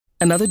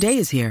Another day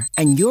is here,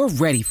 and you're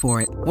ready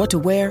for it. What to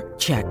wear?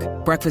 Check.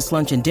 Breakfast,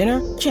 lunch, and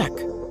dinner? Check.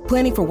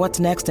 Planning for what's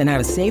next and how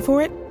to save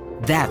for it?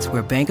 That's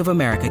where Bank of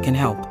America can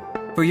help.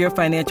 For your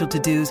financial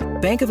to-dos,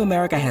 Bank of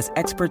America has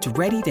experts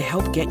ready to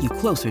help get you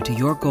closer to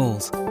your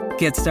goals.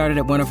 Get started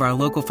at one of our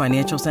local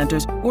financial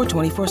centers or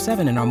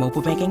 24/7 in our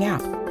mobile banking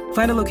app.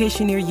 Find a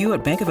location near you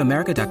at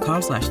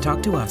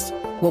bankofamerica.com/talktous.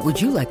 What would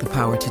you like the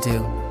power to do?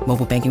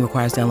 Mobile banking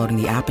requires downloading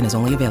the app and is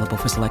only available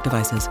for select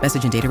devices.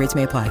 Message and data rates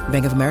may apply.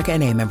 Bank of America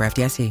N.A., member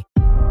FDIC.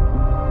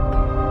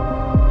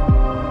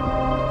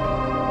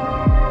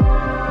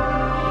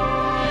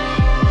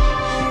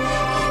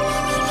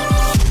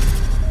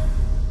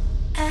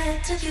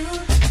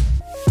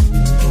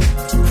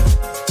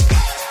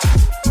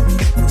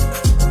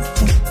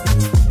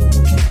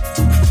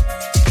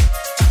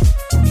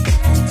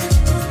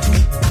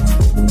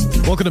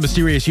 Welcome to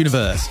Mysterious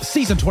Universe,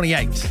 Season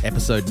 28,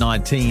 Episode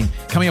 19.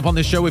 Coming up on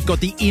this show, we've got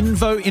the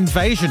Invo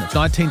Invasion of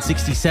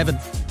 1967,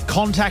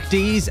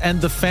 Contactees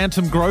and the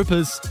Phantom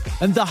Gropers,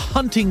 and the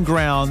hunting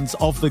grounds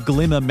of the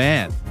Glimmer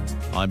Man.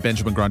 I'm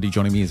Benjamin Grundy.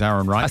 Joining me is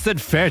Aaron Wright. I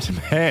said phantom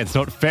hands,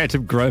 not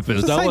phantom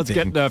gropers. No one's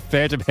getting a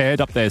phantom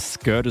hand up their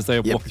skirt as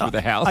they're walking through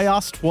the house. I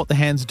asked what the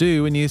hands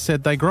do, and you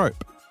said they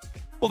grope.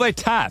 Well, they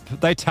tap.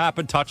 They tap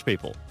and touch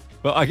people.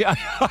 Well,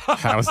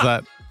 How is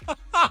that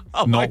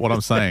not what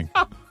I'm saying?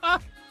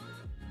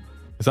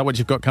 Is that what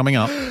you've got coming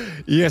up?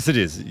 Yes, it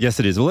is. Yes,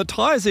 it is. Well, it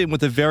ties in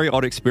with a very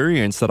odd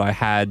experience that I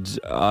had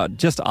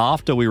just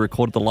after we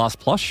recorded the last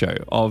Plus show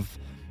of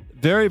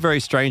very, very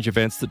strange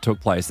events that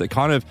took place that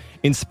kind of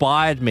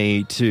inspired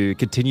me to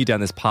continue down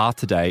this path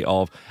today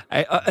of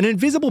an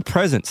invisible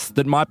presence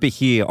that might be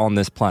here on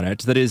this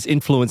planet that is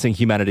influencing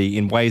humanity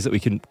in ways that we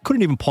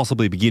couldn't even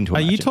possibly begin to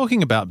imagine. Are you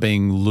talking about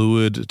being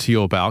lured to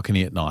your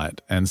balcony at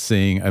night and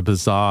seeing a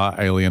bizarre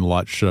alien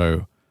light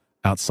show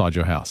outside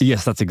your house?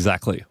 Yes, that's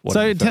exactly what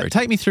So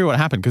take me through what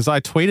happened, because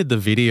I tweeted the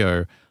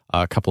video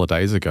a couple of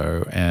days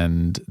ago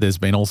and there's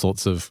been all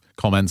sorts of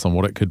comments on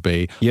what it could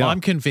be. Yeah.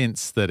 I'm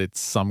convinced that it's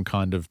some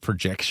kind of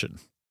projection.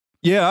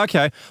 Yeah,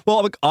 okay.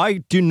 Well, look, I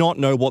do not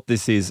know what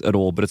this is at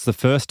all, but it's the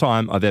first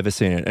time I've ever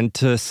seen it. And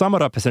to sum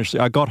it up, essentially,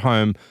 I got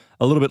home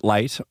a little bit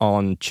late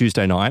on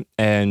Tuesday night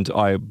and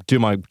I do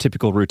my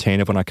typical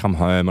routine of when I come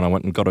home, and I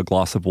went and got a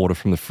glass of water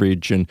from the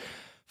fridge. And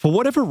for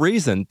whatever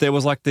reason, there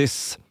was like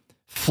this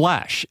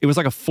flash. It was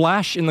like a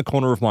flash in the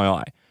corner of my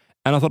eye.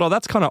 And I thought, oh,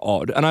 that's kind of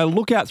odd. And I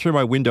look out through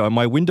my window, and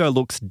my window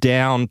looks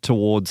down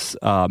towards,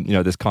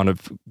 this kind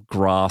of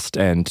grassed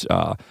and,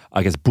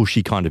 I guess,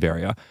 bushy kind of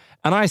area.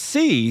 And I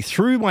see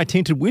through my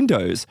tinted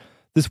windows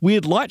this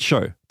weird light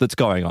show that's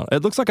going on.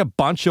 It looks like a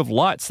bunch of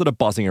lights that are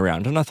buzzing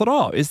around. And I thought,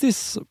 oh, is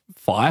this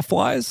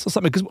fireflies or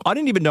something? Because I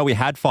didn't even know we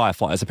had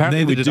fireflies.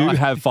 Apparently we do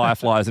have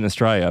fireflies in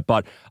Australia.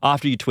 But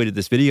after you tweeted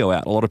this video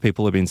out, a lot of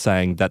people have been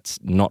saying that's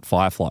not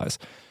fireflies.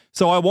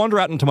 So I wander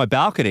out into my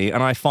balcony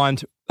and I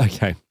find,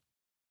 okay,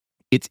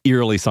 it's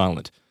eerily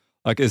silent.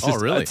 Like it's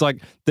just, really? It's like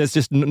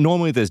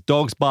normally there's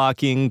dogs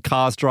barking,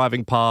 cars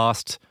driving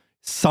past,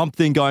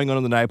 something going on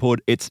in the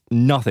neighborhood. It's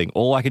nothing.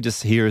 All I can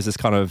just hear is this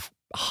kind of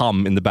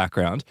hum in the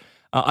background.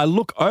 I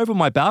look over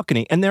my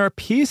balcony and there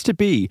appears to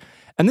be,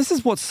 and this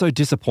is what's so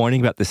disappointing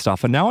about this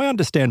stuff, and now I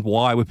understand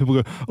why, when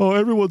people go, oh,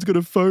 everyone's got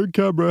a phone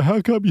camera, how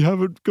come you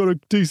haven't got a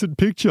decent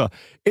picture?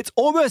 It's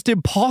almost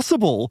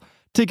impossible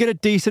to get a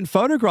decent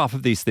photograph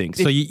of these things.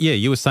 So,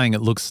 you were saying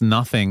it looks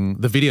nothing,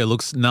 the video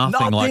looks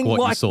nothing like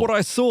what you saw. What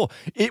I saw.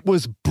 It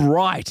was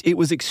bright. It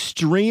was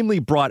extremely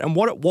bright. And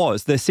what it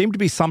was, there seemed to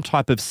be some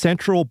type of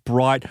central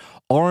bright,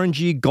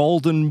 orangey,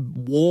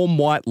 golden, warm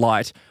white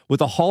light with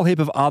a whole heap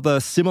of other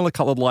similar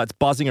colored lights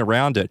buzzing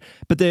around it.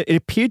 But it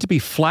appeared to be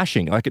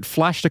flashing, like it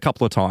flashed a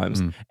couple of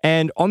times.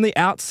 And on the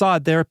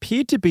outside, there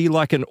appeared to be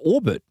like an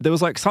orbit. There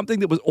was like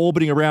something that was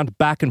orbiting around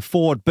back and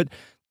forward, but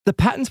the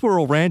patterns were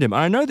all random.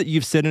 And I know that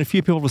you've said, and a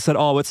few people have said,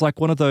 oh, it's like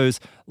one of those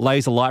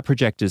laser light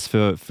projectors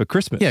for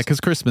Christmas. Yeah, because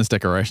Christmas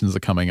decorations are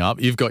coming up.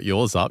 You've got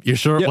yours up. You're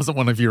sure it wasn't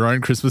one of your own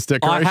Christmas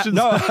decorations?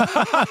 No.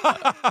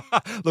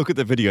 Look at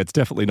the video. It's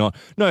definitely not.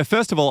 No,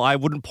 first of all, I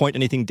wouldn't point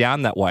anything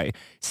down that way.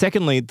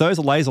 Secondly, those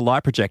laser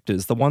light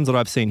projectors, the ones that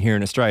I've seen here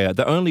in Australia,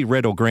 they're only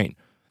red or green.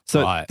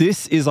 So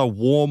This is a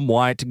warm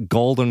white,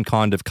 golden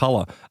kind of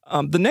color.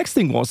 The next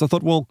thing was, I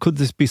thought, well, could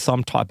this be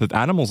some type of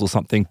animals or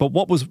something? But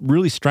what was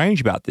really strange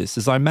about this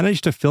is I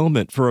managed to film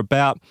it for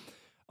about,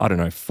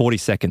 40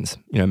 seconds,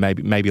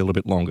 maybe a little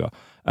bit longer.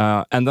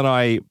 And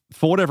then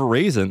for whatever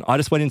reason, I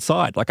just went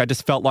inside. Like I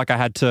just felt like I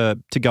had to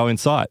go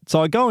inside.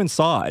 So I go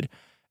inside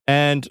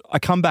and I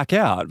come back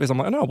out because I'm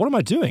like, no, what am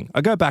I doing?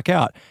 I go back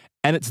out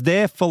and it's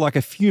there for like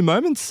a few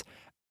moments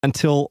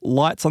until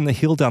lights on the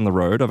hill down the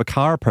road of a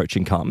car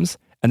approaching comes.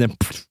 And then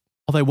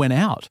they went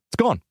out. It's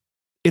gone.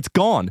 It's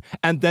gone.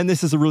 And then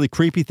this is a really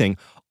creepy thing.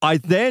 I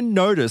then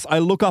notice, I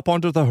look up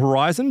onto the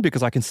horizon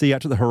because I can see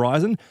out to the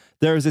horizon.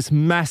 There is this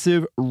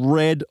massive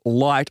red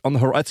light on the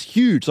horizon. It's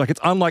huge. Like it's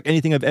unlike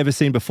anything I've ever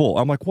seen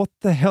before. I'm like, what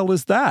the hell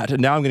is that?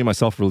 And now I'm getting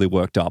myself really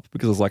worked up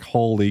because I was like,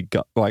 holy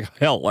God, like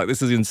hell, like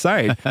this is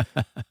insane.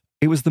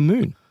 It was the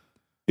moon.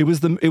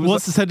 It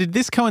was So did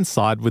this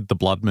coincide with the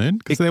blood moon?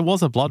 Because there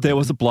was a blood moon. There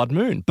was a blood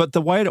moon. But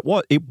the way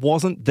it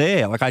wasn't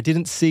there. Like, I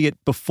didn't see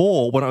it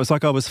before when it was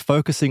like I was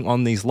focusing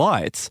on these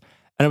lights.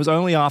 And it was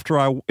only after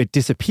it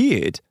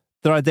disappeared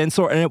that I then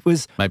saw it. And it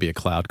was... Maybe a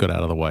cloud got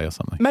out of the way or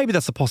something. Maybe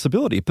that's a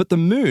possibility. But the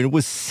moon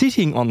was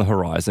sitting on the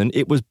horizon.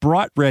 It was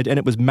bright red and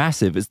it was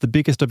massive. It's the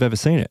biggest I've ever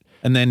seen it.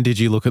 And then did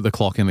you look at the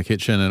clock in the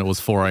kitchen and it was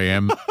 4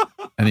 a.m.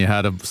 and you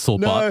had a sore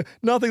butt?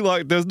 No,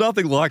 there's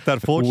nothing like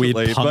that, fortunately.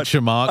 Weird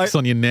puncture marks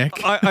on your neck.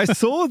 I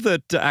saw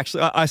that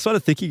actually. I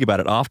started thinking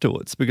about it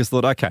afterwards because I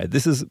thought, okay,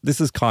 this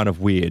is kind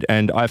of weird.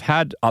 And I've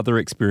had other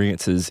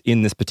experiences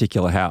in this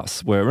particular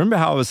house where, remember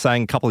how I was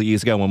saying a couple of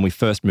years ago when we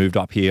first moved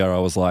up here, I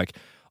was like,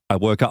 I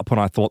woke up and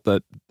I thought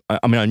that,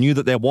 I knew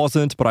that there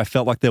wasn't, but I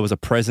felt like there was a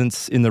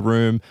presence in the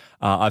room.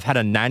 I've had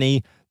a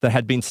nanny that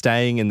had been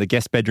staying in the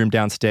guest bedroom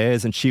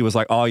downstairs, and she was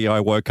like, oh yeah, I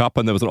woke up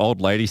and there was an old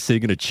lady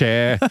sitting in a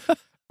chair.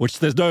 Which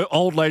there's no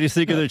old lady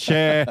sitting in a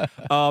chair.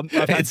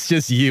 It's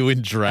just you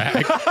in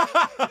drag.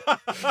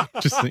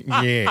 Just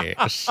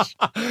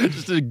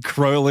a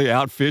Crowley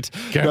outfit.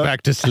 Go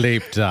back to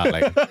sleep,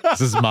 darling.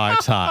 This is my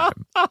time.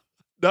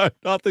 No,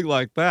 nothing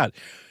like that.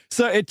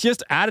 So it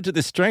just added to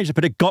this strangeness,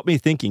 but it got me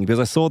thinking because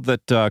I saw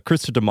that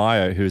Krista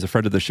DeMaio, who's a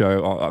friend of the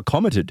show,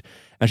 commented,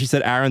 and she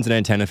said Aaron's an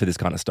antenna for this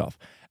kind of stuff.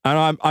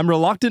 And I'm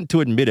reluctant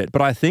to admit it,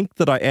 but I think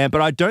that I am.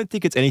 But I don't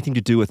think it's anything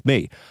to do with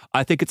me.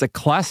 I think it's a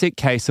classic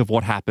case of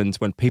what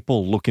happens when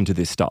people look into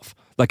this stuff.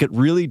 Like, it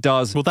really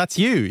does. Well, that's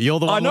you. You're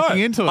the one looking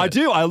into it. I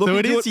do. I look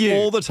into it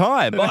all the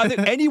time. I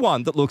think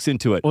anyone that looks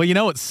into it. Well, you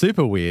know what's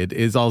super weird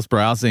is I was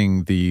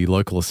browsing the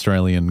local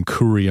Australian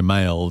Courier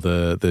Mail,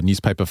 the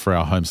newspaper for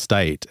our home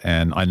state,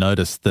 and I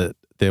noticed that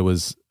there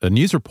was a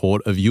news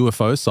report of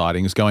UFO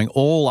sightings going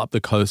all up the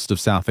coast of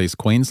southeast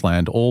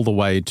Queensland, all the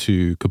way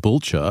to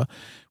Caboolture,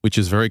 which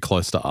is very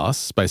close to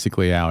us,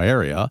 basically our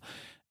area.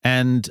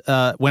 And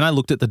when I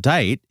looked at the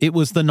date, it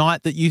was the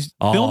night that you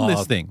filmed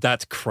this thing.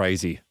 That's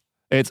crazy.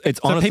 It's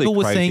honestly so people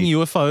were crazy. seeing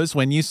UFOs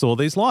when you saw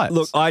these lights.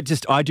 Look, I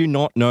do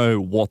not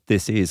know what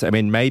this is. I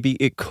mean, maybe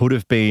it could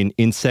have been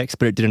insects,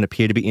 but it didn't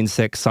appear to be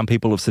insects. Some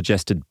people have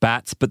suggested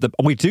bats, but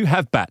we do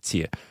have bats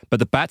here. But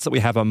the bats that we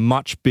have are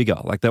much bigger,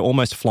 like they're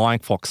almost flying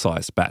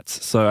fox-sized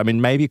bats. So, I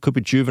mean, maybe it could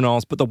be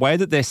juveniles, but the way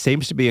that there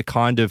seems to be a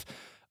kind of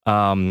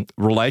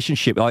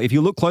relationship, like if you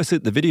look closely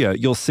at the video,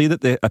 you'll see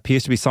that there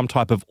appears to be some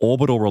type of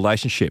orbital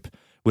relationship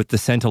with the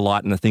center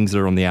light and the things that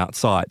are on the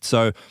outside.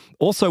 So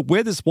also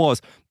where this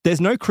was,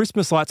 there's no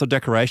Christmas lights or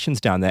decorations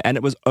down there, and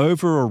it was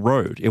over a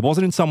road. It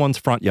wasn't in someone's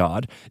front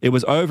yard. It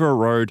was over a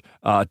road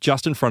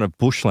just in front of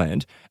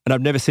bushland, and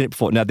I've never seen it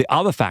before. Now, the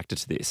other factor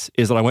to this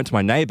is that I went to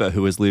my neighbor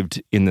who has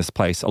lived in this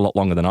place a lot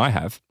longer than I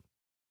have,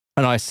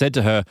 and I said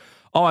to her,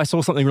 oh, I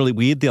saw something really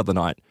weird the other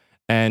night.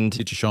 And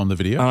did you show him the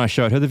video? And I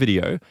showed her the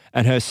video,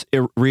 and her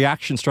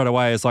reaction straight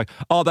away is like,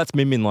 oh, that's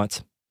Min Min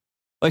lights.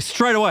 Like,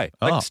 straight away.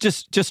 Like, it's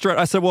just straight.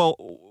 I said, well,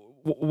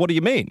 what do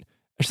you mean?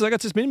 And she's like,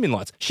 it's just Min Min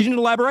lights. She didn't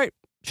elaborate.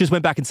 She just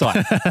went back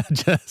inside.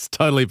 Just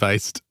totally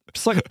based.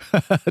 Just like,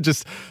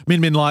 just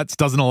Min Min lights,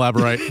 doesn't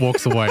elaborate,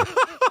 walks away.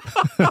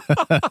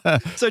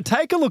 So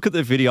take a look at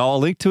the video. I'll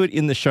link to it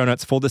in the show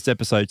notes for this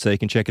episode so you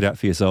can check it out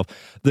for yourself.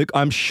 Look,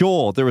 I'm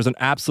sure there is an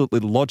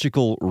absolutely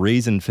logical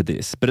reason for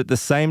this, but at the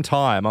same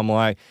time, I'm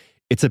like,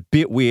 it's a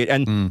bit weird.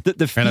 And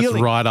the feeling... And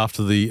it's right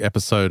after the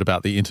episode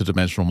about the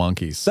interdimensional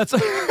monkeys. That's...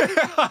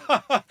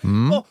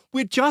 Well,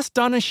 we've just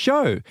done a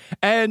show.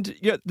 And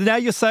now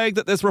you're saying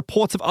that there's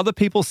reports of other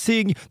people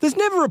seeing... There's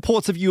never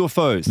reports of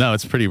UFOs. No,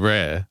 it's pretty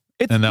rare.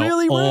 It's and they're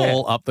really rare.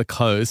 all up the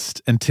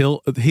coast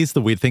until... Here's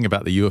the weird thing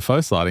about the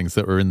UFO sightings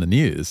that were in the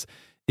news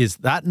is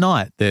that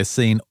night they're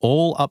seen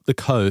all up the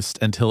coast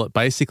until it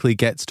basically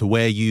gets to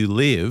where you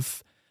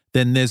live.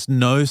 Then there's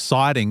no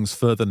sightings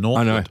further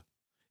northward. I know.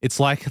 It's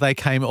like they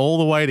came all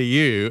the way to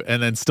you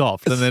and then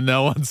stopped, and then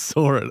no one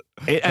saw it.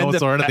 No one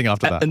saw anything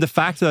after that. And the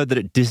fact, though, that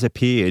it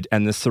disappeared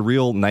and the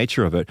surreal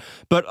nature of it.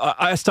 But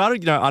I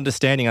started,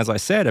 understanding, as I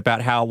said,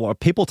 about how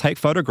people take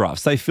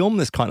photographs. They film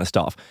this kind of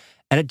stuff.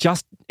 And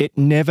it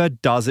never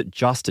does it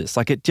justice.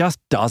 Like, it just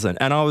doesn't.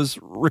 And I was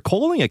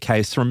recalling a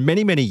case from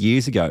many, many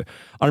years ago.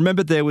 I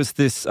remember there was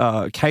this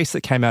case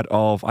that came out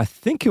of, I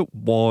think it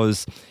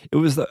was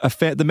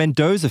the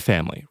Mendoza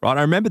family, right?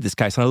 I remember this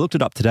case, and I looked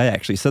it up today,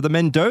 actually. So the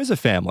Mendoza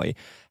family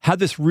had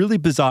this really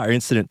bizarre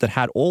incident that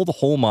had all the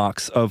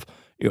hallmarks of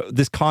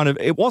this kind of,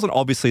 it wasn't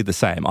obviously the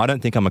same. I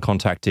don't think I'm a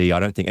contactee. I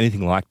don't think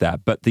anything like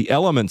that. But the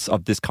elements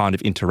of this kind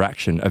of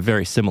interaction are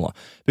very similar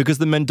because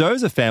the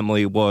Mendoza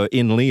family were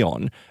in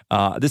Leon.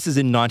 This is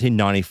in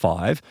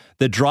 1995.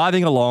 They're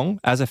driving along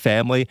as a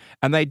family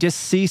and they just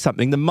see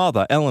something. The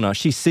mother, Eleanor,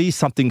 she sees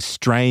something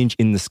strange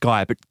in the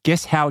sky. But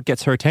guess how it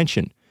gets her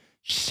attention?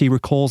 She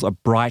recalls a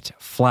bright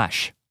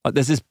flash.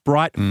 There's this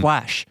bright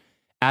flash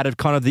out of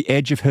kind of the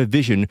edge of her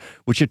vision,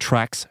 which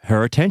attracts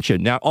her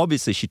attention. Now,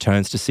 obviously, she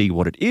turns to see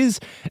what it is,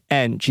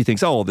 and she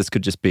thinks, oh, this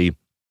could just be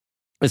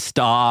a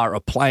star, a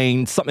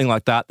plane, something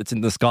like that that's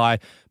in the sky.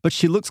 But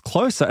she looks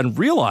closer and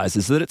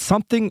realizes that it's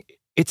something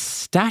it's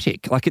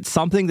static, like it's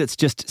something that's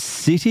just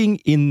sitting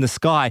in the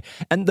sky.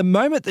 And the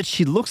moment that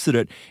she looks at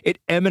it, it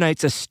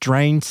emanates a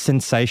strange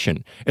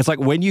sensation. It's like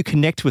when you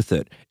connect with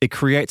it, it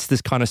creates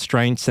this kind of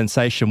strange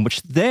sensation,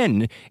 which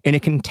then in a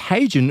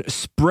contagion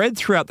spread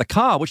throughout the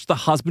car, which the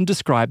husband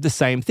described the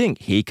same thing.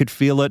 He could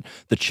feel it.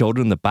 The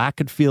children in the back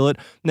could feel it.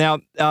 Now,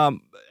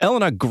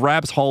 Eleanor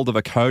grabs hold of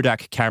a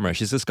Kodak camera.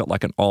 She's just got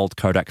like an old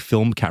Kodak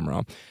film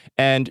camera,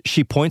 and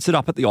she points it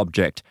up at the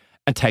object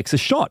and takes a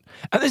shot.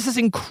 And this is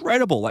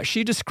incredible. Like,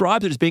 she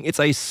describes it as being,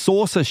 it's a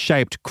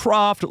saucer-shaped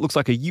craft. It looks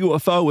like a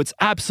UFO. It's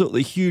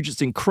absolutely huge.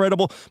 It's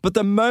incredible. But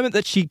the moment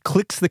that she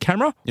clicks the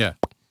camera,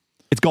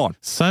 it's gone.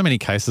 So many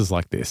cases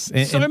like this.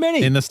 So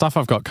many. In the stuff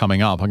I've got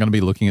coming up, I'm going to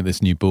be looking at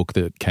this new book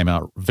that came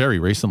out very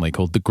recently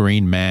called The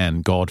Green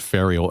Man, God,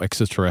 Fairy or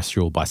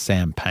Extraterrestrial by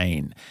Sam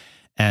Payne.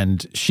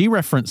 And she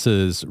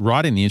references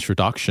right in the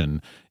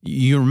introduction,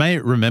 you may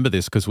remember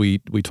this because we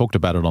talked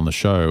about it on the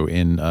show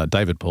in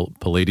David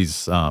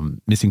Paulides'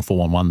 Missing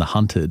 411, The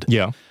Hunted.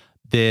 Yeah.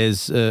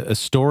 There's a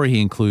story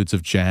he includes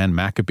of Jan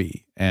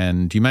Maccabee.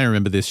 And you may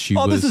remember this.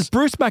 This is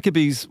Bruce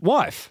Maccabee's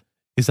wife.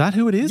 Is that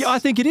who it is? Yeah, I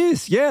think it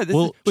is. Yeah.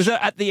 Was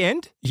that at the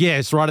end? Yeah,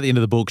 it's right at the end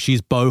of the book.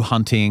 She's bow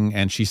hunting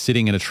and she's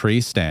sitting in a tree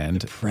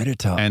stand.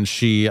 Predator. And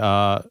she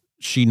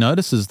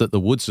notices that the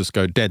woods just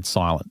go dead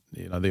silent,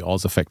 the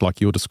Oz effect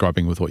like you're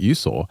describing with what you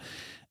saw.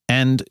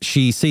 And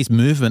she sees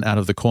movement out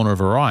of the corner of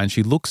her eye and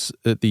she looks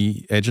at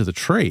the edge of the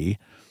tree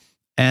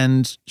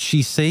and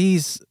she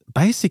sees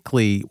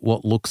basically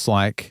what looks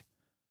like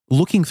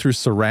looking through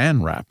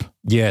saran wrap.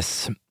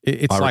 Yes,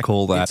 I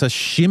recall that. It's a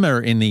shimmer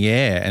in the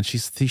air and she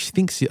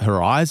thinks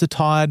her eyes are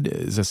tired.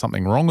 Is there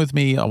something wrong with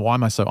me? Why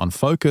am I so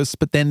unfocused?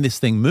 But then this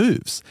thing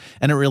moves.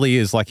 And it really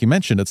is, like you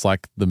mentioned, it's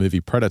like the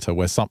movie Predator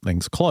where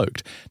something's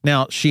cloaked.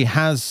 Now, she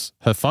has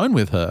her phone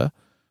with her,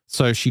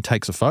 so she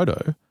takes a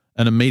photo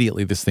and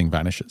immediately this thing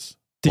vanishes.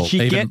 Did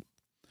she get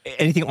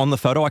anything on the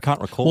photo? I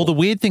can't recall. Well, the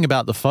weird thing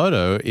about the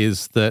photo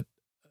is that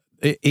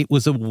it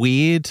was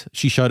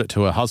she showed it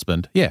to her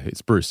husband. Yeah,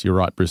 it's Bruce. You're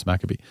right, Bruce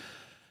Maccabee.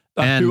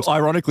 Who,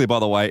 ironically, by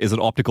the way, is an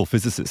optical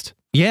physicist.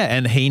 Yeah,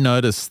 and he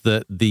noticed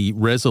that the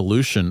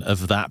resolution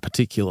of that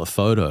particular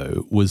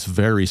photo was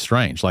very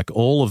strange. Like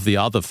all of the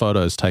other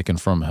photos taken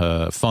from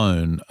her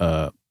phone,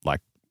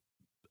 like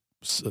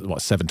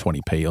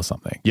 720p or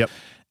something. Yep.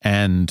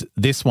 And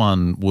this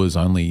one was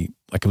only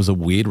it was a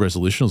weird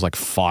resolution. It was like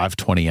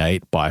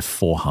 528 by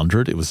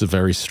 400. It was a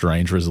very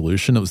strange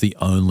resolution. It was the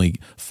only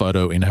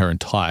photo in her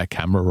entire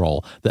camera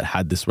roll that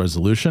had this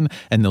resolution,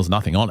 and there was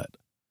nothing on it.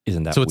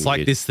 Isn't that so? It's weird?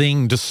 like this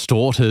thing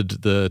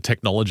distorted the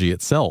technology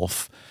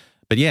itself.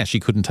 But yeah, she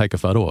couldn't take a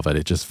photo of it.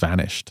 It just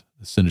vanished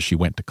as soon as she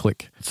went to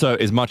click. So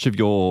is much of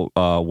your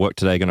work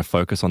today going to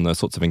focus on those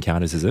sorts of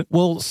encounters, is it?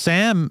 Well,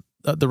 Sam,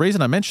 the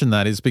reason I mentioned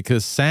that is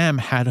because Sam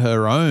had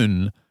her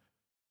own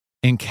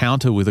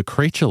encounter with a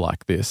creature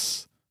like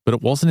this, but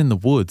it wasn't in the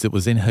woods. It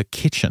was in her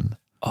kitchen.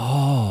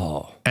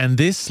 Oh. And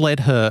this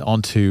led her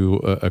onto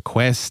a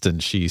quest,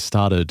 and she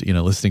started,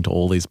 listening to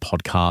all these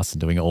podcasts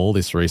and doing all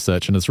this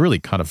research, and it's really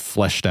kind of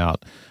fleshed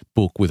out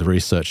book with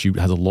research. She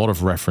has a lot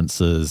of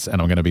references, and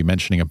I'm going to be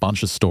mentioning a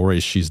bunch of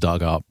stories she's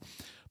dug up.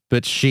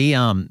 But she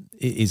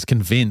is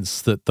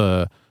convinced that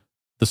the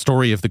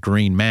story of the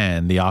Green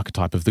Man, the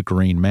archetype of the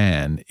Green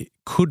Man,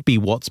 could be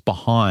what's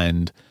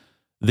behind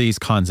these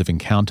kinds of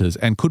encounters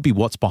and could be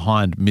what's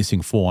behind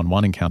missing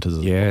 411 encounters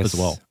as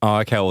well. Oh,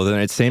 okay. Well, then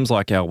it seems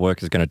like our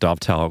work is going to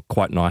dovetail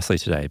quite nicely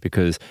today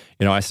because,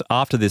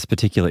 after this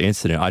particular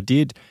incident, I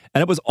did,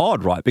 and it was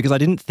odd, right? Because I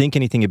didn't think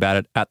anything about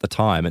it at the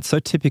time. It's so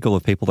typical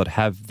of people that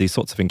have these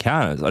sorts of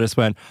encounters. I just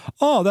went,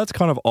 oh, that's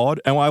kind of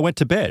odd. And I went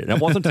to bed. And it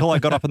wasn't until I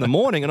got up in the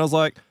morning and I was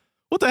like,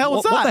 what the hell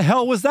was that? What the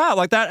hell was that?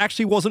 Like, that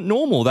actually wasn't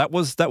normal. That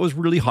was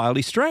really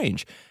highly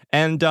strange.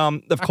 And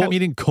of course, how come you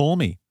didn't call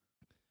me?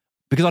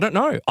 Because I don't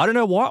know. I don't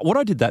know what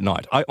I did that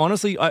night. I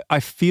honestly, I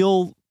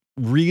feel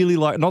really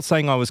like, not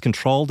saying I was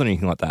controlled or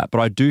anything like that, but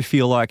I do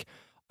feel like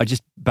I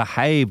just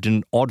behaved in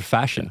an odd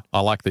fashion.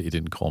 I like that you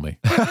didn't call me.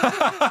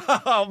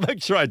 I'll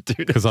make sure I do.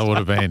 Because I would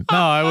have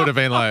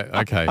been like,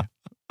 okay,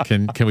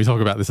 can we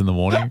talk about this in the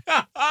morning?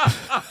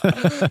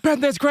 Ben,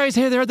 there's Grace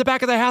here. They're at the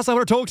back of the house. I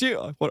want to talk to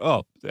you.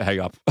 Oh,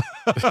 hang up.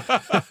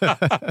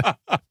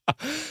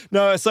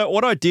 No, so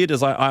what I did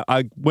is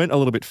I went a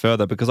little bit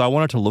further because I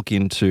wanted to look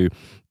into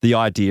the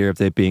idea of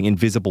there being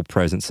invisible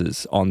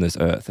presences on this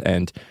earth.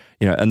 And,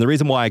 and the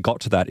reason why I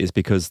got to that is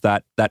because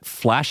that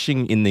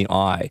flashing in the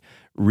eye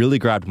really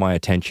grabbed my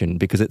attention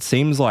because it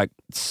seems like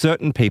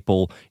certain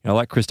people,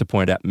 like Krista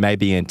pointed out,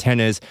 maybe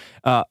antennas.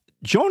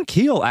 John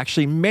Keel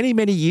actually many,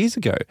 many years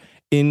ago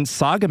in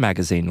Saga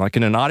magazine, like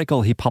in an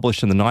article he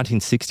published in the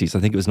 1960s, I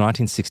think it was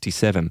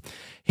 1967,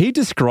 he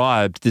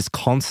described this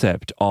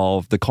concept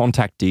of the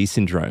contactee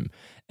syndrome.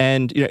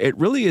 And it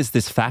really is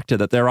this factor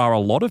that there are a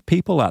lot of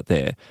people out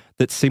there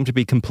that seem to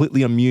be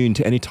completely immune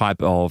to any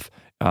type of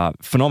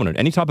phenomenon,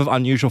 any type of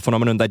unusual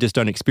phenomenon. They just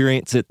don't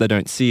experience it, they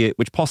don't see it,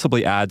 which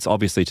possibly adds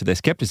obviously to their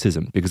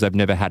skepticism because they've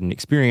never had an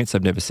experience,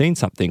 they've never seen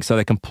something. So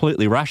they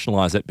completely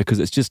rationalize it because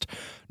it's just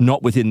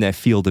not within their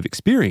field of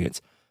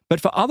experience.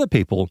 But for other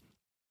people,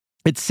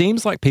 it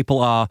seems like people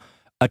are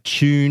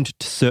attuned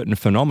to certain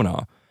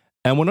phenomena,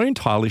 and we're not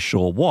entirely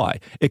sure why.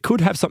 It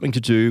could have something to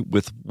do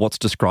with what's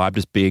described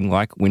as being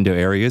like window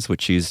areas,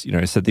 which is,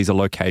 so these are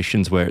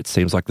locations where it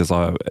seems like there's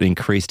an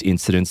increased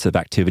incidence of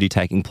activity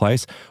taking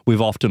place.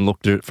 We've often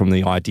looked at it from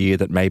the idea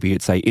that maybe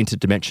it's a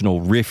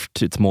interdimensional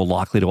rift. It's more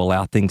likely to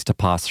allow things to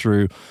pass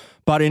through.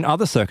 But in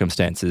other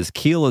circumstances,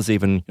 Keel has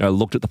even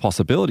looked at the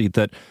possibility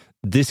that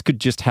this could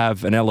just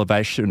have an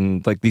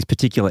elevation, like these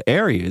particular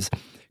areas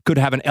could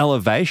have an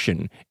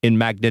elevation in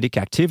magnetic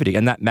activity.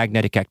 And that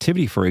magnetic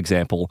activity, for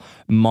example,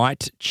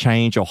 might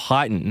change or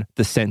heighten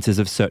the senses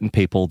of certain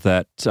people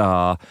that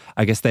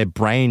I guess their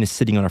brain is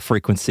sitting on a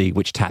frequency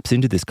which taps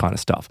into this kind of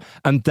stuff.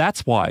 And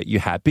that's why you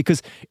have,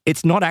 because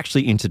it's not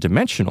actually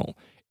interdimensional.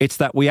 It's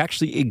that we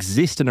actually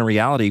exist in a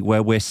reality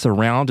where we're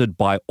surrounded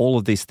by all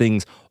of these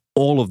things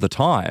all of the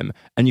time,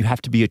 and you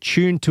have to be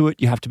attuned to it.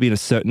 You have to be in a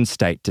certain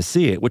state to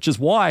see it, which is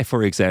why,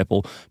 for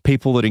example,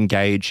 people that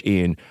engage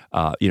in,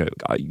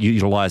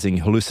 utilizing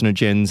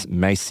hallucinogens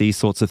may see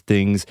sorts of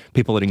things.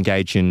 People that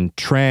engage in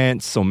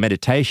trance or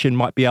meditation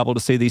might be able to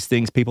see these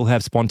things. People who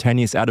have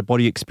spontaneous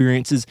out-of-body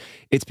experiences.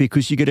 It's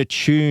because you get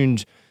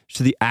attuned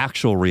to the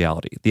actual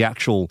reality, the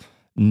actual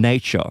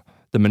nature,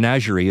 the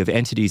menagerie of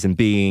entities and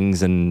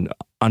beings and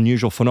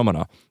unusual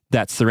phenomena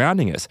that's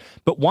surrounding us.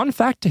 But one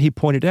factor he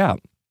pointed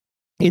out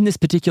in this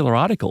particular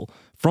article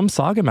from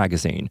Saga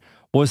Magazine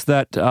was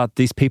that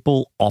these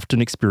people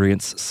often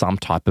experience some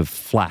type of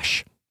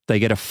flash. They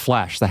get a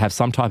flash. They have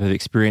some type of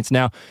experience.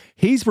 Now,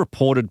 he's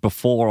reported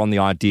before on the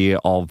idea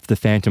of the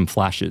phantom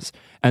flashes.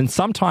 And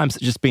sometimes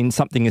it's just been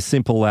something as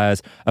simple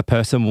as a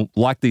person,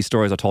 like these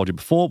stories I told you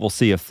before, will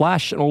see a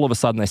flash and all of a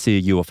sudden they see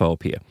a UFO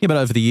appear. Yeah, but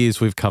over the years,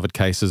 we've covered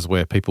cases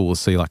where people will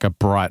see like a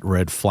bright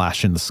red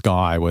flash in the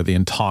sky where the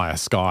entire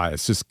sky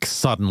is just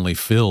suddenly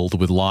filled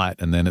with light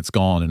and then it's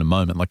gone in a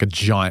moment, like a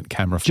giant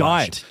camera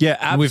flash. Giant. Yeah,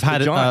 absolutely. And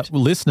we've had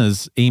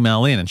listeners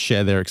email in and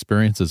share their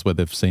experiences where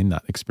they've seen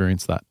that,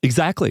 experienced that.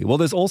 Exactly. Well,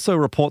 there's also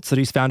reports that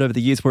he's found over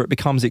the years where it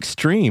becomes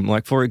extreme.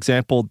 Like, for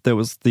example, there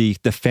was the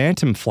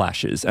phantom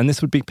flashes, and this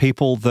would be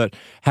people that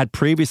had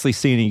previously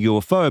seen a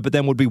UFO, but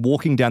then would be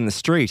walking down the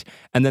street,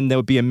 and then there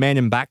would be a Man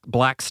in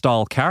Black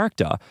style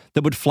character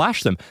that would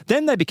flash them.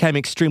 Then they became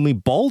extremely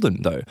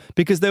boldened, though,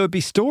 because there would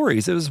be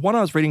stories. There was one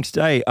I was reading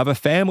today of a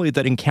family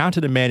that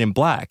encountered a Man in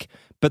Black,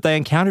 but they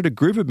encountered a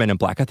group of Men in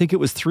Black, I think it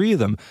was 3 of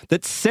them,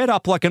 that set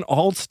up like an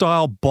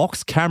old-style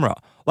box camera,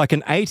 like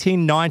an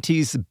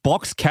 1890s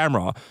box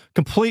camera,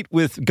 complete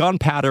with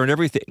gunpowder and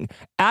everything,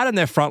 out in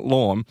their front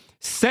lawn,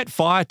 set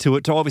fire to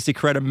it to obviously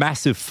create a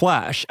massive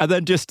flash, and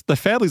then just the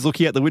family's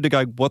looking out the window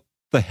going, what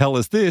the hell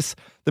is this?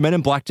 The Men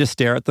in Black just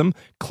stare at them,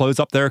 close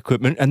up their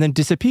equipment, and then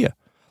disappear.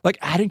 Like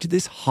adding to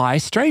this high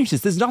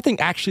strangeness. There's nothing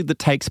actually that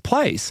takes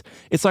place.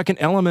 It's like an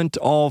element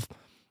of...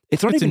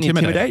 It's not even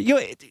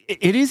intimidating.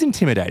 It is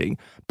intimidating,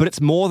 but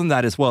it's more than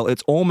that as well.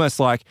 It's almost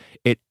like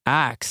it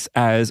acts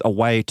as a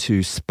way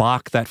to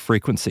spark that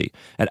frequency.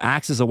 It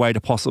acts as a way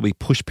to possibly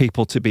push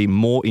people to be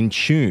more in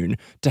tune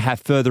to have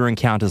further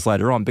encounters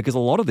later on, because a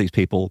lot of these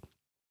people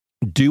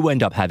do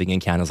end up having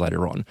encounters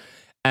later on.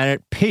 And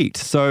it peaked.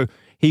 So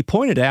he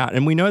pointed out,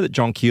 and we know that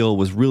John Keel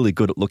was really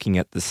good at looking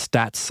at the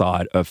stats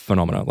side of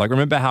phenomena. Like,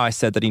 remember how I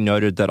said that he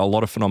noted that a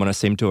lot of phenomena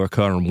seem to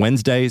occur on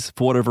Wednesdays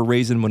for whatever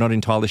reason? We're not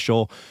entirely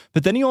sure.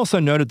 But then he also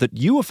noted that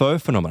UFO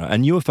phenomena,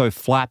 and UFO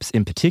flaps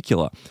in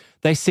particular,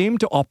 they seem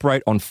to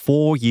operate on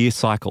 4-year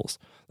cycles.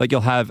 Like,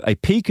 you'll have a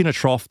peak and a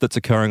trough that's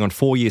occurring on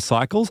 4-year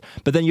cycles,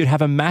 but then you'd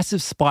have a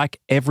massive spike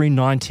every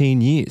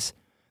 19 years.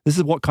 This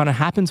is what kind of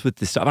happens with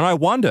this stuff. And I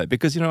wonder,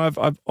 because,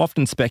 I've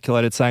often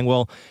speculated saying,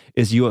 well,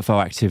 is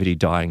UFO activity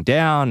dying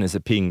down? Is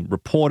it being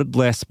reported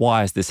less?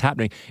 Why is this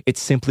happening? It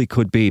simply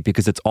could be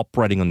because it's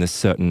operating on this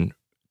certain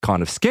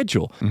kind of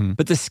schedule. Mm-hmm.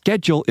 But the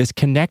schedule is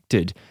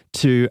connected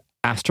to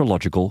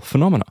astrological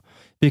phenomena,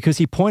 because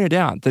he pointed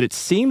out that it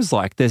seems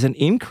like there's an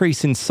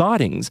increase in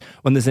sightings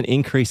when there's an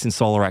increase in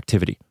solar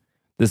activity.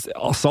 There's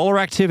solar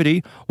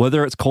activity,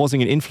 whether it's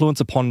causing an influence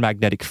upon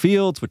magnetic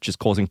fields, which is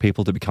causing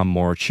people to become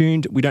more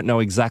attuned. We don't know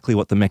exactly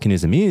what the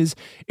mechanism is.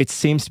 It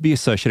seems to be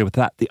associated with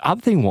that. The other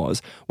thing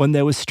was when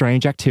there was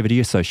strange activity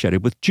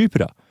associated with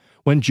Jupiter.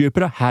 When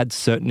Jupiter had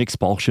certain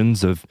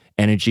expulsions of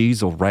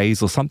energies or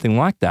rays or something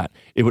like that,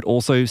 it would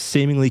also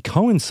seemingly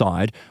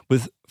coincide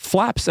with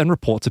flaps and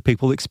reports of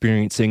people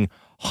experiencing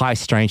high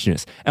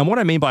strangeness. And what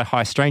I mean by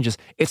high strangeness,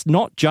 it's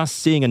not just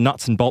seeing a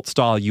nuts and bolts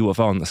style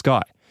UFO in the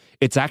sky.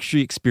 It's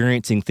actually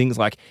experiencing things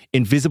like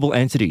invisible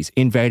entities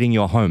invading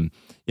your home,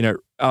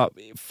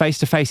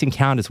 face-to-face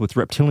encounters with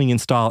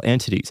reptilian-style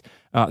entities,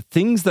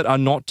 things that are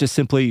not just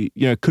simply,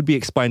 could be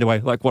explained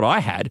away, like what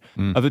I had,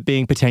 of it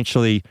being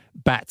potentially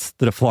bats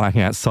that are flying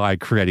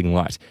outside creating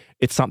light.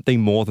 It's something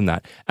more than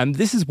that. And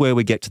this is where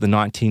we get to the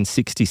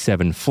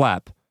 1967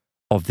 flap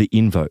of the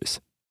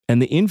Invos.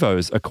 And the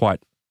Invos are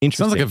quite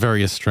interesting. Sounds like a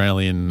very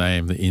Australian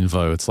name, the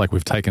Invo. It's like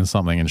we've taken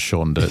something and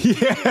shortened it.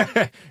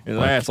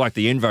 Yeah. It's like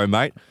the Invo,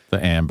 mate. The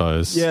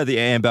Ambos. Yeah, the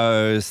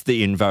Ambos,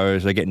 the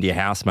Invos, they get into your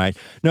house, mate.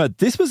 No,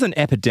 this was an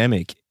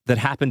epidemic that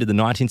happened in the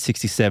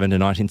 1967 to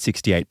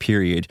 1968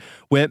 period,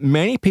 where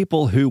many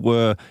people who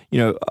were,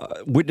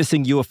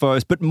 witnessing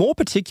UFOs, but more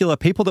particular,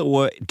 people that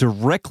were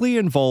directly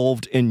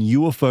involved in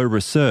UFO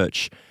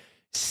research,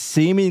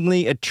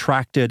 seemingly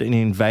attracted an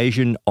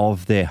invasion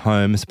of their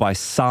homes by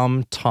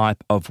some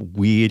type of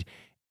weird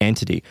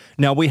entity.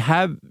 Now, we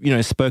have,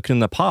 spoken in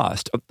the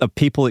past of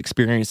people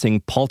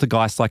experiencing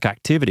poltergeist-like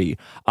activity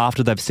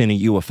after they've seen a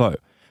UFO.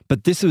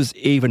 But this was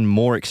even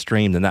more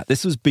extreme than that.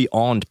 This was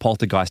beyond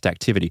poltergeist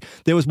activity.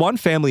 There was one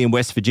family in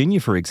West Virginia,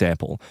 for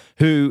example,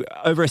 who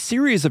over a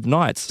series of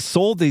nights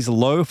saw these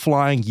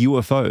low-flying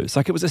UFOs.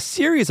 Like, it was a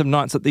series of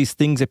nights that these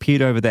things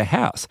appeared over their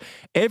house.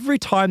 Every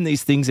time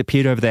these things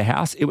appeared over their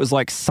house, it was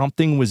like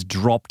something was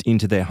dropped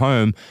into their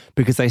home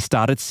because they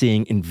started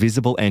seeing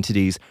invisible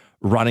entities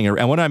running around.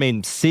 And when I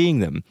mean seeing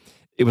them,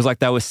 it was like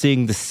they were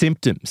seeing the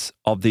symptoms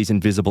of these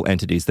invisible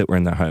entities that were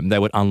in their home. They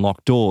would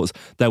unlock doors.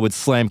 They would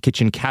slam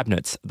kitchen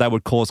cabinets. They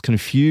would cause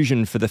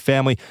confusion for the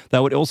family. They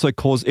would also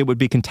it would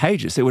be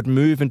contagious. It would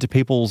move into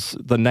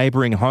the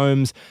neighboring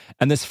homes.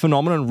 And this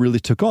phenomenon really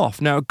took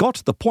off. Now, it got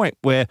to the point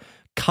where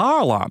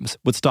car alarms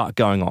would start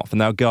going off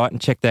and they would go out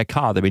and check their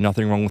car. There'd be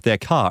nothing wrong with their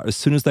car. As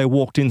soon as they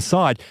walked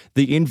inside,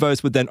 the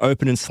invos would then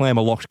open and slam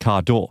a locked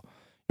car door.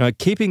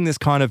 Keeping this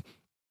kind of,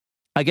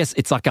 I guess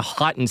it's like a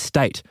heightened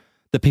state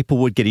that people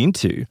would get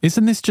into.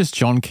 Isn't this just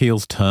John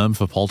Keel's term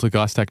for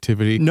poltergeist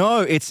activity? No,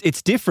 it's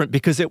different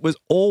because it was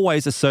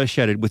always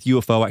associated with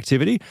UFO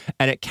activity,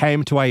 and it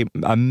came to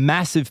a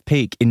massive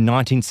peak in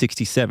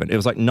 1967. It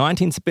was like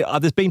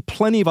there's been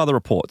plenty of other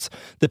reports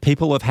that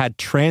people have had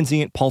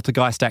transient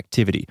poltergeist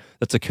activity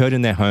that's occurred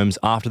in their homes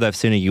after they've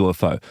seen a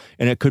UFO.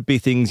 And it could be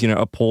things,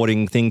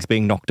 applauding, things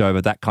being knocked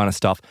over, that kind of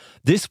stuff.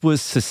 This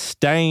was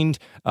sustained,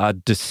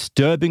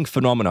 disturbing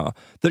phenomena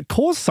that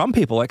caused some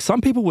people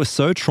were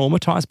so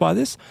traumatized by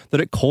this that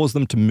it caused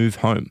them to move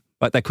home.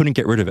 Like, they couldn't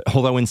get rid of it.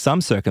 Although in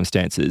some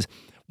circumstances,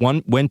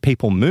 when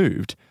people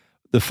moved,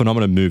 the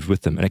phenomenon moved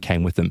with them and it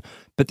came with them.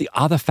 But the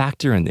other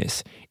factor in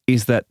this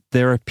is that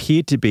there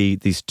appeared to be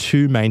these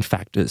two main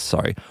factors.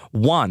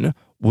 One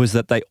was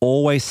that they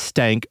always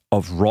stank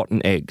of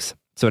rotten eggs.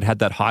 So it had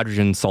that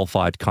hydrogen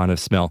sulfide kind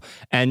of smell.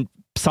 And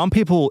some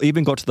people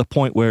even got to the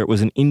point where it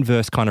was an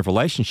inverse kind of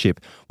relationship,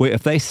 where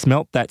if they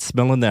smelt that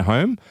smell in their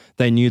home,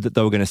 they knew that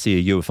they were going to see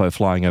a UFO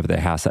flying over their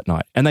house at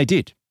night. And they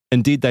did.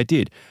 Indeed, they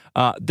did.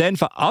 Then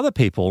for other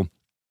people,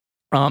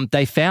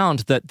 they found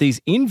that these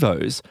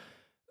invos,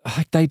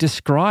 they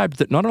described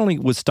that not only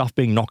was stuff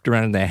being knocked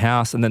around in their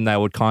house and then they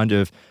would kind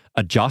of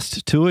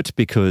adjust to it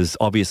because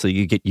obviously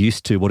you get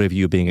used to whatever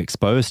you're being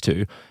exposed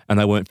to, and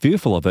they weren't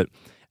fearful of it,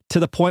 to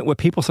the point where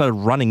people started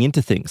running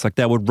into things. Like,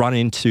 they would run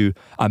into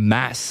a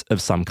mass of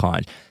some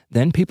kind.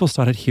 Then people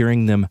started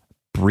hearing them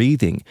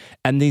breathing.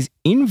 And these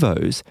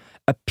invos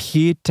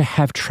appeared to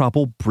have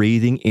trouble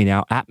breathing in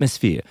our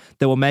atmosphere.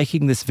 They were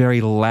making this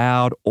very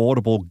loud,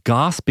 audible,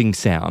 gasping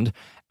sound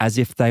as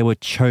if they were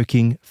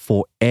choking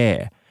for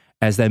air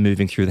as they're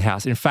moving through the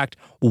house. In fact,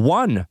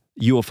 one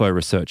UFO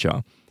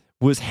researcher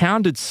was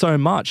hounded so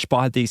much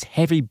by these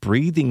heavy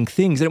breathing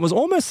things. And it was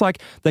almost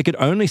like they could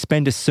only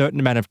spend a certain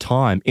amount of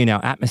time in our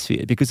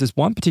atmosphere, because this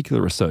one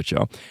particular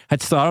researcher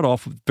had started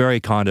off with very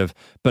kind of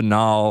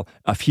banal,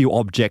 a few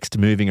objects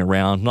moving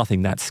around,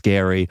 nothing that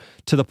scary,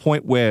 to the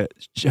point where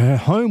her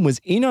home was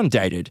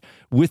inundated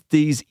with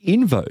these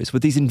invos,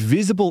 with these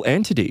invisible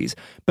entities.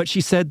 But she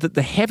said that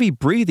the heavy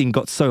breathing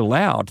got so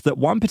loud that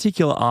one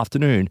particular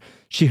afternoon,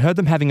 she heard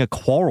them having a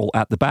quarrel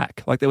at the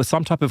back. Like, there was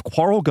some type of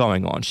quarrel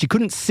going on. She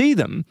couldn't see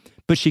them,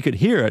 but she could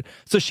hear it.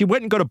 So she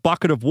went and got a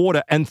bucket of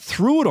water and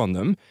threw it on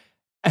them.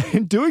 And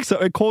in doing so,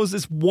 it caused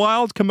this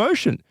wild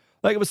commotion.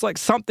 Like, it was like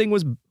something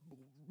was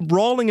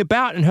rolling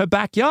about in her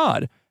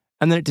backyard,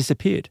 and then it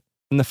disappeared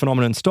and the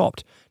phenomenon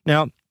stopped.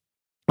 Now,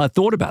 I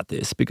thought about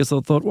this because I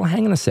thought, well,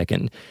 hang on a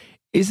second.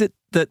 Is it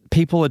that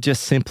people are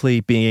just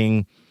simply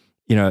being,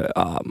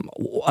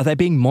 are they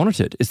being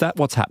monitored? Is that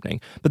what's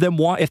happening? But then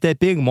why, if they're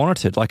being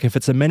monitored, like if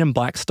it's a Men in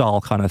Black style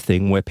kind of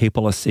thing where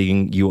people are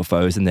seeing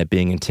UFOs and they're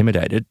being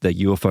intimidated, they're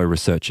UFO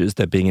researchers,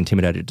 they're being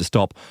intimidated to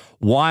stop,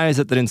 why is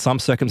it that in some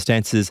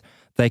circumstances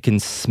they can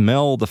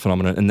smell the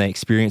phenomenon and they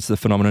experience the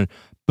phenomenon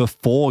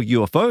before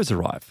UFOs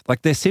arrive?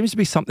 Like, there seems to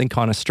be something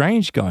kind of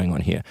strange going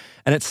on here.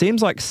 And it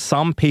seems like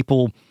some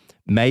people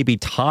may be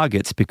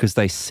targets because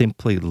they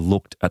simply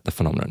looked at the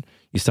phenomenon.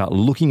 You start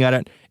looking at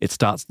it, it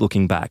starts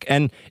looking back.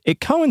 And it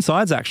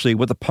coincides actually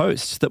with a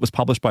post that was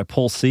published by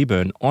Paul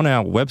Seaburn on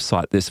our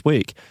website this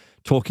week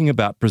talking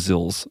about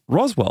Brazil's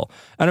Roswell.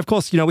 And of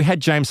course, we had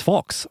James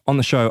Fox on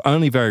the show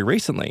only very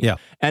recently. Yeah.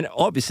 And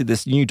obviously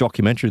this new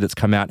documentary that's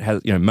come out,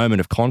 has, Moment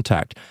of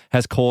Contact,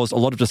 has caused a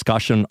lot of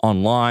discussion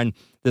online.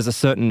 There's a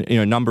certain,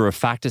 number of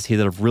factors here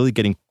that have really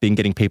been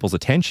getting people's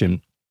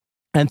attention,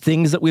 and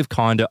things that we've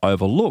kind of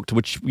overlooked,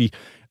 which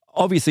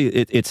obviously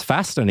it's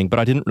fascinating, but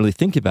I didn't really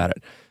think about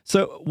it.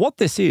 So what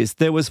this is,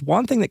 there was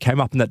one thing that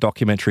came up in that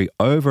documentary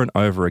over and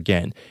over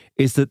again,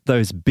 is that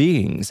those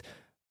beings,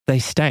 they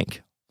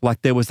stank.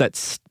 Like, there was that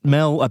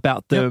smell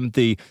about them,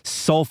 the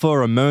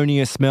sulfur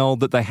ammonia smell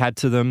that they had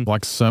to them.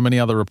 Like so many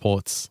other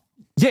reports.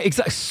 Yeah,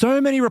 exactly.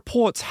 So many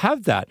reports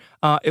have that.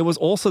 It was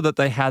also that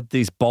they had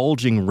these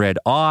bulging red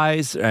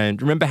eyes.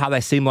 And remember how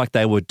they seemed like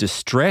they were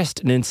distressed.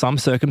 And in some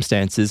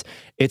circumstances,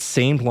 it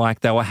seemed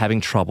like they were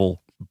having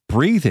trouble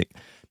breathing.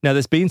 Now,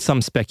 there's been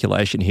some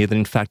speculation here that,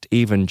 in fact,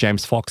 even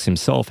James Fox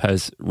himself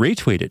has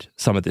retweeted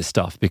some of this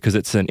stuff because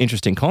it's an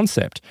interesting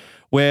concept,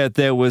 where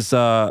there was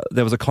a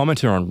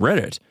commenter on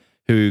Reddit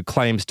who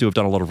claims to have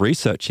done a lot of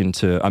research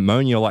into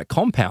ammonia-like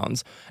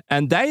compounds,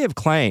 and they have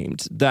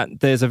claimed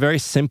that there's a very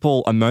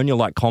simple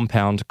ammonia-like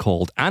compound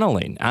called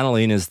aniline.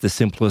 Aniline is the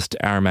simplest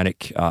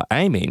aromatic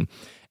amine,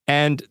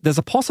 and there's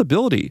a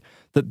possibility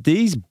that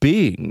these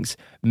beings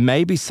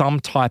may be some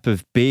type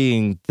of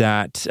being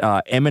that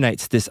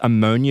emanates this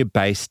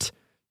ammonia-based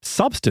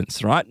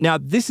substance, right? Now,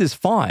 this is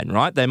fine,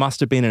 right? They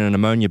must have been in an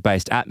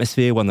ammonia-based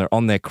atmosphere when they're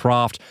on their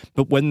craft,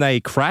 but when they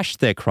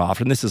crashed their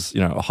craft, and this is,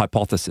 a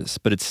hypothesis,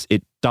 but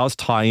it does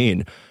tie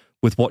in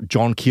with what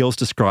John Keel's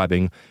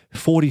describing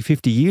 40,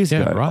 50 years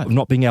ago right. of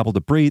not being able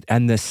to breathe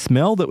and the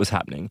smell that was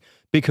happening.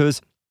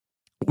 Because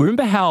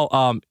remember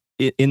how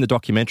in the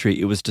documentary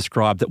it was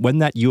described that when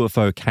that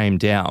UFO came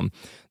down,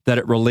 that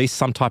it released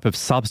some type of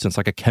substance,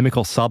 like a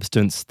chemical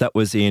substance that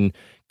was in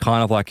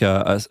kind of like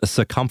a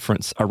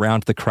circumference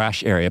around the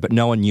crash area, but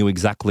no one knew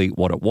exactly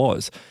what it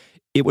was.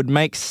 It would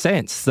make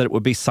sense that it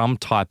would be some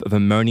type of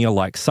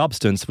ammonia-like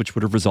substance which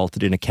would have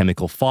resulted in a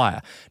chemical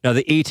fire. Now,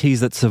 the ETs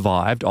that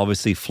survived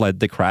obviously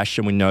fled the crash,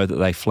 and we know that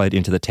they fled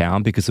into the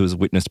town because it was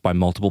witnessed by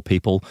multiple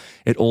people.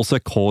 It also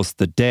caused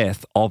the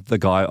death of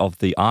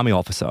the army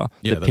officer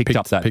that picked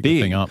up that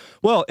being.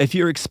 Well, if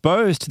you're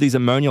exposed to these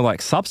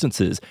ammonia-like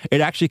substances,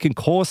 it actually can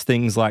cause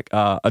things like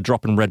a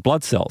drop in red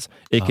blood cells.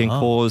 It can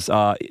cause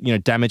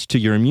damage to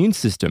your immune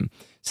system.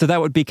 So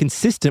that would be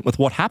consistent with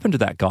what happened to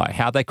that guy,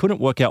 how they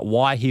couldn't work out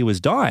why he was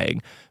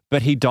dying,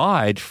 but he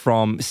died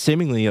from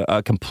seemingly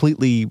a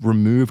completely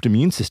removed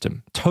immune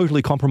system,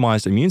 totally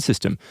compromised immune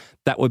system.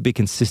 That would be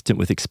consistent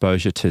with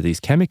exposure to these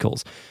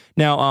chemicals.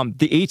 Now,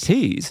 the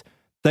ETs,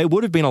 they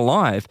would have been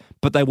alive,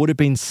 but they would have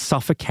been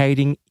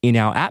suffocating in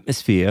our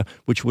atmosphere,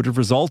 which would have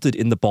resulted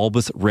in the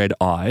bulbous red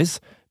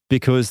eyes,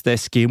 because their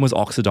skin was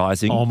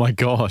oxidizing. Oh my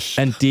gosh.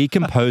 And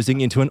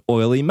decomposing into an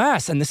oily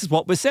mass. And this is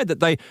what was said, that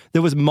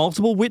there was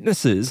multiple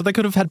witnesses. So they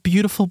could have had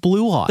beautiful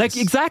blue eyes.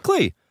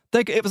 Exactly.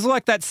 It was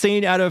like that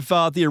scene out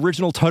of the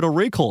original Total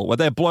Recall where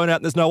they're blown out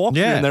and there's no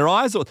oxygen in their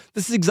eyes.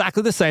 This is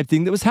exactly the same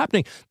thing that was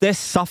happening. They're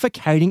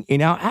suffocating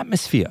in our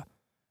atmosphere.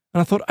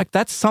 And I thought,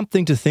 that's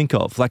something to think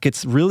of.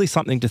 It's really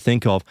something to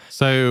think of.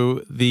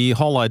 So the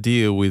whole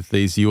idea with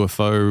these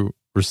UFO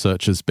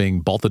researchers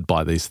being bothered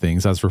by these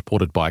things, as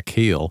reported by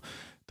Keel,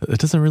 it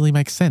doesn't really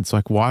make sense.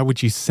 Why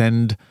would you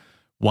send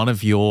one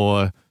of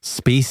your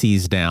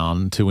species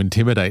down to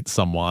intimidate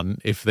someone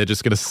if they're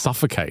just going to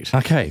suffocate?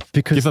 Okay,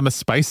 because give them a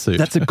spacesuit.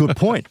 That's a good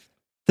point.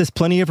 There's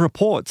plenty of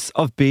reports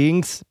of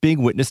beings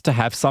being witnessed to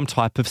have some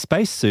type of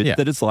spacesuit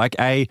that is like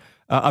a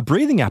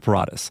breathing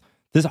apparatus.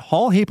 There's a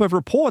whole heap of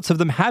reports of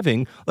them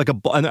having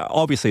and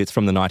obviously it's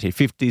from the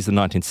 1950s and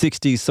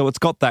 1960s, so it's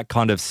got that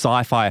kind of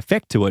sci-fi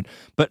effect to it.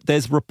 But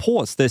there's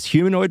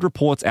humanoid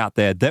reports out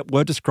there that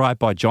were described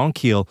by John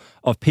Keel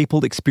of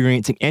people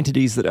experiencing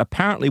entities that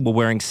apparently were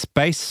wearing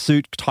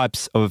spacesuit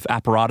types of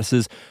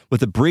apparatuses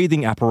with a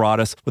breathing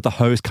apparatus with a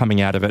hose coming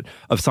out of it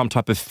of some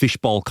type of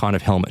fishbowl kind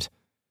of helmet.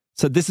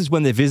 So this is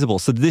when they're visible.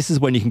 So this is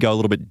when you can go a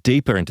little bit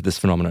deeper into this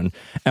phenomenon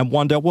and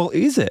wonder, well,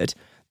 is it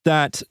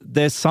that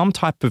there's some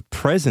type of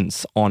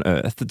presence on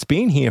Earth that's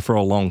been here for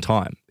a long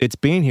time? It's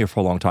been here for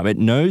a long time. It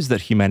knows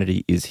that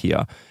humanity is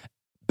here.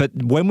 But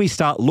when we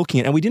start looking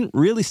at it, and we didn't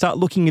really start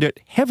looking at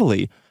it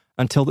heavily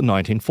until the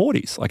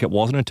 1940s. It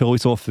wasn't until we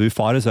saw Foo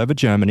Fighters over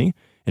Germany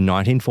in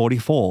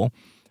 1944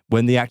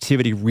 when the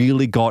activity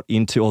really got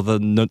into, or the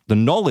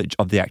knowledge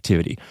of the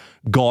activity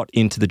got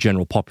into the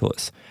general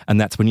populace. And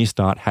that's when you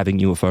start having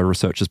UFO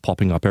researchers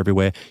popping up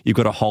everywhere. You've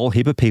got a whole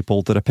heap of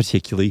people that are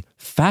particularly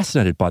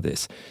fascinated by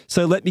this.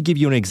 So let me give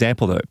you an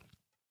example, though.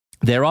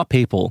 There are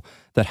people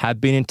that have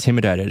been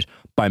intimidated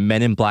by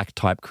Men in Black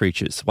type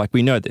creatures.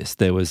 We know this.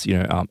 There was,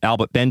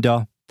 Albert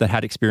Bender that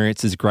had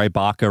experiences. Gray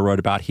Barker wrote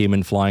about him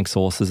and flying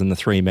saucers and the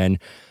Three Men.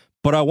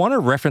 But I want to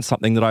reference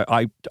something that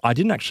I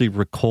didn't actually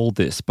recall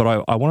this,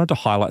 but I wanted to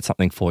highlight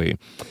something for you.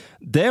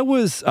 There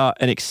was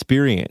an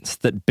experience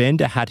that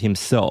Bender had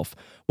himself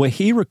where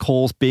he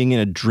recalls being in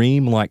a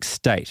dream-like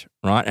state,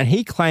 right? And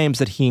he claims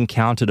that he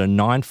encountered a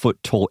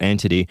 9-foot-tall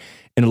entity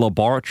in a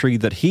laboratory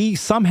that he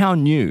somehow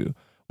knew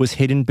was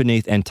hidden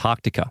beneath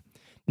Antarctica.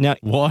 Now,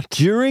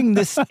 during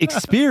this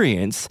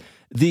experience,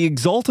 the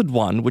Exalted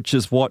One, which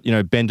is what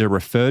Bender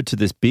referred to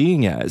this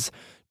being as,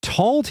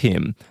 told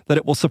him that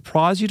it will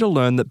surprise you to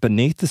learn that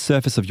beneath the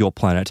surface of your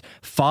planet,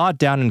 far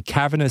down in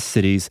cavernous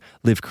cities,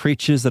 live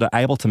creatures that are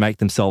able to make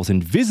themselves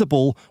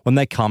invisible when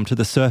they come to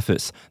the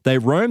surface. They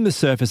roam the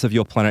surface of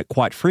your planet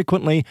quite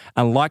frequently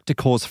and like to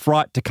cause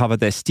fright to cover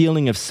their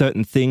stealing of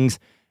certain things,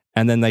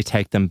 and then they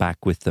take them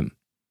back with them.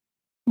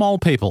 Mole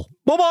people.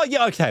 Well,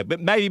 yeah, okay, but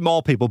maybe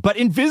mole people, but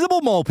invisible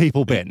mole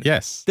people, Ben.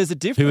 Yes. There's a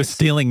difference. Who are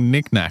stealing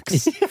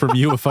knickknacks from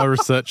UFO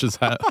researchers'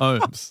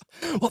 homes.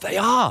 Well, they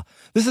are.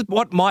 This is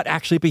what might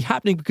actually be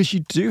happening because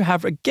you do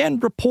have, again,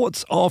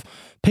 reports of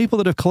people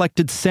that have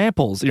collected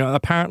samples.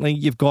 Apparently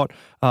you've got,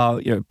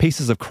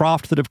 pieces of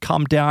craft that have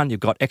come down. You've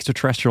got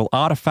extraterrestrial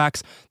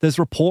artifacts. There's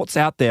reports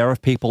out there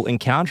of people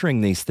encountering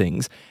these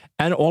things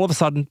and all of a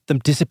sudden them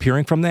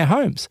disappearing from their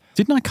homes.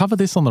 Didn't I cover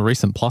this on the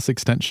recent Plus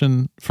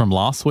extension from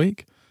last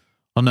week?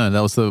 Oh, no, that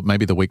was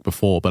maybe the week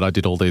before, but I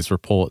did all these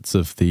reports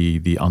of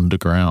the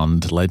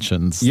underground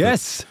legends.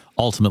 Yes. That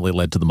ultimately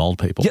led to the mold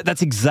people. Yeah,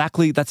 that's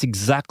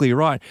exactly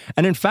right.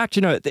 And in fact,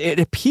 it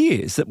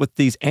appears that with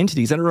these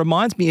entities, and it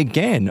reminds me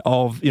again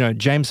of,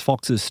 James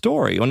Fox's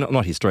story, or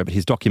not his story, but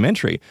his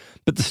documentary,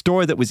 but the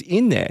story that was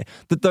in there,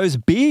 that those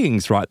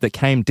beings, right, that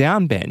came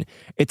down, Ben,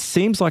 it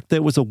seems like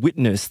there was a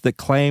witness that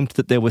claimed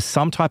that there was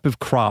some type of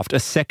craft, a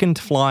second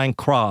flying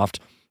craft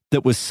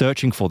that was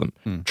searching for them,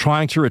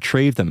 trying to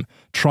retrieve them,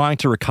 trying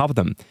to recover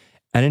them.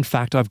 And in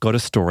fact, I've got a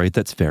story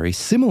that's very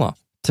similar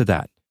to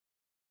that.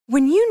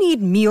 When you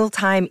need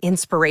mealtime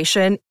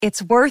inspiration,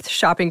 it's worth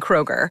shopping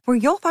Kroger, where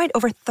you'll find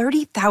over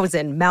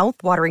 30,000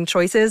 mouth-watering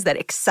choices that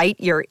excite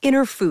your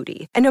inner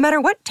foodie. And no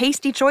matter what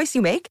tasty choice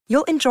you make,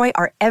 you'll enjoy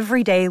our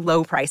everyday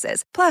low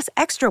prices, plus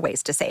extra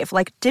ways to save,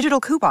 like digital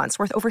coupons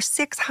worth over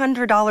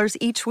 $600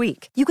 each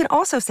week. You can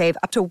also save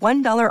up to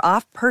 $1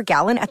 off per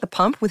gallon at the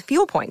pump with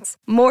fuel points.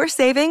 More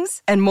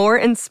savings and more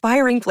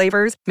inspiring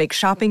flavors make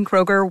shopping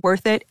Kroger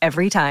worth it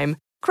every time.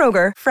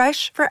 Kroger,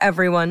 fresh for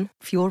everyone.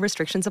 Fuel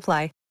restrictions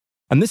apply.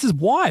 And this is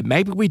why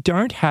maybe we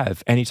don't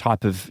have any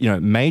type of,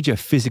 major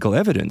physical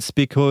evidence,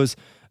 because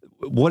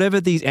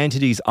whatever these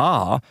entities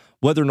are,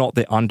 whether or not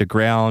they're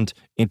underground,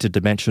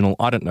 interdimensional,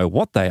 I don't know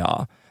what they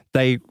are,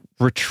 they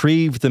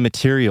retrieve the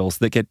materials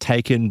that get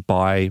taken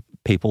by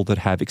people that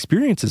have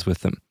experiences with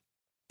them.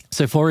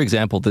 So, for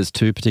example, there's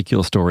two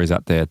particular stories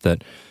out there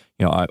that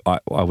I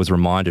was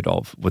reminded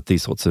of with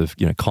these sorts of,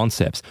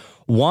 concepts.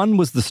 One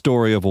was the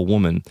story of a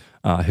woman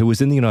who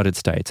was in the United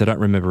States. I don't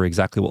remember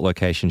exactly what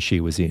location she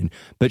was in,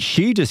 but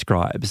she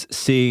describes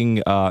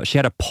seeing, she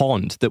had a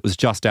pond that was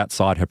just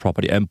outside her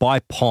property. And by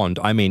pond,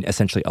 I mean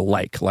essentially a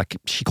lake. Like,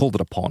 she called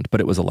it a pond, but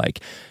it was a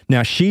lake.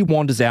 Now, she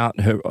wanders out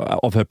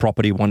of her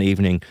property one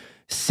evening,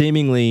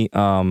 seemingly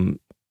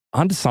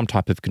under some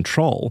type of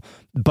control,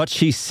 but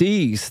she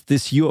sees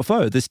this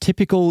UFO, this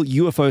typical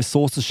UFO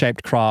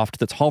saucer-shaped craft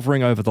that's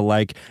hovering over the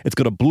lake. It's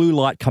got a blue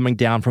light coming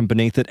down from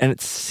beneath it, and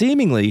it's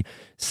seemingly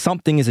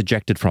something is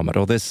ejected from it,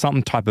 or there's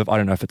some type of, I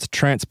don't know if it's a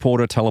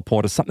transporter,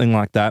 teleporter, something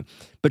like that.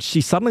 But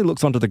she suddenly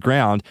looks onto the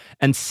ground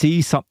and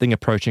sees something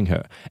approaching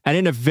her. And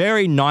in a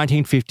very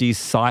 1950s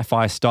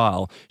sci-fi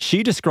style,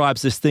 she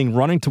describes this thing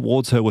running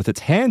towards her with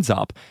its hands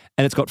up,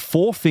 and it's got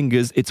 4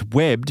 fingers, it's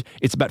webbed,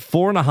 it's about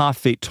 4.5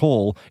 feet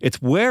tall,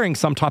 it's wearing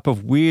some type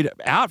of weird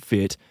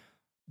outfit,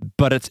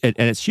 but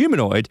it's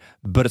humanoid,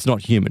 but it's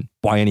not human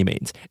by any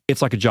means.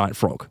 It's like a giant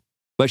frog.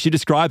 Like, she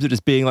describes it as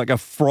being like a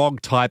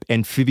frog-type,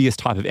 amphibious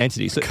type of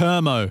entity. So,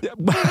 Kermo.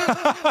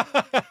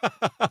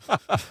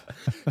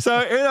 So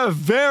in a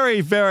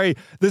very, very,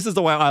 this is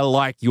the way I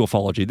like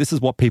ufology. This is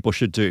what people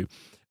should do.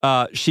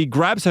 She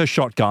grabs her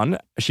shotgun,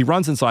 she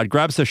runs inside,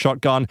 grabs her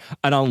shotgun,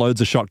 and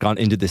unloads a shotgun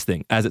into this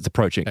thing as it's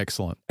approaching.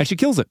 Excellent. And she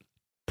kills it.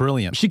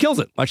 Brilliant. She kills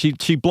it. Like,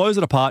 she blows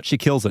it apart. She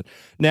kills it.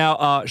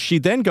 Now, she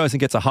then goes and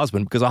gets her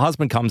husband, because her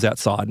husband comes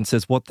outside and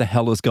says, "What the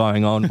hell is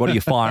going on? What are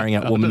you firing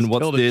at, woman?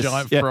 What's this?" A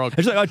giant frog.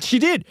 And she's like, "Oh, she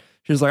did."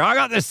 She's like, "I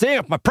got this thing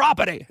off my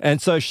property."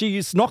 And so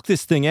she's knocked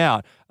this thing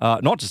out.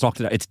 Not just knocked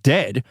it out, it's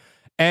dead.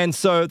 And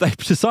so they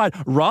decide,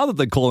 rather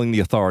than calling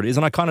the authorities,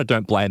 and I kind of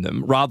don't blame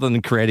them, rather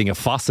than creating a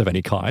fuss of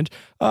any kind,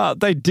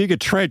 they dig a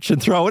trench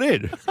and throw it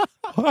in.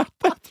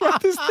 They throw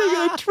this thing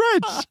in a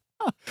trench.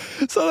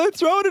 So they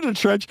throw it in a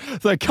trench,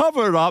 they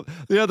cover it up,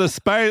 the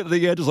spade at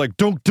the end is like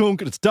dunk,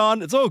 dunk, and it's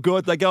done. It's all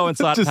good. They go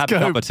inside and have a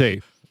cup of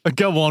tea.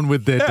 Go on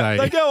with their day.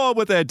 They go on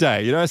with their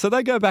day, So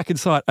they go back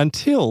inside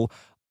until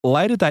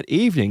later that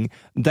evening,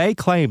 they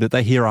claim that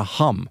they hear a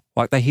hum.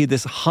 Like, they hear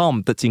this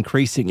hum that's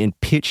increasing in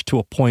pitch to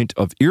a point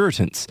of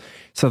irritants.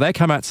 So they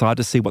come outside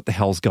to see what the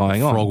hell's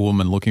going on. Frog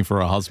woman looking for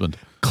her husband.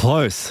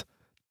 Close.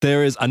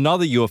 There is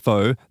another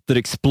UFO that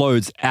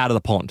explodes out of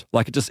the pond.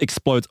 Like, it just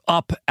explodes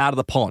up out of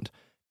the pond.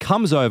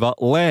 Comes over,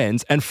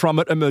 lands, and from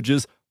it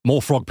emerges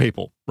more frog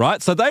people,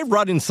 right? So they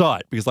run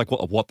inside because, like,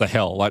 what the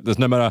hell? Like, there's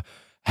no matter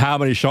how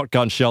many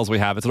shotgun shells we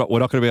have, we're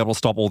not going to be able to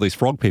stop all these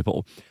frog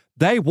people.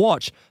 They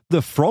watch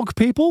the frog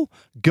people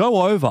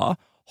go over,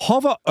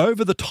 hover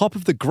over the top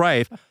of the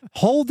grave,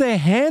 hold their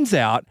hands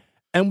out,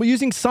 and we're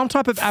using some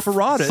type of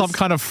apparatus. Some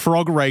kind of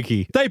frog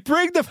reiki. They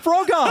bring the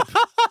frog up,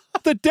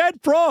 the dead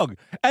frog.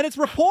 And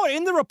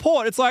in the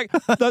report, it's like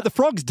the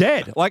frog's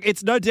dead. Like,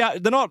 it's no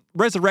doubt, they're not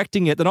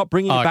resurrecting it. They're not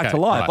bringing it back to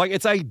life. Right. Like,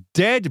 it's a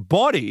dead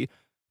body,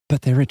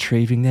 but they're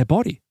retrieving their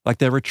body. Like,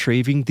 they're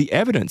retrieving the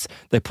evidence.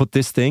 They put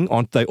this thing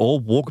on, they all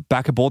walk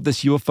back aboard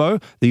this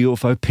UFO. The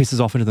UFO pisses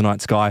off into the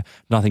night sky.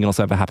 Nothing else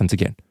ever happens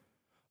again.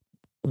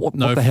 What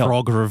the hell?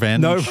 Frog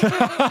revenge. No.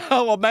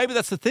 Well, maybe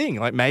that's the thing.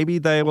 Like, maybe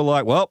they were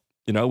like, well,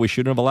 We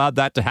shouldn't have allowed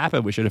that to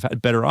happen. We should have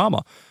had better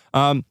armor.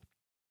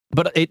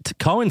 But it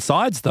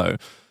coincides, though.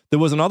 There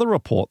was another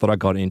report that I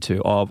got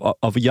into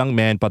of a young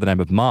man by the name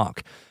of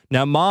Mark.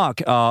 Now,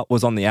 Mark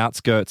was on the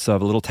outskirts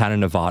of a little town in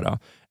Nevada,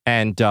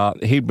 and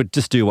he would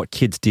just do what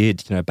kids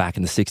did, back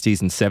in the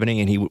 60s and 70s.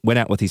 And he went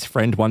out with his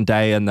friend one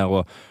day, and they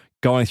were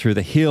going through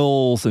the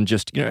hills and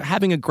just,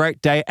 having a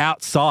great day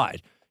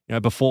outside,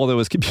 before there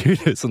was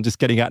computers, and just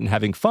getting out and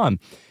having fun.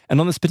 And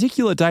on this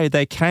particular day,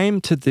 they came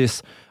to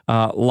this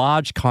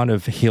large kind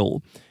of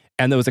hill,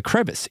 and there was a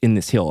crevice in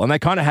this hill, and they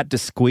kind of had to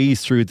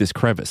squeeze through this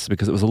crevice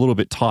because it was a little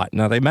bit tight.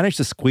 Now, they managed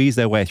to squeeze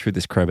their way through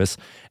this crevice,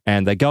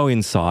 and they go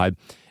inside,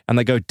 and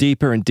they go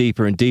deeper and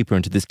deeper and deeper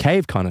into this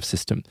cave kind of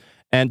system.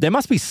 And there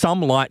must be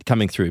some light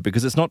coming through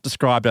because it's not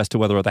described as to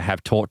whether they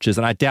have torches,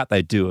 and I doubt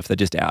they do if they're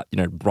just out,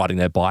 riding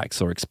their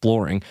bikes or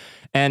exploring.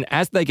 And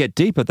as they get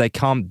deeper, they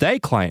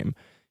claim,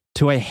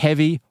 to a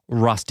heavy,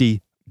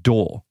 rusty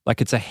door. Like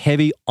it's a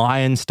heavy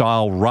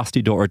iron-style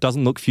rusty door. It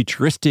doesn't look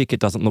futuristic. It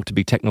doesn't look to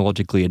be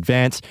technologically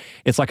advanced.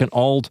 It's like it's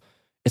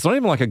not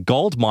even like a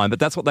gold mine, but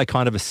that's what they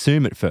kind of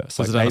assume at first.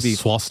 Does it have a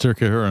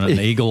swastika and an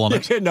eagle on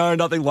it? No,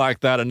 nothing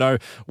like that, and no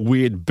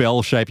weird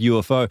bell-shaped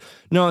UFO.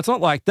 No, it's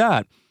not like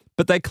that.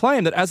 But they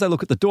claim that as they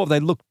look at the door, they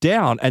look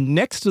down, and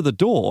next to the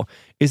door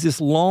is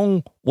this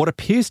long, what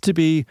appears to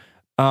be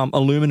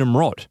aluminum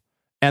rod.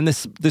 And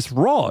this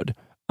rod,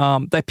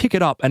 they pick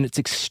it up, and it's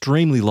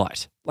extremely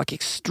light, like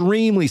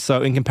extremely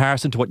so in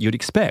comparison to what you'd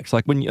expect.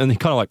 And he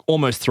kind of like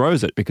almost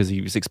throws it because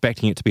he was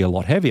expecting it to be a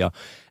lot heavier.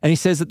 And he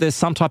says that there's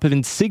some type of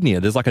insignia.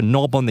 There's like a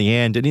knob on the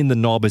end, and in the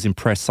knob is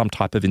impressed some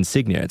type of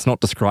insignia. It's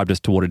not described as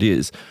to what it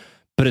is,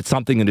 but it's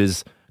something that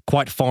is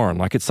quite foreign.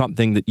 Like it's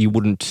something that you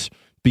wouldn't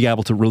be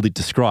able to really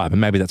describe, and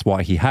maybe that's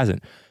why he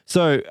hasn't.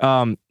 So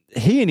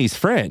he and his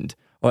friend,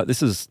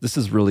 this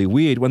is really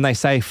weird, when they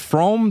say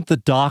from the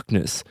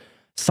darkness,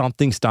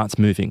 something starts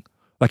moving.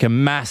 Like a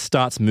mass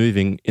starts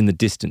moving in the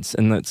distance,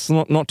 and it's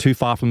not too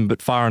far from them,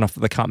 but far enough that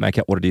they can't make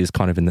out what it is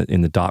kind of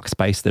in the dark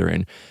space they're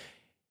in.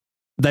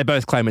 They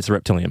both claim it's a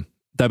reptilian.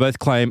 They both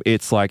claim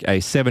it's like a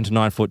 7 to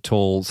 9 foot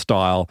tall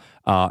style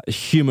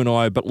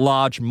humanoid, but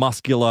large,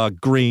 muscular,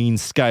 green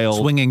scale.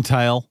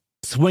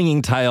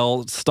 Swinging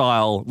tail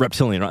style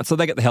reptilian, right? So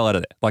they get the hell out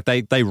of there. Like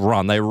they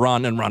run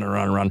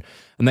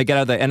and they get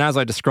out of there. And as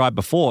I described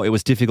before, it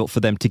was difficult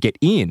for them to get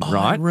in,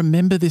 right? I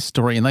remember this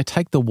story, and they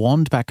take the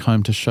wand back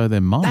home to show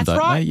their mum,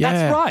 don't they? Yeah.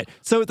 That's right.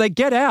 So they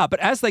get out, but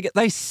as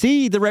they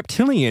see the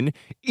reptilian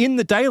in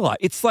the daylight.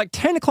 It's like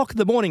 10 o'clock in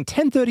the morning,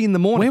 10:30 in the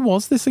morning. Where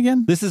was this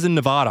again? This is in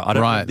Nevada. I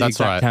don't know the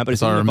exact town, but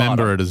it's in Nevada. I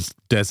remember it as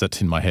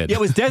desert in my head. Yeah, it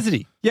was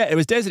deserty.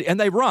 And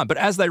they run. But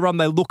as they run,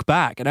 they look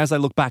back. And as they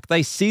look back,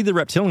 they see the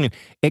reptilian.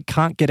 It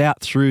can't get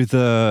out through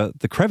the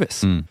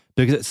crevice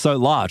because it's so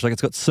large. Like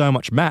it's got so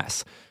much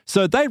mass.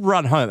 So they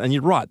run home, and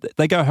you're right.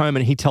 They go home,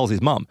 and he tells his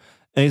mum.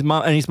 And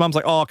his mum's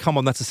like, "Oh, come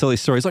on, that's a silly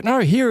story." He's like, "No,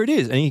 here it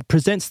is." And he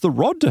presents the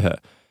rod to her.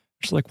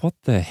 She's like, "What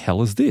the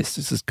hell is this?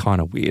 This is kind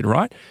of weird,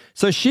 right?"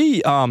 So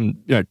she,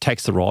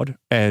 takes the rod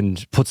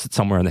and puts it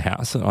somewhere in the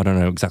house. I don't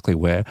know exactly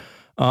where.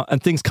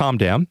 And things calm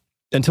down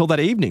until that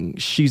evening.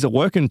 She's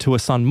awoken to her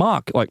son,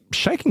 Mark, like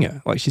shaking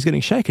her. Like she's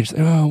getting shaken. She's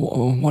like,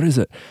 "Oh, what is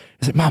it?"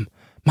 He's like,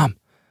 Mum,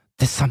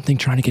 there's something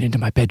trying to get into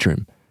my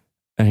bedroom.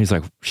 And he's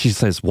like, she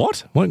says,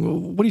 what are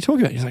you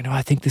talking about? He's like, "No,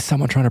 I think there's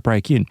someone trying to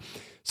break in."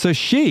 So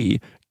she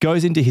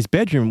goes into his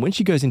bedroom. When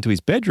she goes into his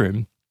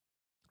bedroom,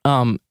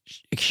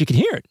 she can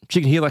hear it.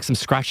 She can hear like some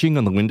scratching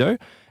on the window.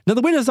 Now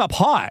the window's up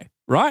high,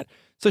 right?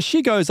 So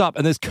she goes up,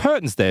 and there's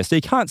curtains there, so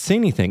you can't see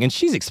anything. And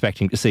she's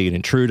expecting to see an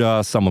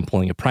intruder, someone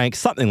pulling a prank,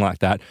 something like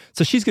that.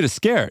 So she's going to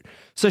scare it.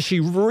 So she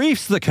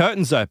reefs the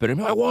curtains open and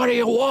be like, "What do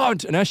you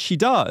want?" And as she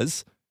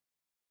does,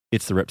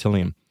 it's the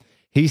reptilian.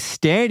 He's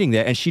standing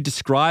there, and she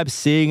describes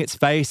seeing its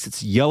face,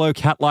 its yellow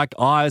cat-like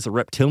eyes, a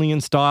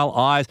reptilian-style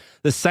eyes,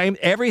 the same,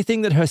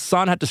 everything that her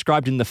son had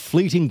described in the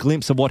fleeting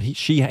glimpse of what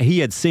he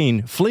had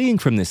seen fleeing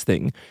from this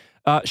thing.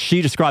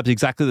 She describes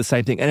exactly the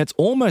same thing, and it's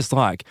almost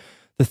like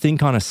the thing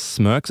kind of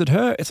smirks at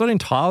her. It's not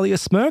entirely a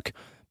smirk,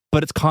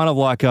 but it's kind of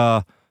like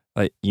now.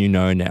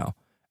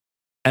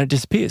 And it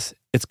disappears.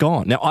 It's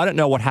gone. Now, I don't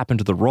know what happened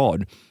to the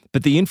rod,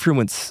 but the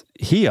influence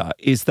here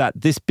is that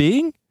this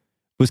being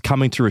was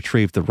coming to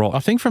retrieve the rod. I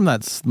think from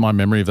my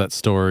memory of that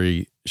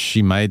story,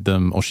 she made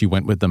them, or she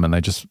went with them, and they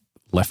just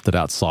left it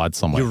outside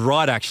somewhere. You're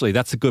right, actually.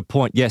 That's a good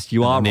point. Yes,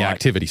 you are right. The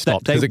activity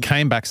stopped because it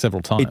came back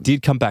several times. It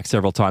did come back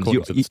several times.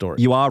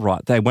 You are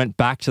right. They went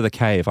back to the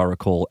cave, I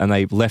recall, and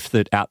they left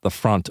it out the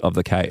front of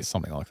the cave.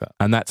 Something like that.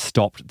 And that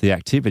stopped the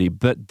activity.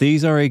 But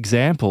these are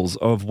examples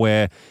of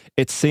where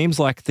it seems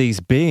like these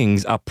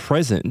beings are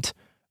present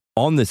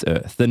on this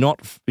earth. They're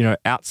not,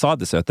 outside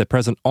this earth. They're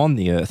present on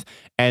the earth.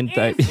 And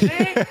is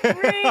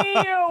it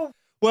real?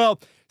 Well,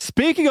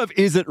 speaking of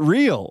is it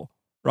real,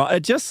 right?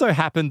 It just so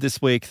happened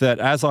this week that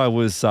as I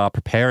was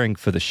preparing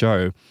for the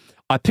show,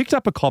 I picked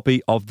up a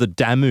copy of the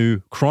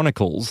Damu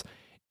Chronicles,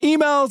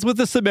 Emails with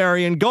the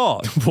Sumerian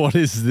God. What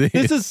is this?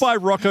 This is by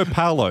Rocco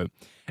Paolo.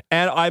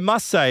 And I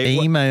must say...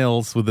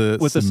 Emails with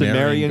the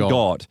Sumerian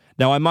god.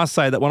 Now, I must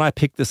say that when I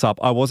picked this up,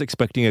 I was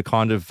expecting a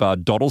kind of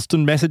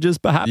Doddleston messages,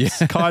 perhaps,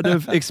 kind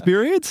of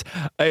experience.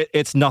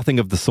 It's nothing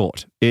of the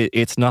sort.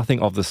 It's nothing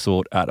of the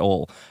sort at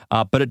all.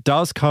 But it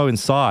does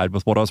coincide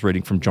with what I was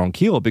reading from John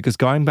Keel, because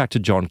going back to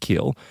John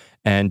Keel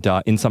and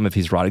in some of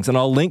his writings, and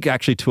I'll link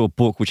actually to a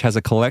book which has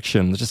a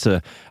collection, just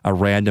a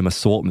random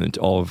assortment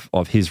of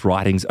his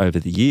writings over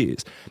the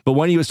years. But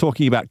when he was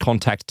talking about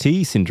contact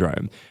T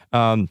syndrome,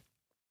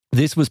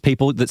 this was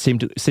people that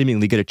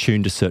seemingly get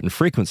attuned to certain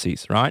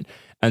frequencies, right?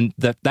 And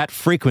that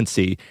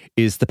frequency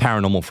is the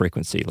paranormal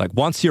frequency. Like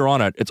once you're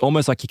on it, it's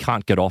almost like you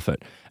can't get off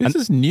it. This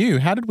is new.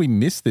 How did we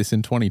miss this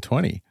in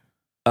 2020?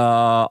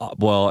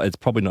 Well, it's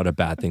probably not a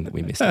bad thing that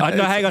we missed. No,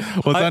 hang on.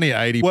 Well, it's only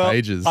 80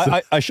 pages.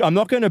 I'm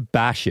not going to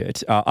bash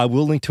it. I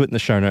will link to it in the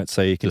show notes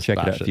so you can check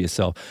it out for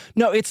yourself.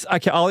 No, it's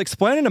okay. I'll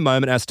explain in a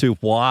moment as to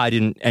why I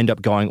didn't end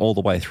up going all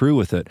the way through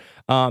with it.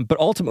 But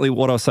ultimately,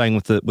 what I was saying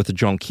with the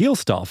John Keel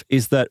stuff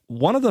is that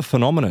one of the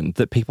phenomenon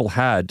that people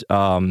had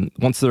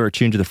once they're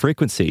attuned to the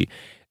frequency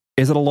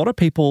is that a lot of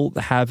people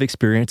have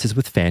experiences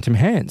with phantom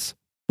hands.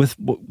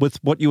 With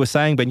what you were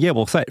saying, Ben,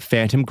 we'll say it,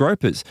 phantom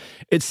gropers.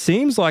 It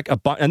seems like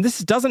and this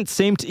doesn't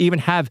seem to even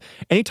have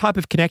any type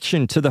of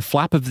connection to the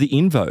flap of the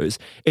invos.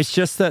 It's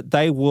just that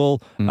they will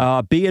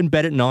be in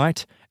bed at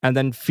night and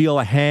then feel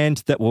a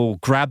hand that will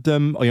grab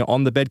them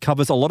on the bed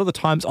covers, a lot of the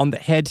times on the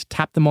head,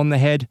 tap them on the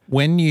head.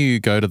 When you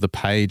go to the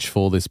page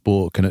for this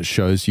book and it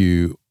shows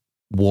you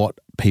what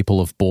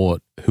people have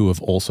bought who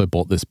have also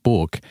bought this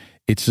book,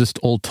 it's just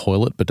all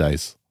toilet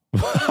bidets.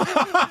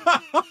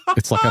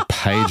 It's like a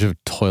page of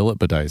toilet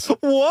bidets.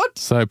 What?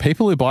 So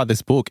people who buy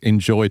this book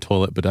enjoy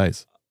toilet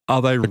bidets.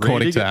 Are they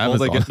according to Amazon?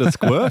 Or they get the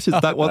squirt? Is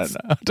that what's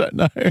I don't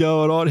know.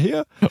 Going on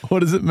here? What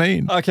does it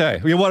mean?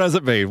 Okay, what does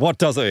it mean? What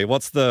does it mean?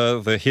 What's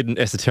the hidden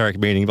esoteric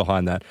meaning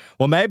behind that?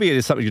 Well, maybe it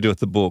is something to do with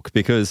the book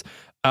because,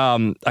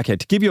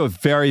 to give you a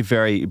very,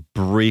 very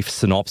brief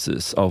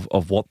synopsis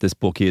of what this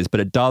book is, but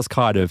it does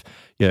kind of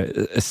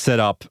set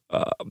up,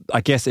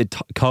 I guess it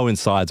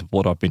coincides with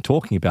what I've been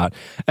talking about.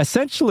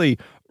 Essentially,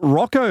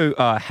 Rocco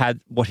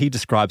had what he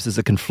describes as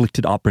a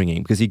conflicted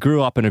upbringing because he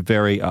grew up in a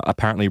very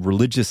apparently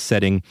religious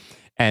setting.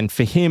 And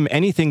for him,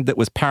 anything that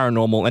was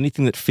paranormal,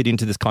 anything that fit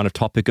into this kind of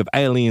topic of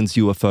aliens,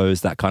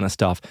 UFOs, that kind of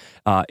stuff,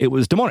 it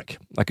was demonic.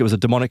 Like it was a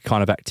demonic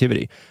kind of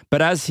activity.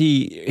 But as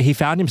he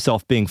found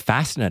himself being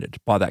fascinated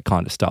by that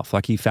kind of stuff,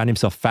 like he found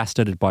himself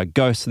fascinated by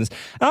ghosts. And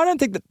I don't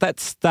think that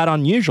that's that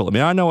unusual. I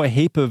mean, I know a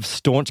heap of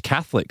staunch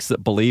Catholics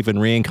that believe in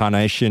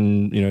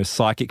reincarnation,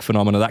 psychic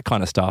phenomena, that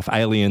kind of stuff,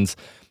 aliens.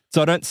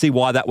 So I don't see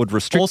why that would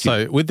restrict you.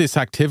 Also, with this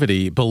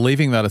activity,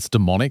 believing that it's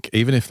demonic,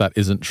 even if that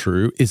isn't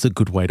true, is a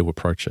good way to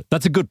approach it.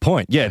 That's a good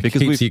point. Yeah,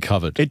 because it keeps you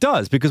covered. It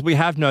does, because we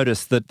have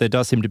noticed that there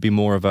does seem to be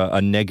more of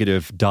a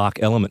negative,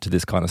 dark element to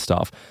this kind of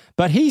stuff.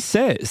 But he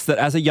says that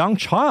as a young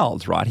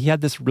child, right, he had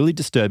this really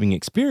disturbing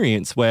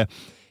experience where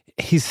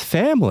his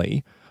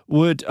family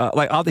would,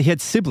 he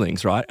had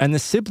siblings, right, and the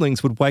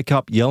siblings would wake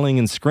up yelling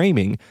and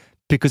screaming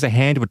because a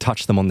hand would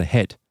touch them on the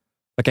head.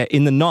 Okay,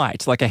 in the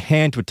night, like a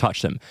hand would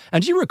touch them.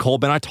 And do you recall,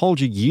 Ben, I told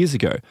you years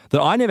ago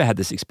that I never had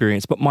this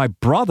experience, but my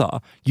brother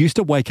used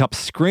to wake up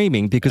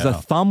screaming because a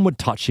thumb would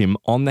touch him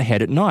on the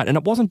head at night. And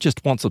it wasn't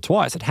just once or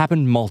twice, it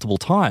happened multiple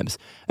times.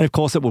 And of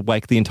course, it would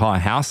wake the entire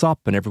house up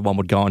and everyone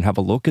would go and have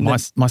a look. And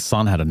my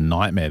son had a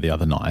nightmare the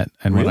other night.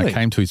 And when I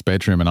came to his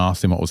bedroom and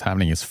asked him what was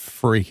happening, he's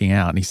freaking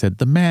out. And he said,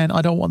 "The man,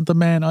 I don't want the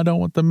man. I don't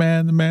want the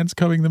man. The man's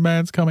coming. The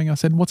man's coming." I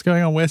said, "What's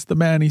going on? Where's the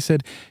man?" He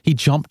said, "He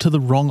jumped to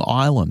the wrong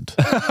island."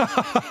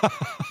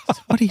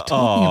 What are you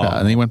talking about?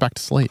 And then he went back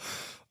to sleep.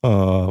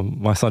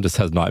 My son just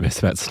has nightmares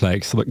about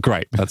snakes. But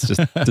great. That's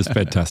just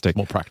fantastic.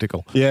 More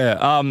practical.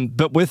 Yeah.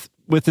 But with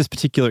this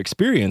particular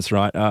experience,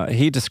 right,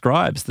 he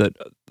describes that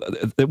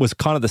it was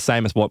kind of the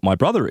same as what my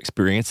brother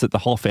experienced, that the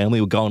whole family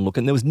would go and look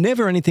and there was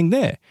never anything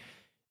there.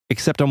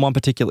 Except on one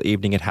particular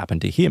evening, it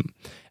happened to him.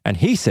 And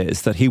he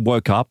says that he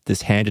woke up,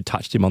 this hand had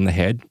touched him on the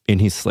head in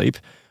his sleep,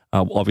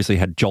 obviously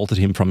had jolted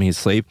him from his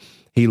sleep.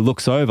 He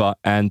looks over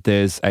and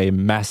there's a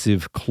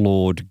massive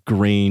clawed,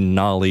 green,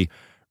 gnarly,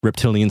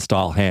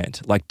 reptilian-style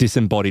hand, like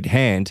disembodied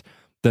hand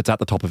that's at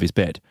the top of his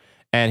bed.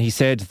 And he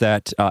said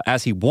that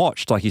as he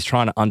watched, like he's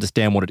trying to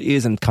understand what it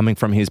is and coming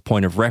from his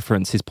point of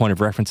reference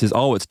is,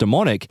 oh, it's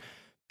demonic.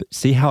 But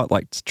see how it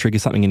like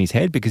triggers something in his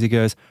head? Because he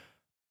goes,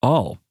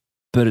 oh,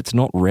 but it's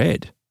not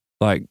red.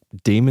 Like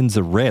demons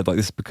are red, like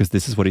this, because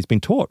this is what he's been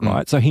taught,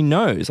 right? So he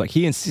knows, like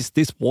he insists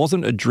this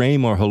wasn't a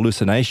dream or a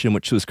hallucination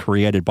which was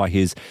created by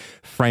his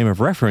frame of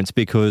reference,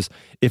 because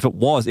if it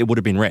was, it would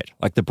have been red.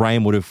 Like the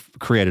brain would have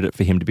created it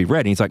for him to be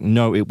red. And he's like,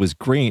 no, it was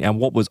green. And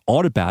what was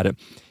odd about it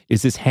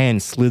is this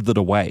hand slithered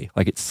away,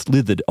 like it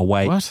slithered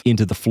away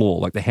into the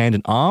floor, like the hand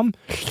and arm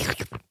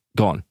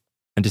gone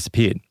and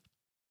disappeared.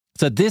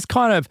 So this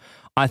kind of,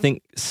 I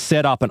think,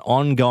 set up an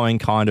ongoing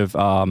kind of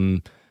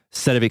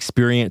set of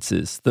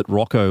experiences that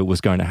Rocco was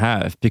going to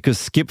have, because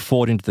skip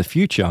forward into the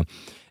future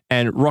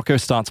and Rocco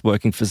starts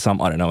working for some,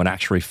 an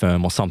actuary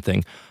firm or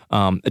something.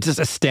 It's just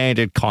a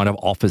standard kind of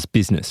office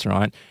business,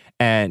 right?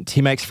 And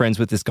he makes friends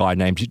with this guy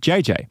named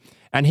JJ.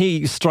 And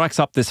he strikes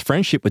up this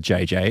friendship with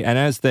JJ. And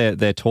as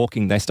they're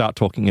talking, they start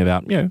talking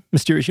about,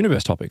 mysterious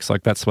universe topics.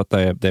 Like that's what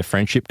their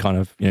friendship kind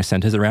of,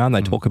 centers around.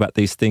 They talk about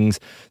these things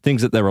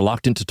that they're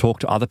reluctant to talk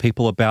to other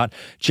people about.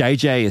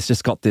 JJ has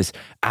just got this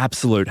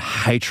absolute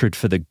hatred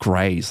for the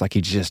Greys. Like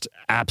he just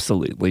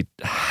absolutely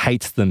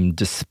hates them,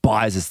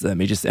 despises them.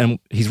 And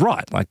he's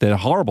right. Like they're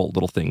horrible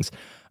little things.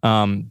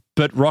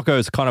 But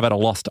Rocco's kind of at a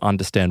loss to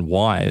understand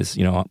why, is,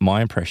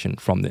 my impression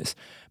from this.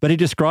 But he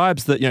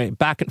describes that,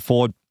 back and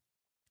forward,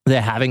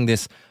 they're having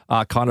this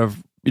kind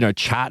of,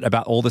 chat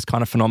about all this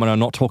kind of phenomena,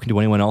 not talking to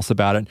anyone else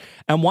about it.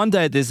 And one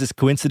day there's this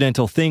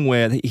coincidental thing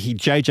where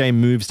JJ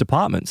moves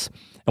departments.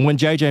 And when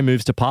JJ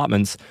moves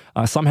departments,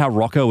 somehow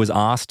Rocco was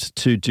asked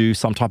to do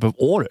some type of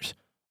audit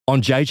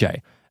on JJ.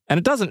 And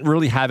it doesn't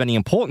really have any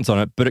importance on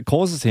it, but it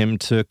causes him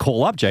to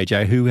call up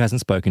JJ, who he hasn't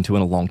spoken to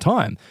in a long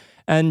time.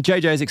 And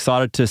JJ is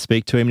excited to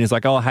speak to him. And he's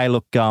like, oh, hey,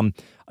 look, I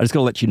just got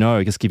to let you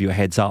know, just give you a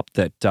heads up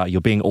that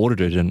you're being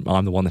audited and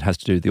I'm the one that has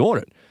to do the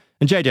audit.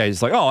 And JJ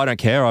is like, oh, I don't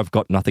care. I've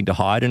got nothing to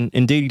hide. And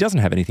indeed, he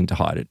doesn't have anything to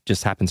hide. It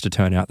just happens to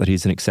turn out that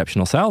he's an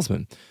exceptional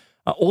salesman.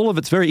 All of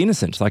it's very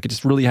innocent. Like it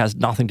just really has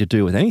nothing to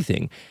do with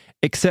anything,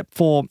 except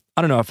for,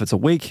 I don't know if it's a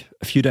week,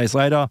 a few days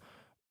later,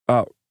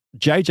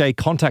 JJ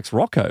contacts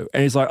Rocco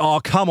and he's like,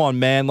 oh, come on,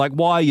 man. Like,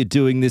 why are you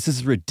doing this? This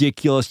is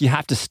ridiculous. You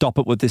have to stop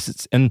it with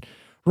this. And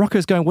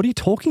Rocco's going, what are you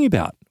talking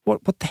about?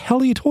 What the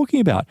hell are you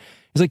talking about?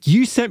 He's like,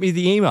 you sent me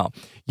the email.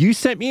 You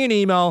sent me an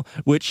email,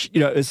 which,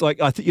 it's like,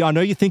 I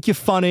know you think you're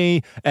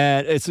funny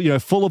and it's,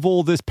 full of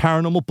all this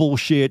paranormal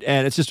bullshit.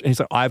 And it's just, and he's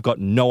like, I've got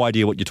no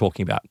idea what you're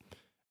talking about.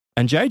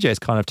 And JJ's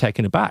kind of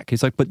taken aback.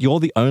 He's like, but you're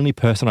the only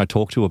person I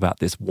talk to about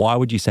this. Why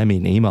would you send me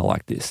an email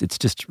like this? It's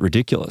just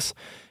ridiculous.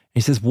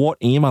 He says, what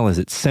email is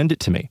it? Send it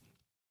to me.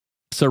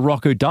 So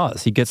Rocco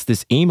does. He gets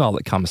this email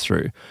that comes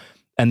through.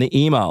 And the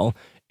email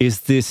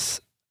is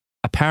this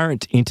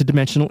apparent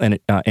interdimensional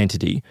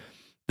entity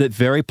that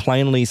very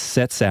plainly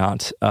sets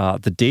out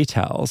the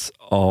details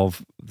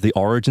of the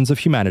origins of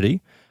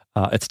humanity.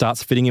 It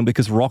starts fitting in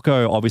because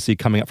Rocco, obviously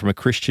coming up from a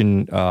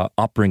Christian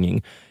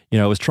upbringing,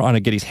 was trying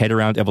to get his head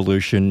around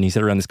evolution. He's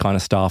head around this kind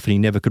of stuff and he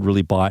never could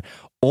really buy it.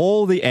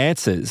 All the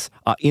answers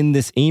are in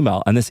this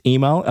email. And this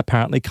email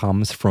apparently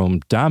comes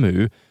from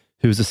Damu,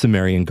 who's a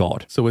Sumerian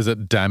god. So is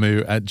it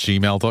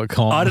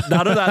damu@gmail.com?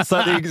 None of that's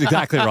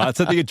exactly right.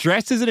 So the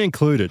address isn't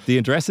included.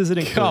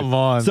 Come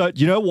on. So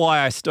you know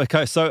why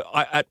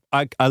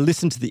I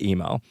listened to the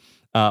email.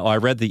 I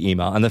read the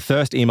email, and the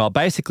first email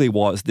basically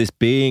was this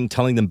being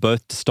telling them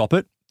both to stop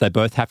it. They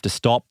both have to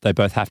stop. They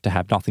both have to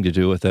have nothing to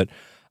do with it.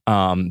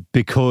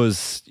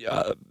 Because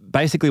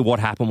basically what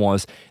happened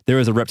was there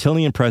is a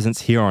reptilian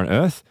presence here on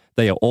Earth.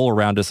 They are all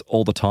around us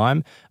all the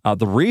time.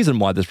 The reason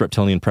why this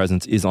reptilian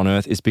presence is on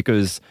Earth is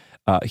because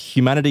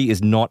humanity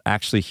is not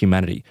actually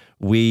humanity.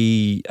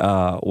 We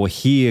were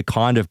here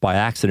kind of by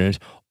accident,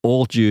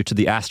 all due to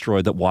the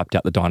asteroid that wiped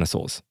out the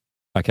dinosaurs.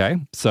 Okay,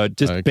 so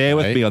just bear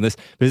with me on this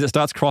because it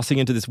starts crossing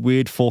into this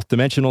weird fourth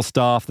dimensional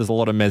stuff. There's a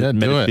lot of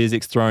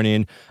metaphysics thrown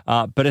in.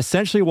 But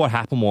essentially what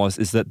happened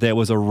is that there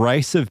was a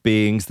race of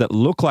beings that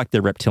look like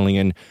they're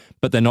reptilian,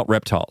 but they're not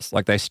reptiles.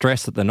 Like they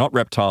stress that they're not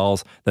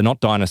reptiles, they're not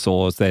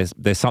dinosaurs,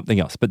 there's something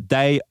else. But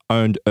they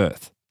owned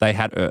Earth. They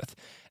had Earth.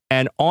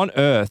 And on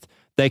Earth,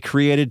 they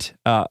created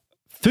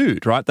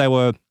food, right? They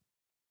were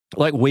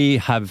like we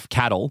have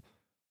cattle.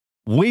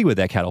 We were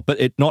their cattle, but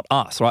not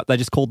us, right? They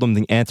just called them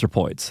the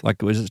anthropoids. Like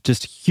it was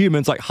just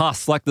humans, like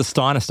us, like the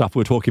Steiner stuff we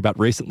were talking about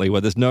recently,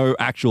 where there's no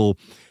actual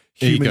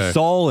human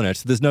soul in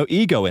it. There's no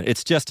ego in it.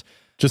 It's just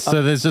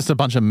so there's just a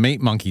bunch of meat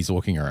monkeys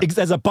walking around.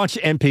 There's a bunch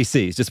of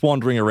NPCs just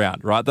wandering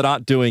around, right? That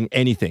aren't doing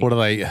anything. What are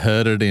they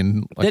herded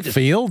in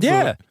fields?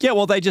 Yeah. Yeah.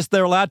 Well,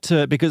 they're allowed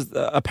to, because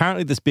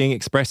apparently this being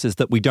expresses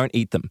that we don't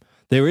eat them.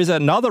 There is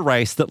another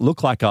race that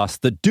look like us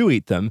that do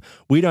eat them.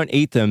 We don't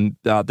eat them.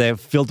 They're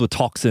filled with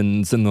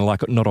toxins and they're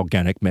like not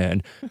organic,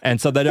 man. And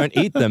so they don't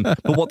eat them.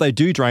 But what they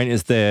do drain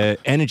is their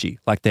energy,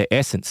 like their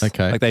essence.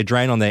 Okay. Like they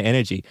drain on their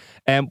energy.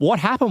 And what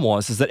happened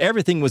is that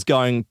everything was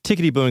going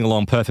tickety-booing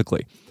along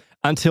perfectly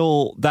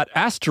until that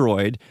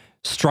asteroid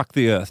struck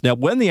the Earth. Now,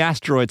 when the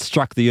asteroid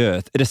struck the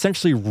Earth, it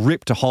essentially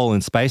ripped a hole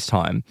in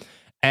space-time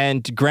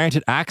and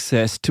granted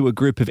access to a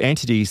group of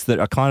entities that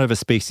are kind of a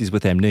species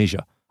with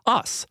amnesia.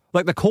 Us,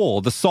 like the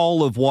core, the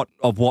soul of what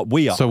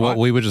we are. So what,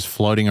 we were just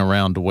floating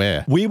around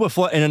where? We were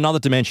in another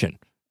dimension.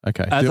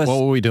 Okay. What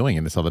were we doing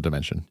in this other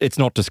dimension? It's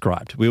not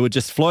described. We were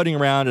just floating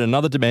around in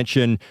another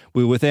dimension.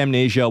 We were with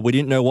amnesia. We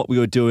didn't know what we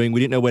were doing. We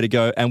didn't know where to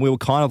go. And we were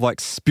kind of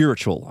like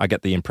spiritual, I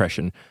get the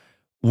impression.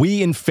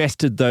 We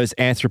infested those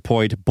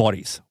anthropoid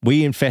bodies.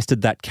 We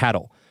infested that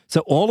cattle.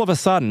 So all of a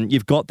sudden,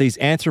 you've got these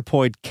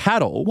anthropoid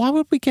cattle. Why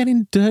would we get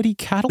in dirty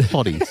cattle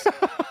bodies?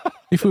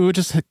 If we were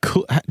just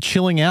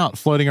chilling out,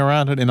 floating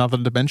around in another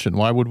dimension,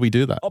 why would we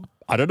do that?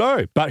 I don't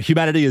know, but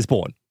humanity is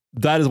born.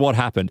 That is what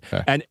happened.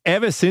 Okay. And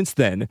ever since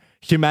then,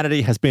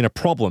 humanity has been a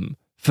problem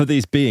for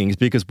these beings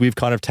because we've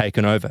kind of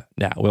taken over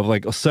now. We're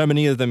like, so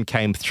many of them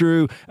came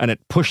through and it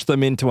pushed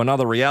them into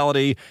another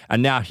reality.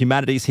 And now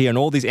humanity's here and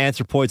all these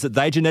anthropoids that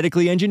they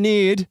genetically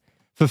engineered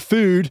for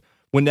food,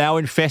 were now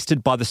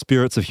infested by the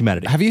spirits of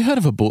humanity. Have you heard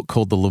of a book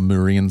called The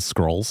Lemurian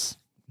Scrolls?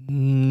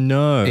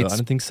 No, I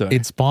don't think so.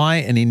 It's by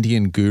an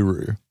Indian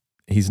guru.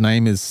 His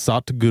name is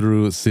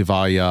Satguru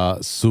Sivaya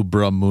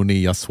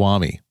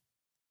Subramaniaswamy.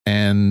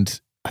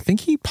 And I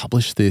think he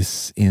published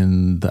this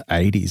in the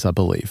 80s, I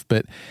believe.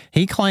 But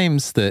he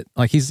claims that,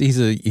 like, he's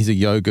a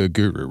yoga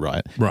guru,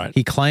 right? Right.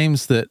 He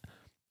claims that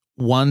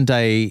one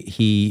day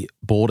he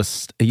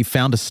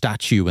found a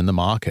statue in the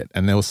market,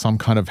 and there was some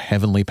kind of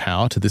heavenly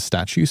power to this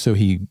statue. So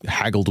he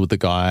haggled with the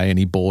guy and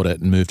he bought it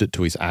and moved it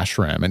to his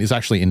ashram. And he's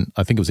actually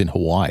I think it was in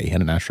Hawaii. He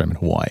had an ashram in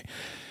Hawaii.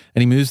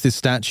 And he moves this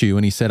statue,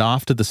 and he said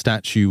after the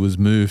statue was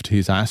moved to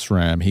his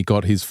ashram, he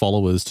got his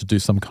followers to do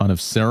some kind of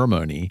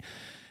ceremony.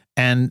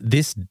 And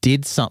this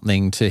did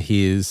something to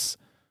his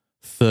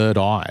third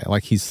eye.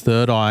 Like, his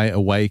third eye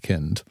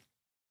awakened,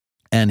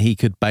 and he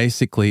could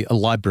basically, a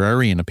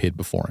librarian appeared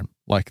before him.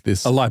 Like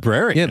this. A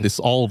librarian? Yeah, this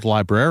old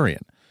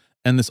librarian.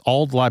 And this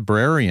old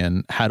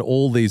librarian had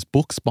all these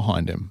books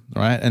behind him,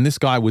 right? And this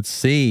guy would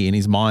see in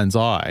his mind's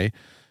eye,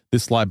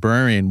 this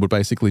librarian would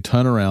basically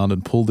turn around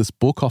and pull this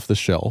book off the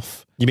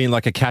shelf. You mean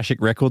like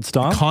Akashic Record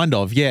style? Kind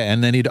of, yeah.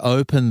 And then he'd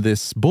open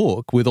this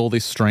book with all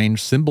these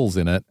strange symbols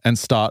in it and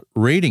start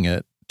reading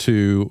it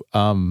to,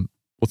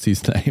 what's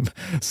his name?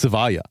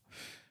 Sivaya.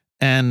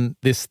 And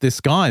this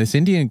guy, this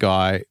Indian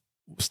guy,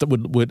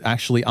 would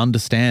actually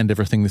understand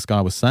everything this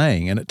guy was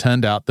saying. And it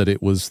turned out that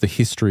it was the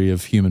history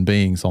of human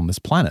beings on this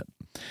planet.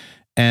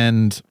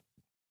 And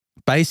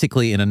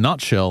basically, in a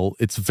nutshell,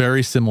 it's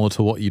very similar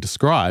to what you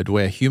described,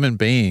 where human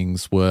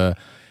beings were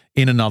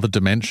in another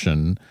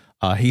dimension,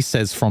 he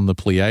says from the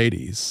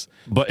Pleiades.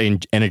 But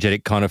in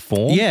energetic kind of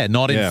form? Yeah,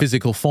 not in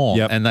physical form.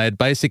 Yep. And they had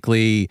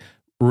basically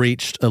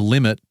reached a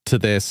limit to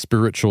their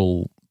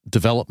spiritual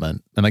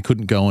development, and they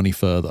couldn't go any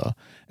further.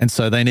 And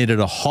so they needed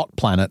a hot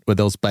planet where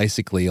there was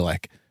basically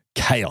like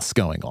chaos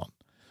going on.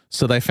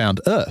 So they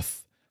found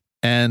Earth.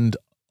 And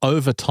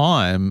over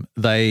time,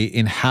 they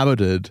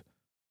inhabited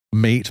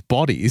meat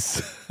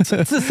bodies.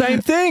 It's the same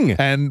thing.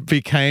 And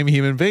became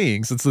human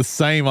beings. It's the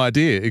same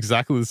idea,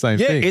 exactly the same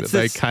thing.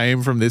 They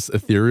came from this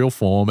ethereal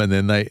form, and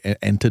then they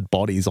entered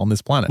bodies on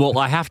this planet. Well,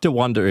 I have to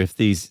wonder if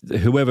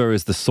whoever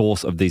is the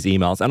source of these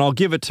emails, and I'll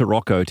give it to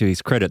Rocco, to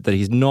his credit, that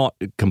he's not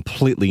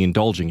completely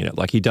indulging in it.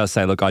 Like, he does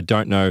say, look, I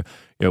don't know,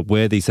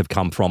 where these have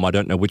come from. I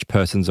don't know which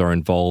persons are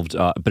involved,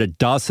 but it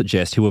does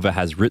suggest whoever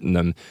has written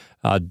them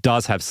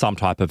does have some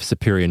type of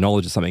superior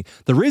knowledge or something.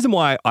 The reason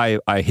why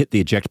I hit the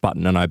eject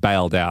button and I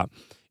bailed out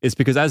is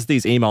because as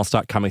these emails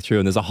start coming through,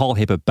 and there's a whole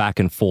heap of back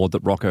and forth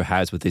that Rocco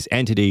has with this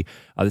entity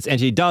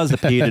does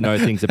appear to know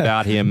things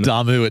about him.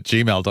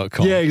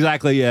 Damu@gmail.com. Yeah,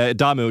 exactly. Yeah,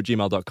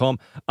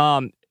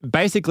 damu@gmail.com.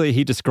 Basically,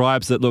 he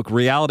describes that, look,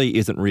 reality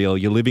isn't real.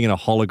 You're living in a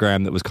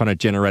hologram that was kind of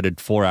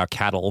generated for our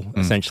cattle,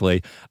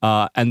 essentially.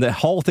 And the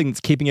whole thing that's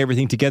keeping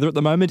everything together at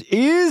the moment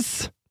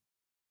is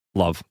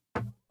love.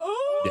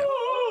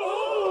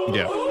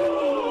 Yeah.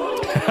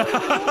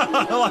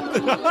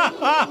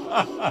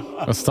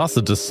 It starts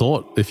to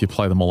distort if you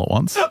play them all at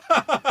once.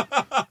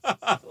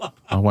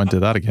 I won't do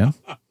that again.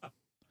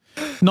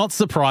 Not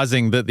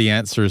surprising that the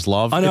answer is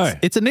love. I know.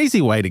 It's an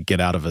easy way to get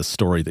out of a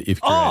story that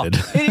you've created.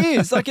 Oh, it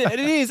is. It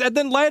is. And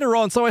then later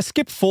on, so I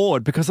skipped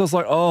forward because I was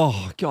like,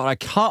 oh, God,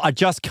 I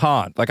just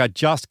can't. Like, I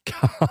just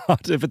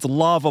can't. If it's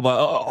love, I'm like,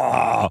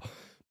 oh.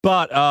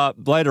 But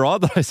later on,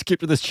 I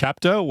skipped to this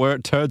chapter where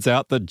it turns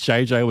out that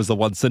JJ was the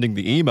one sending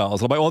the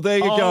emails. I'm like, well, there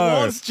you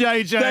go. It was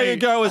JJ. There you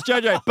go. It was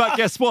JJ. But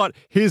guess what?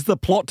 Here's the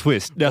plot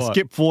twist. Now,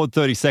 skip forward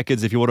 30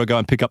 seconds if you want to go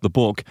and pick up the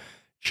book.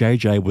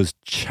 JJ was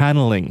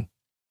channeling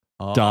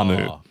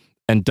Damu.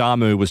 And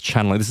Damu was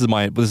channeling. This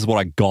is what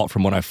I got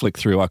from when I flicked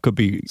through. I could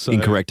be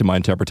incorrect in my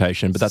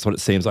interpretation, but that's what it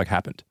seems like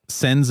happened.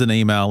 Sends an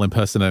email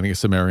impersonating a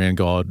Sumerian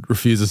god,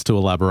 refuses to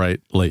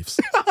elaborate,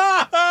 leaves.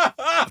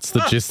 That's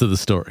the gist of the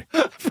story.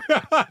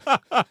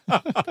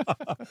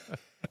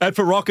 And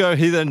for Rocco,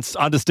 he then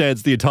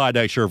understands the entire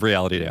nature of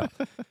reality now.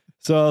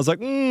 So I was like,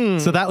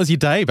 So that was your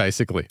day,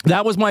 basically.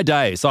 That was my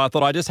day. So I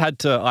thought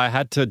I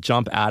had to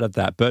jump out of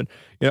that. But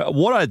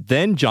what I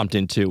then jumped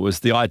into was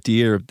the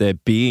idea of there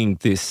being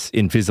this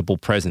invisible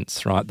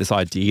presence, right? This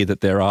idea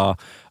that there are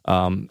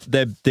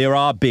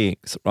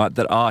beings, right,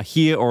 that are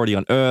here already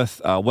on Earth,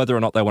 whether or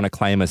not they want to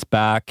claim us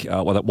back,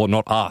 well,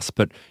 not us,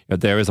 but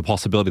there is a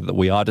possibility that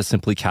we are just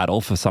simply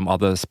cattle for some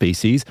other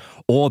species,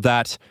 or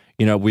that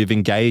we've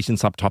engaged in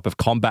some type of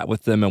combat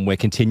with them and we're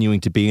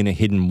continuing to be in a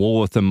hidden war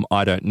with them.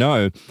 I don't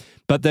know.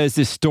 But there's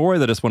this story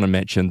that I just want to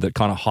mention that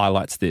kind of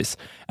highlights this.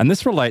 And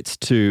this relates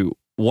to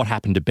what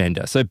happened to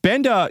Bender. So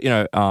Bender,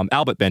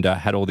 Albert Bender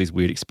had all these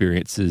weird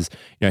experiences.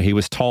 He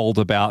was told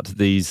about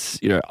these,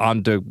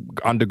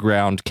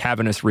 underground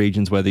cavernous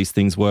regions where these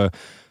things were.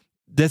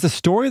 There's a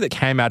story that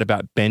came out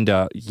about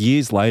Bender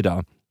years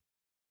later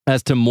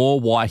as to more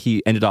why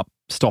he ended up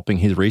stopping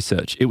his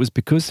research. It was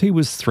because he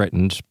was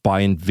threatened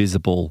by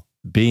invisible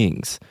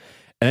beings.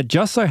 And it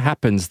just so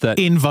happens that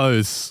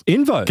Invos.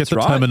 Get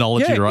the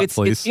terminology right, It's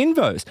please.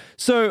 Invos.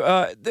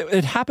 So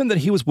it happened that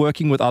he was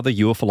working with other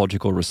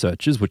ufological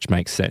researchers, which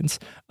makes sense.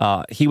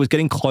 He was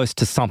getting close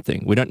to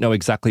something. We don't know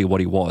exactly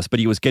what he was, but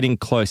he was getting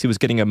close. He was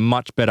getting a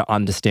much better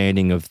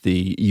understanding of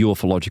the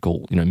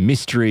ufological,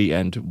 mystery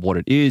and what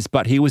it is,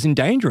 but he was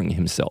endangering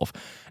himself.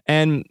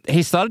 And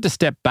he started to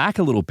step back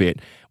a little bit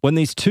when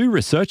these two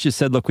researchers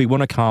said, look, we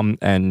want to come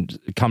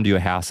to your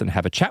house and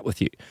have a chat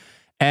with you.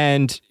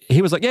 And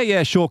he was like,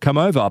 yeah, sure, come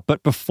over.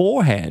 But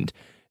beforehand,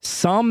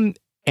 some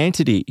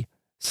entity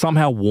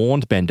somehow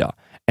warned Bender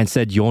and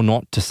said, you're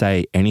not to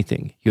say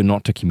anything. You're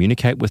not to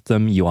communicate with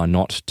them. You are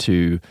not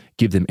to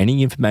give them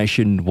any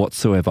information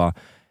whatsoever,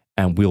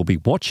 and we'll be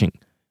watching.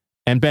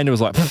 And Bender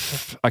was like,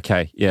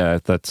 okay, yeah,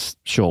 that's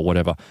sure,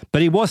 whatever.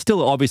 But he was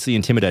still obviously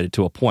intimidated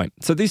to a point.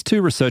 So these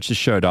two researchers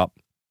showed up.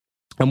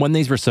 And when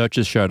these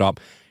researchers showed up,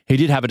 he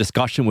did have a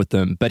discussion with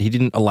them, but he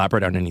didn't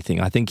elaborate on anything.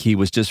 I think he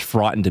was just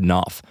frightened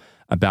enough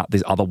about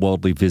these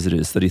otherworldly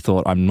visitors that he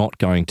thought, I'm not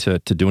going to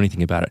do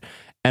anything about it.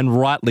 And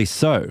rightly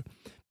so,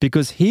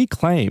 because he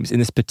claims in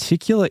this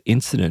particular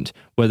incident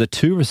where the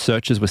two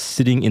researchers were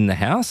sitting in the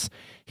house,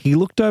 he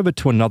looked over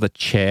to another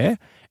chair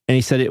and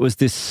he said it was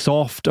this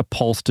soft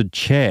upholstered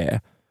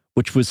chair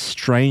which was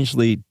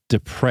strangely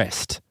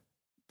depressed.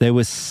 There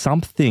was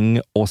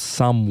something or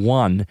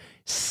someone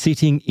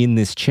sitting in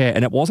this chair,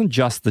 and it wasn't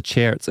just the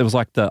chair. It was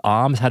like the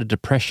arms had a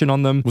depression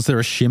on them. Was there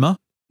a shimmer?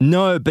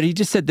 No, but he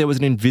just said there was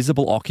an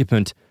invisible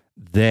occupant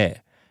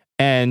there.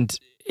 And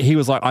he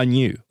was like, I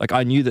knew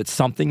that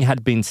something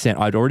had been sent.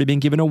 I'd already been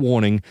given a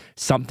warning.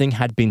 Something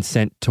had been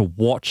sent to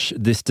watch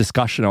this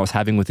discussion I was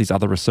having with these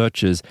other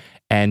researchers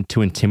and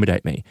to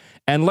intimidate me.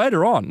 And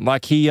later on,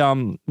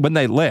 when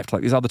they left,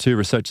 these other two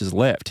researchers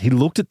left, he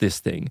looked at this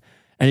thing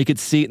and he could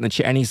see it in the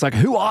chair and he's like,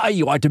 who are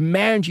you? I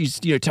demand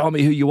you, tell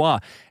me who you are.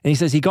 And he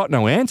says he got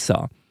no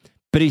answer.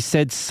 But he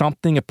said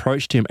something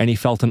approached him and he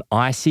felt an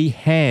icy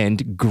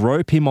hand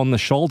grope him on the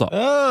shoulder.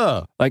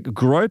 Oh.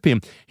 Grope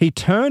him. He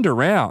turned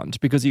around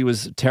because he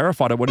was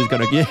terrified of what he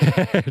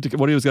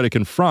was going to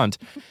confront.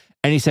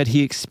 And he said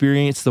he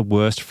experienced the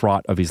worst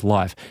fright of his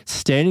life.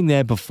 Standing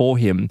there before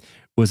him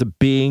was a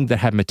being that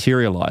had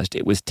materialized.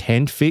 It was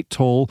 10 feet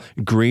tall,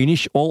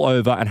 greenish all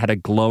over, and had a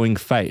glowing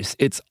face.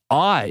 Its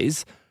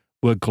eyes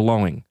were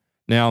glowing.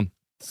 Now,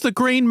 it's the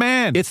Green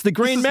Man. It's the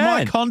Green Man.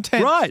 This is my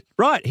content.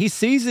 Right. He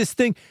sees this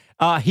thing.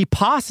 He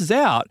passes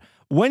out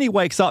when he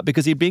wakes up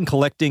because he'd been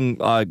collecting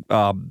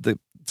the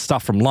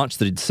stuff from lunch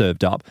that he'd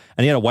served up,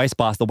 and he had a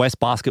wastebasket. The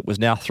wastebasket was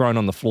now thrown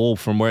on the floor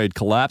from where he'd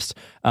collapsed.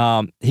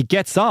 He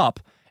gets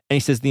up and he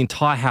says the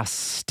entire house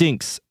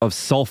stinks of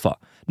sulfur.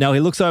 Now he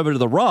looks over to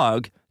the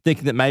rug,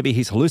 thinking that maybe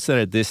he's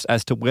hallucinated this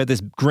as to where this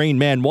Green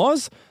Man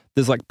was.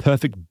 There's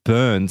perfect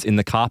burns in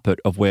the carpet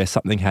of where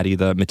something had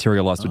either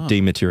materialized or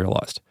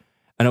dematerialized.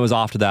 And it was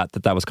after that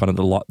was kind of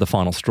the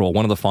final straw,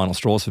 one of the final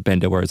straws for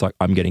Bender, where he's like,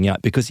 I'm getting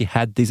out, because he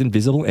had these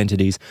invisible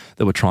entities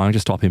that were trying to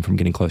stop him from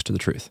getting close to the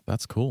truth.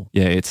 That's cool.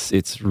 Yeah,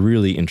 it's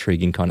really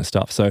intriguing kind of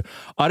stuff. So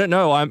I don't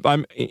know.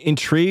 I'm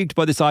intrigued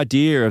by this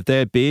idea of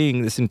there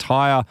being this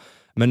entire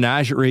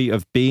menagerie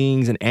of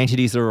beings and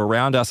entities that are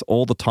around us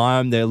all the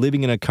time. They're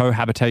living in a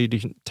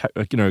cohabitation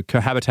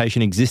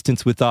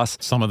existence with us.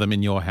 Some of them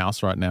in your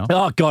house right now.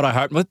 Oh, God, I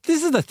hope. But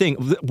this is the thing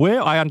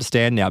where I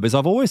understand now, because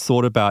I've always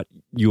thought about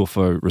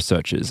UFO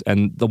researchers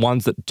and the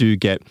ones that do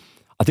get,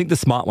 I think the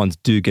smart ones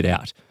do get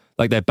out.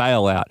 They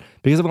bail out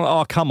because I'm like,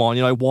 oh, come on,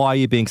 why are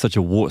you being such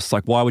a wuss?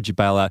 Why would you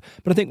bail out?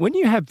 But I think when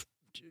you have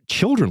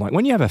children,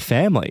 when you have a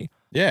family.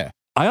 Yeah.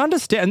 I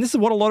understand, and this is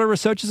what a lot of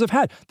researchers have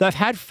had. They've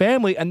had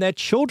family and their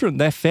children,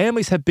 their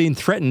families have been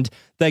threatened.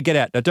 They get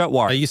out. Now, don't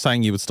worry. Are you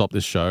saying you would stop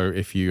this show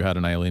if you had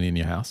an alien in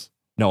your house?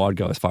 No, I'd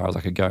go as far as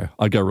I could go.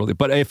 I'd go really.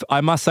 But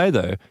I must say,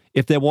 though,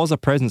 if there was a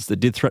presence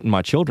that did threaten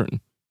my children,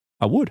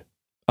 I would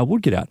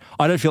get out.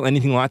 I don't feel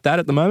anything like that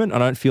at the moment. I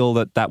don't feel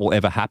that will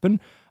ever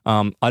happen.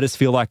 I just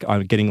feel like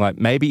I'm getting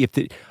maybe if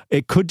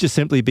it could just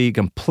simply be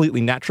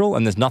completely natural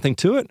and there's nothing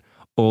to it,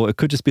 or it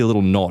could just be a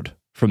little nod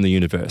from the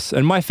universe.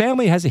 And my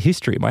family has a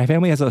history. My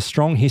family has a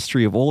strong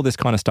history of all this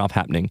kind of stuff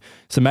happening.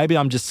 So maybe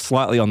I'm just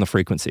slightly on the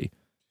frequency.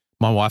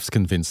 My wife's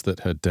convinced that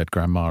her dead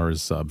grandma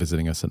is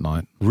visiting us at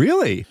night.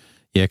 Really?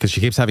 Yeah, because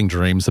she keeps having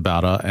dreams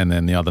about her. And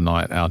then the other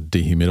night, our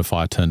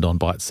dehumidifier turned on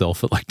by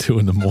itself at 2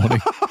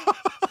 a.m.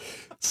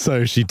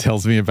 So she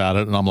tells me about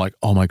it and I'm like,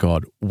 oh my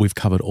God, we've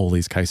covered all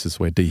these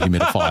cases where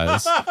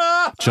dehumidifiers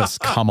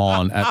just come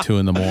on at 2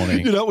 a.m.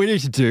 You know what we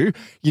need to do?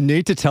 You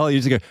need to tell you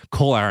to go,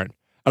 call Aaron.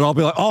 And I'll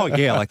be like, oh,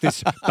 yeah,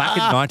 this back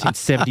in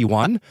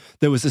 1971,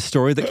 there was a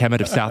story that came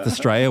out of South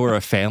Australia where a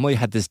family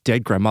had this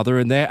dead grandmother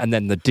in there and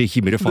then the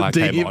dehumidifier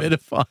came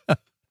on.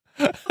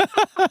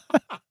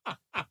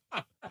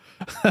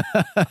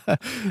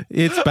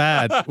 It's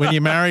bad. When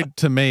you're married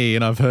to me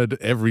and I've heard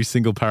every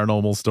single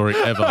paranormal story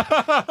ever,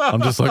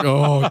 I'm just like,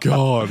 oh,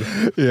 God.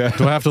 Yeah.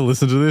 Do I have to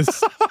listen to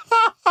this?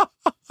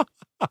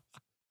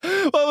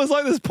 Well, it was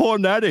like this poor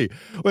Natty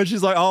when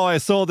she's like, oh, I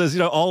saw this,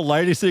 old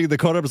lady sitting in the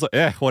corner. I was like,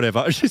 yeah,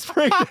 whatever. She's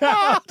freaked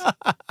out.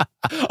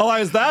 Oh,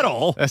 is that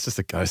all? That's just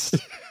a ghost.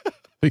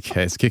 Who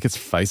cares? Kick its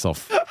face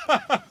off.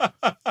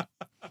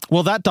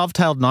 Well, that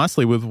dovetailed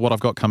nicely with what I've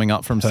got coming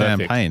up from Sam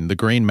Payne, the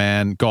Green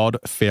Man, God,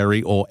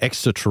 Fairy, or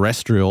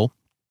Extraterrestrial.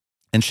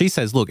 And she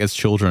says, look, as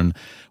children,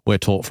 we're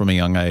taught from a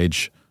young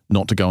age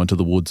not to go into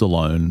the woods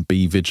alone,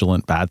 be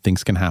vigilant, bad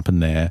things can happen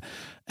there.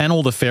 And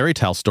all the fairy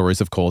tale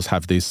stories, of course,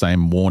 have these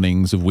same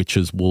warnings of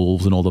witches,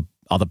 wolves, and all the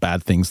other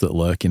bad things that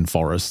lurk in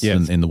forests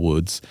and in the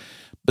woods.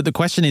 But the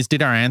question is,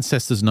 did our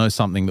ancestors know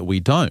something that we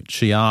don't?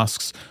 She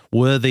asks,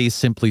 were these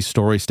simply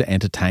stories to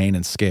entertain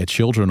and scare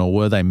children, or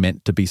were they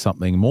meant to be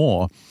something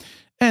more?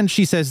 And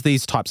she says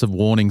these types of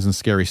warnings and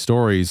scary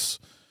stories,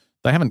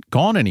 they haven't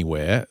gone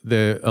anywhere.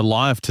 They're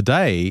alive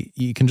today.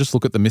 You can just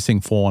look at the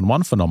missing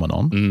 411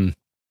 phenomenon,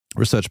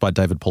 researched by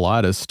David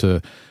Paulides,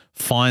 to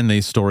find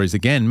these stories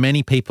again.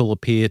 Many people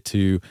appear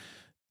to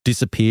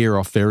disappear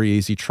off very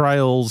easy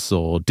trails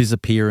or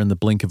disappear in the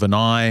blink of an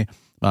eye.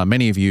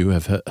 Many of you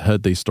have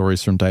heard these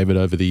stories from David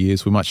over the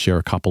years. We might share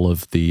a couple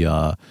of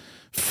the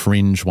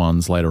fringe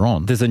ones later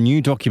on. There's a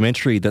new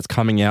documentary that's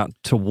coming out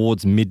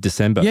towards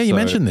mid-December. Yeah, you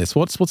mentioned this.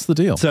 What's the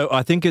deal? So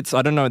I think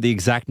I don't know the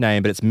exact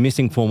name, but it's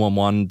Missing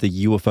 411,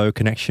 the UFO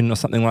Connection or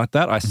something like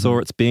that. I saw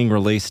it's being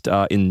released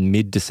in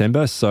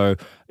mid-December. So,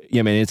 yeah,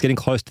 I mean, it's getting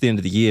close to the end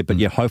of the year, but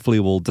yeah, hopefully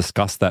we'll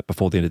discuss that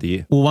before the end of the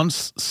year. Well,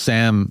 once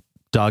Sam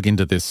dug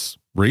into this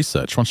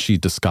research, once she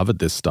discovered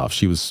this stuff,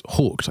 she was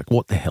hooked. Like,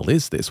 what the hell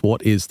is this?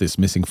 What is this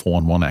missing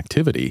 411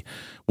 activity?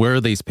 Where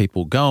are these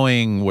people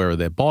going? Where are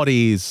their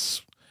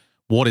bodies?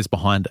 What is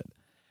behind it?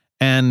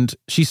 And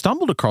she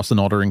stumbled across an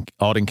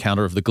odd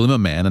encounter of the Glimmer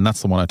Man, and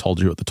that's the one I told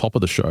you at the top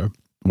of the show,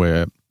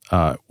 where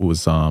it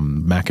was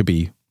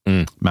Maccabee's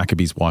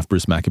wife,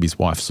 Bruce Maccabee's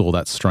wife, saw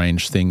that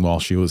strange thing while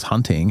she was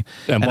hunting.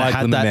 And by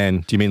Glimmer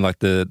Man, do you mean like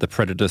the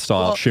Predator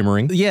style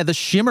shimmering? Yeah, the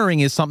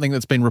shimmering is something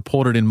that's been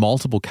reported in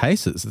multiple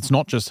cases. It's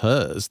not just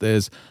hers.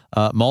 There's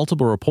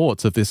multiple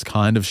reports of this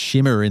kind of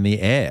shimmer in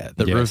the air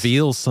that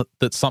reveals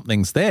that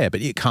something's there, but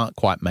you can't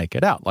quite make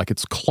it out, like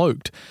it's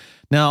cloaked.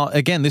 Now,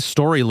 again, this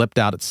story leapt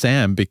out at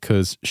Sam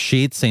because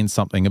she'd seen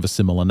something of a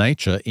similar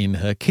nature in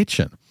her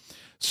kitchen.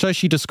 So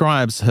she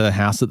describes her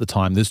house at the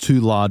time. There's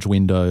two large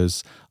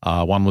windows.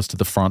 One was to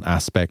the front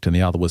aspect and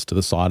the other was to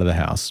the side of the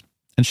house.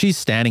 And she's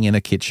standing in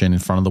a kitchen in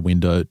front of the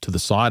window to the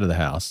side of the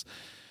house.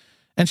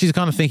 And she's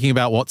kind of thinking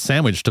about what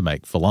sandwich to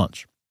make for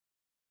lunch.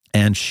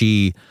 And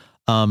she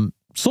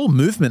saw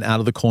movement out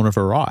of the corner of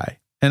her eye.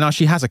 And now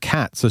she has a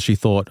cat, so she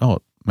thought, oh,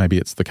 maybe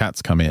it's the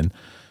cat's come in,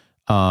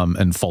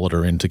 and followed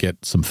her in to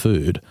get some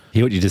food.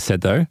 Hear what you just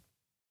said, though?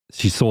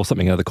 She saw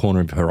something out of the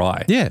corner of her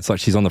eye. Yeah. It's like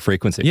she's on the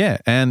frequency. Yeah,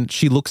 and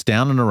she looks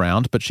down and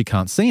around, but she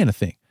can't see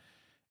anything.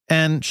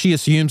 And she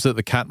assumes that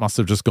the cat must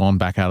have just gone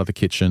back out of the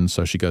kitchen,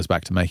 so she goes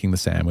back to making the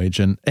sandwich,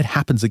 and it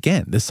happens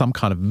again. There's some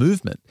kind of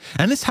movement.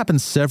 And this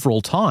happens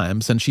several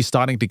times, and she's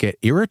starting to get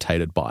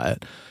irritated by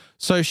it.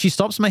 So she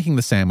stops making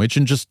the sandwich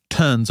and just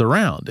turns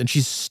around, and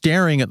she's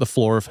staring at the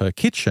floor of her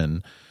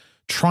kitchen,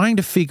 trying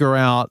to figure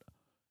out,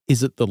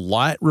 is it the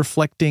light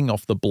reflecting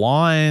off the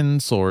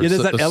blinds, or is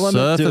it the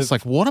surface?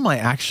 Like, what am I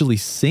actually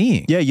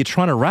seeing? Yeah, you're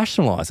trying to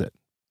rationalize it.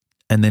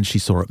 And then she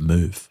saw it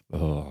move.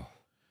 Oh.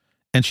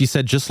 And she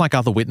said, just like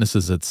other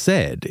witnesses had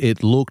said,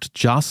 it looked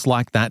just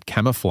like that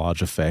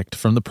camouflage effect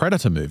from the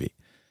Predator movie.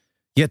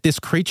 Yet this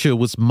creature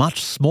was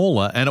much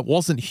smaller and it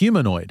wasn't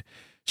humanoid.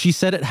 She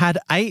said it had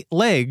 8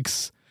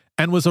 legs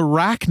and was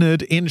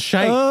arachnid in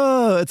shape.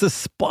 Oh, it's a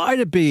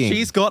spider being.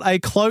 She's got a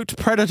cloaked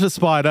predator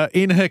spider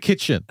in her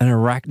kitchen. An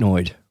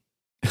arachnoid.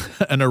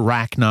 An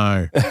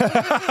arachno.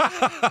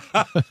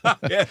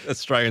 Yeah,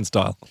 Australian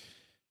style.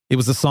 It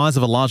was the size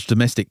of a large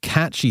domestic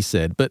cat, she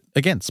said, but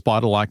again,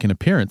 spider-like in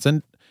appearance.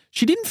 And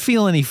she didn't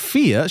feel any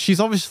fear. She's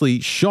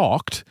obviously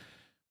shocked,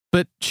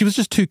 but she was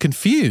just too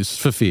confused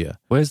for fear.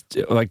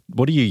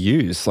 What do you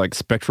use? Like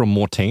spectral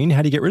mortine?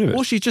 How do you get rid of it?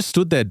 Well, she just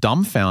stood there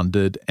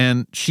dumbfounded,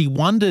 and she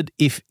wondered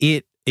if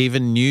it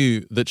even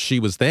knew that she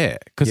was there,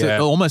 because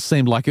it almost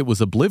seemed like it was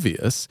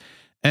oblivious.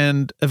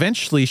 And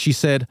eventually she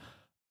said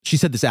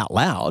this out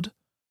loud,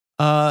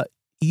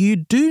 you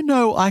do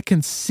know I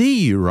can see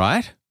you,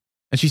 right?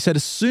 And she said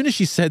as soon as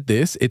she said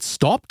this, it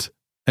stopped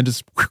and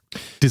just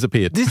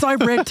disappeared. This I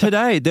read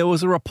today. There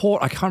was a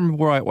report. I can't remember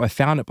where I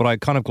found it, but I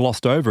kind of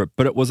glossed over it.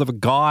 But it was of a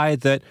guy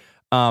that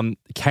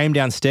came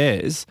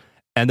downstairs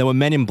and there were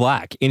men in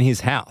black in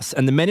his house.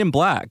 And the men in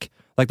black,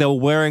 like they were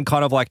wearing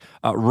kind of like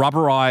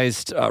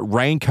rubberized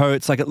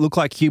raincoats. Like it looked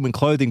like human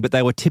clothing, but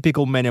they were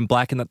typical men in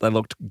black in that they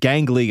looked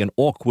gangly and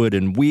awkward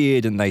and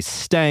weird and they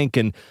stank.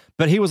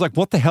 But he was like,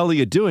 what the hell are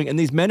you doing? And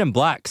these men in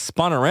black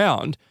spun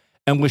around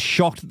and was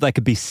shocked that they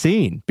could be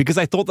seen because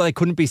they thought that they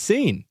couldn't be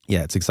seen.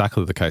 Yeah, it's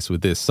exactly the case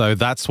with this. So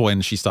that's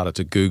when she started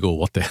to Google,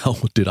 what the hell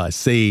did I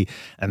see?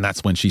 And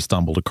that's when she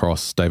stumbled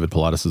across David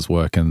Paulides'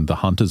 work and the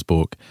Hunter's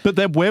book. But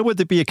then where would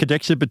there be a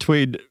connection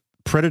between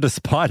predator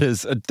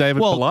spiders and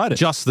David Paulides?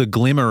 Just the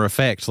glimmer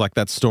effect, like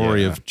that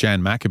story of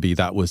Jan Maccabee,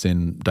 that was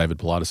in David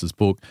Paulides'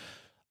 book.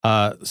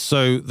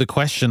 So the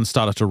question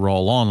started to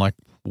roll on, like,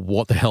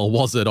 what the hell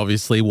was it,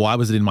 obviously? Why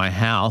was it in my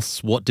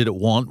house? What did it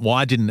want?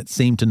 Why didn't it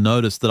seem to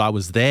notice that I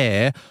was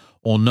there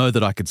or know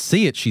that I could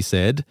see it, she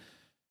said.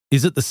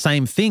 Is it the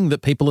same thing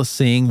that people are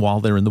seeing while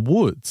they're in the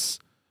woods?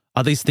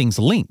 Are these things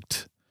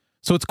linked?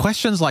 So it's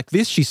questions like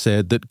this, she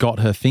said, that got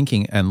her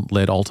thinking and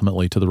led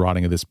ultimately to the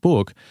writing of this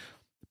book.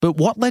 But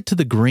what led to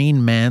the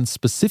Green Man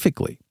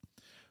specifically?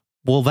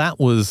 Well, that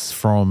was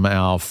from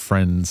our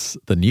friends,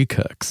 the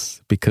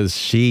Newkirks, because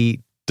she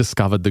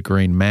discovered the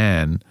Green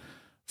Man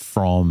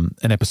from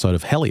an episode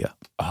of Hellier.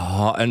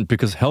 Oh, and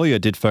because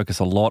Hellier did focus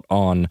a lot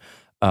on,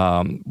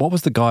 what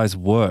was the guy's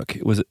work?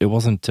 It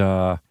wasn't...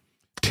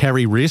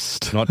 Terry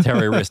Wrist. Not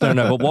Terry Wrist. No.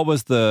 But what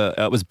was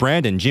it was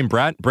Brandon,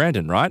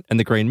 Brandon, right? And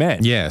the Green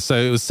Man. Yeah. So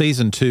it was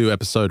season 2,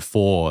 episode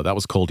 4. That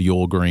was called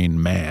Your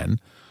Green Man,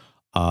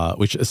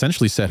 which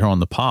essentially set her on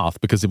the path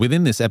because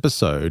within this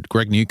episode,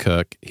 Greg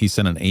Newkirk, he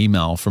sent an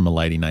email from a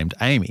lady named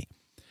Amy.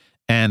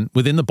 And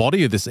within the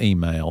body of this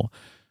email,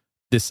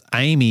 this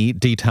Amy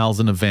details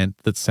an event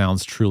that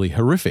sounds truly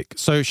horrific.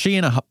 So she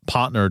and her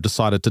partner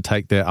decided to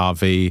take their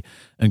RV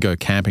and go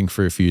camping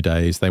for a few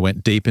days. They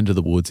went deep into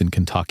the woods in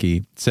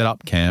Kentucky, set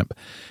up camp,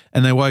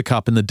 and they woke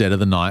up in the dead of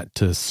the night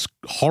to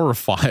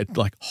horrified,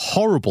 like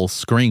horrible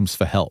screams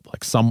for help,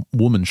 like some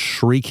woman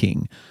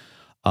shrieking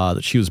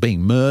that she was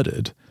being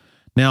murdered.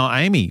 Now,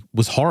 Amy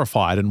was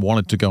horrified and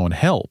wanted to go and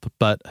help,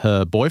 but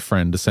her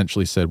boyfriend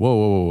essentially said,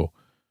 whoa,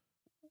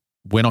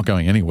 we're not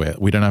going anywhere.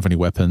 We don't have any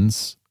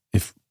weapons.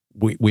 If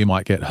we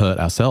might get hurt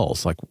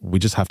ourselves. Like, we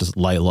just have to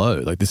lay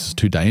low. Like, this is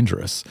too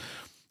dangerous.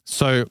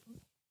 So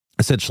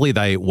essentially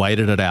they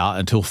waited it out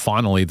until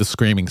finally the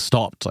screaming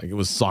stopped. Like, it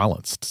was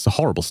silenced. It's a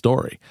horrible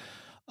story.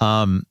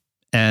 And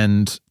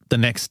the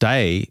next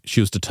day she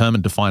was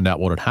determined to find out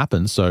what had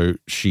happened. So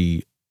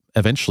she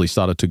eventually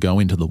started to go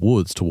into the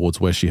woods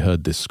towards where she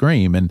heard this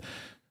scream. And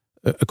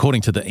according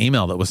to the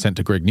email that was sent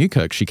to Greg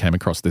Newkirk, she came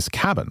across this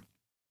cabin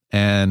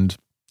and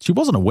she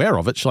wasn't aware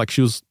of it.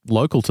 She was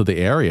local to the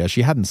area.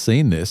 She hadn't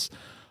seen this,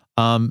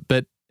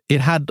 but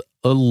it had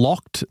a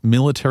locked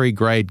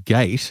military-grade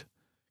gate,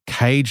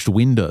 caged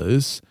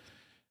windows,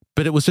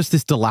 but it was just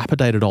this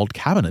dilapidated old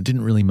cabin. It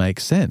didn't really make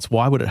sense.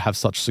 Why would it have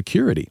such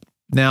security?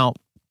 Now,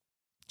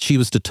 she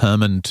was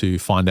determined to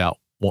find out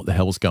what the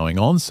hell was going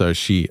on, so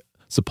she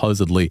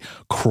supposedly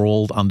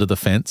crawled under the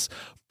fence,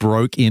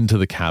 broke into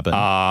the cabin.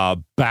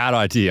 Bad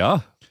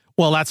idea.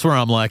 Well, that's where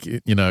I'm like,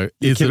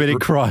 is committing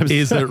crimes.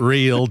 Is it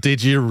real?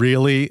 Did you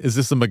really? Is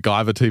this a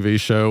MacGyver TV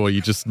show or are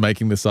you just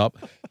making this up?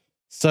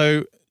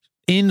 So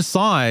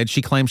inside,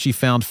 she claims she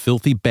found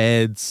filthy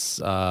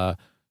beds,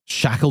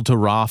 shackled to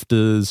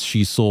rafters.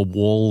 She saw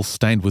walls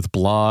stained with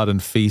blood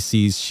and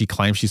feces. She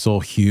claims she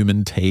saw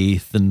human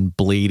teeth and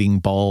bleeding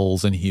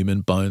bowls and human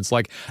bones,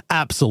 like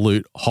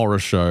absolute horror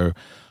show.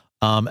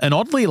 And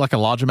oddly, like a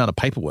large amount of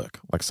paperwork,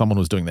 like someone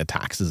was doing their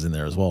taxes in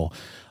there as well.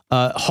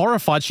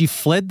 Horrified, she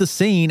fled the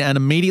scene and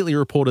immediately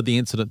reported the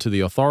incident to the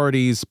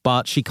authorities,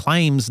 but she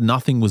claims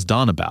nothing was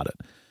done about it.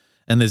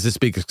 And there's this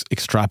big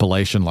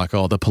extrapolation like,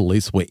 the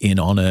police were in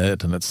on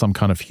it and it's some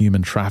kind of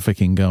human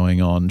trafficking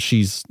going on.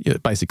 She's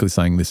basically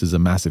saying this is a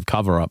massive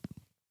cover-up.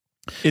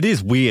 It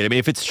is weird. I mean,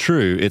 if it's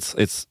true,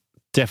 it's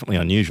definitely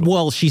unusual.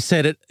 Well, she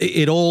said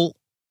it all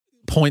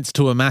points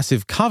to a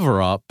massive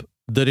cover-up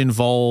that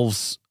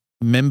involves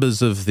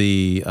members of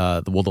the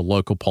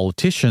local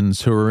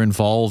politicians who are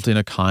involved in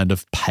a kind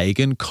of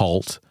pagan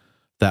cult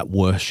that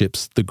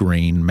worships the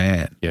Green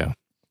Man. Yeah.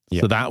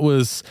 So that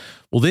was,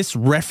 this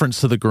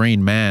reference to the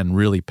Green Man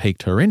really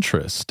piqued her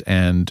interest,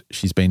 and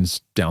she's been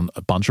down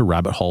a bunch of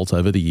rabbit holes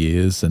over the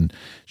years, and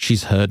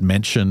she's heard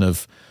mention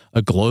of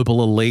a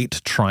global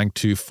elite trying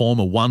to form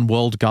a one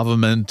world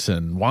government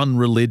and one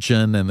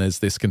religion, and there's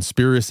this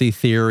conspiracy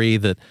theory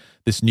that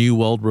this new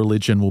world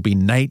religion will be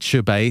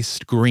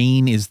nature-based.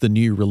 Green is the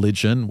new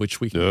religion, which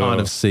we can kind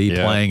of see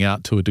playing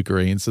out to a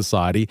degree in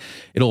society.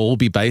 It'll all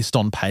be based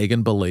on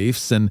pagan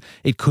beliefs, and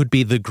it could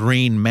be the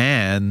Green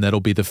Man that'll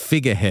be the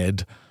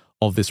figurehead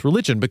of this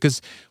religion.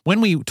 Because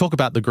when we talk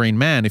about the Green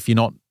Man, if you're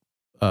not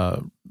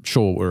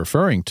sure what we're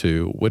referring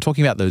to, we're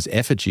talking about those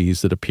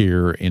effigies that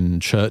appear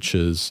in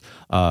churches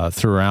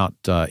throughout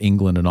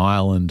England and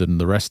Ireland and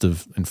the rest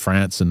of in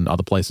France and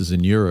other places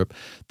in Europe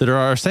that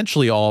are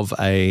essentially of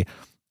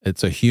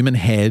it's a human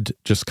head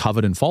just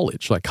covered in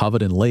foliage, like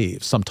covered in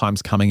leaves,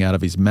 sometimes coming out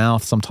of his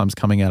mouth, sometimes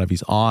coming out of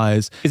his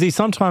eyes. Is he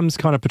sometimes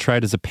kind of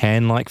portrayed as a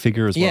Pan-like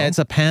figure as well? Yeah, it's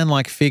a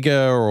Pan-like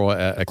figure or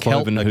a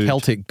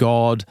Celtic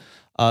god.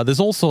 There's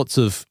all sorts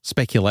of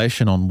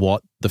speculation on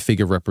what the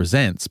figure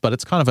represents, but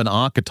it's kind of an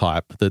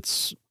archetype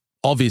that's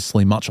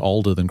obviously much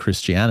older than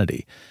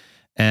Christianity.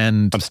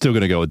 And I'm still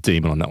going to go with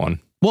demon on that one.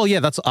 Well, yeah,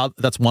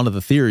 that's one of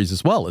the theories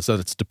as well, is that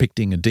it's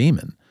depicting a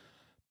demon.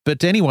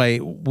 But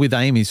anyway, with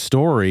Amy's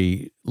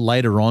story,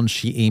 later on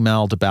she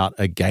emailed about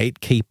a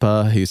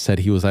gatekeeper who said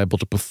he was able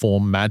to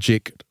perform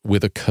magic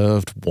with a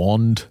curved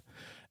wand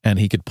and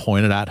he could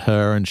point it at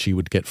her and she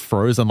would get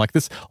frozen. Like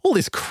all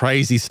this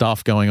crazy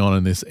stuff going on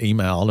in this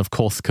email. And of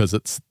course, because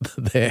it's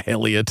their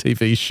Hellier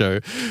TV show,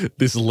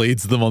 this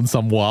leads them on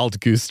some wild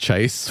goose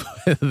chase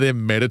where they're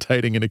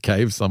meditating in a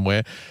cave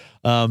somewhere.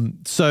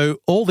 So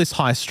all this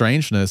high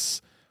strangeness,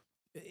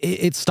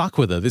 it stuck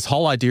with her. This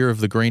whole idea of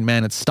the Green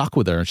Man, it stuck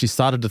with her. And she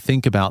started to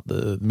think about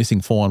the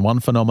missing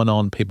 411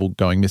 phenomenon, people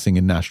going missing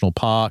in national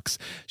parks.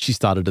 She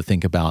started to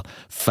think about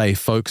fae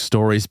folk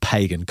stories,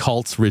 pagan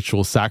cults,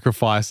 ritual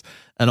sacrifice,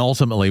 and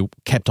ultimately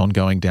kept on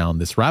going down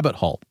this rabbit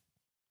hole.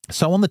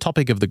 So on the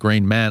topic of the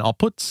Green Man, I'll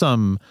put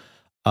some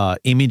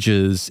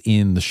images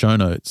in the show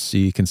notes so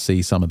you can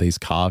see some of these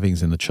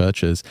carvings in the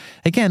churches.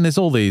 Again, there's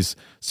all these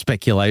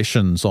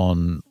speculations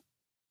on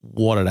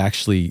what it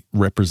actually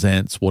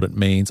represents, what it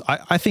means.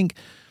 I think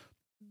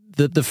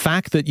the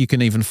fact that you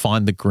can even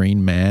find the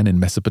Green Man in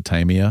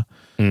Mesopotamia.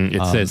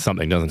 It says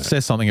something, doesn't it? It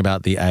says something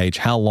about the age,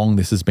 how long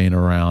this has been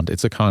around.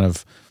 It's a kind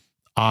of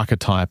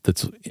archetype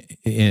that's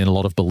in a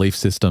lot of belief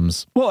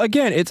systems. Well,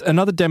 again, it's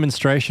another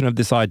demonstration of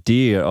this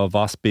idea of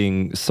us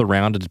being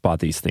surrounded by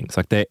these things.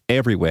 Like they're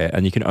everywhere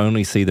and you can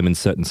only see them in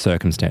certain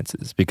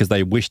circumstances because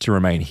they wish to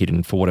remain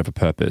hidden for whatever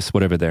purpose,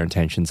 whatever their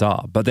intentions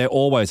are. But they're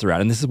always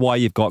around. And this is why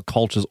you've got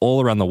cultures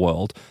all around the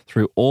world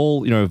through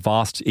all,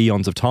 vast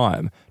eons of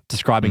time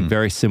describing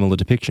very similar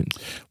depictions.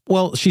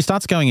 Well, she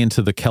starts going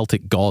into the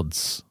Celtic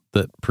gods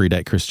that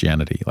predate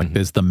Christianity. Like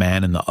there's the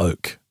man in the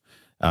oak.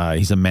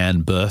 He's a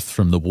man birthed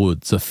from the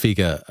woods, a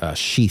figure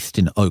sheathed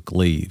in oak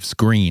leaves,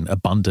 green,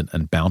 abundant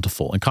and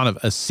bountiful, and kind of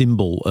a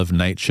symbol of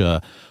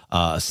nature,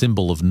 a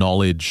symbol of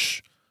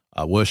knowledge,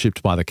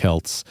 worshipped by the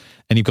Celts.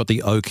 And you've got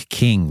the oak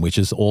king, which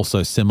is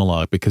also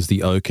similar because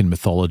the oak in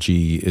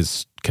mythology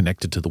is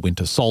connected to the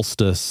winter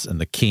solstice,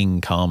 and the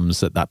king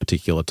comes at that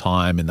particular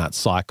time in that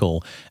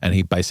cycle, and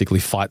he basically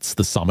fights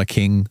the summer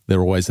king.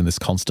 They're always in this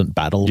constant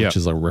battle, which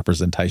is a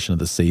representation of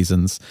the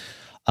seasons.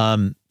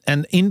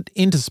 And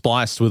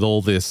interspliced with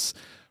all this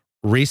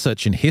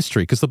research in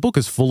history, because the book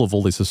is full of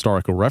all these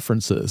historical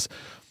references,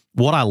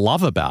 what I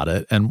love about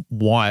it and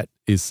why it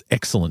is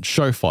excellent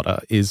show fodder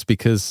is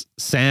because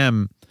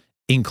Sam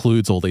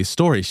includes all these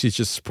stories. She's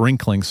just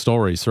sprinkling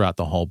stories throughout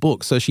the whole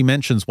book. So she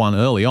mentions one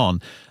early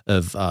on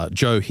of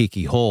Jo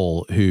Hickey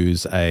Hall,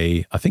 who's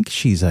I think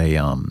she's a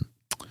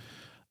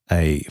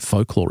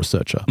folklore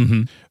researcher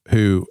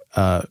who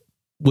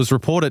was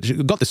reported, she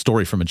got this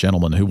story from a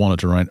gentleman who wanted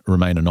to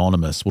remain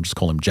anonymous. We'll just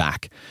call him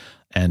Jack.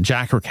 And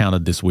Jack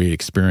recounted this weird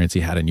experience he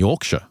had in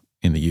Yorkshire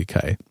in the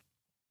UK.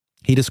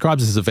 He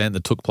describes this event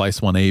that took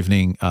place one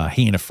evening.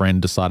 He and a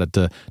friend decided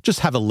to just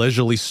have a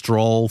leisurely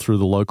stroll through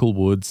the local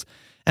woods.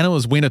 And it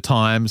was winter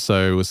time,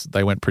 so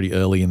they went pretty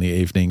early in the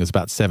evening. It was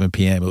about 7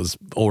 p.m. It was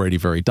already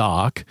very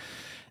dark.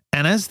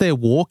 And as they're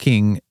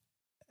walking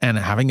and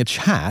having a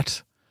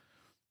chat,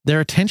 their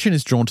attention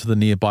is drawn to the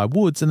nearby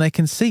woods and they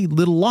can see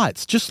little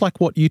lights, just like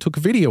what you took a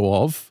video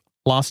of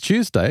last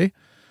Tuesday,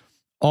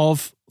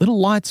 of little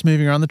lights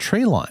moving around the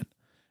tree line.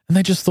 And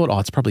they just thought,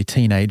 it's probably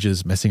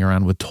teenagers messing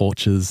around with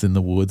torches in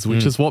the woods,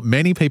 which is what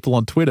many people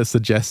on Twitter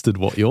suggested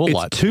what your lights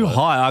were. It's too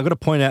high. I've got to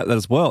point out that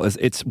as well.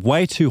 It's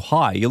way too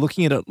high. You're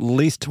looking at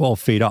least 12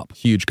 feet up.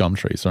 Huge gum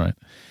trees, right?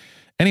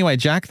 Anyway,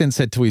 Jack then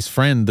said to his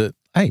friend that,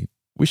 hey,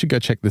 we should go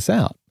check this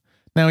out.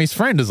 Now, his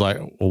friend is like,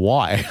 well,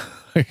 why?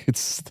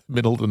 It's the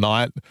middle of the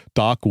night,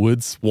 dark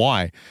woods.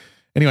 Why?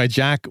 Anyway,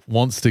 Jack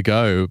wants to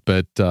go,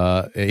 but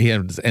he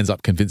ends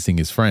up convincing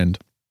his friend.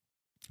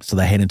 So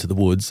they head into the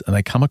woods and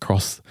they come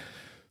across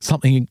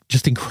something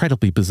just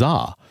incredibly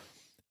bizarre.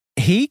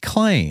 He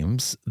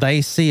claims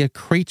they see a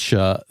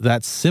creature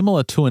that's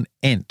similar to an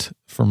Ent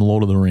from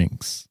Lord of the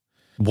Rings.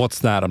 What's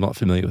that? I'm not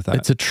familiar with that.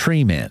 It's a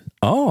tree man.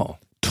 Oh.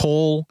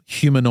 Tall,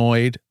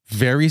 humanoid,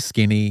 very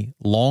skinny,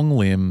 long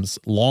limbs,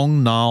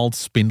 long, gnarled,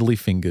 spindly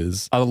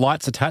fingers. Are the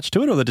lights attached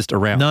to it or they're just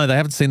around? No, they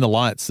haven't seen the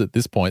lights at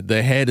this point.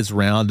 Their head is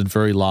round and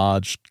very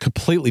large,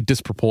 completely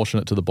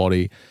disproportionate to the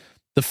body.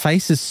 The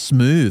face is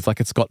smooth,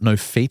 like it's got no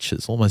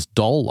features, almost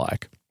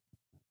doll-like.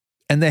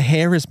 And their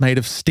hair is made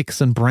of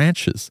sticks and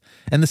branches,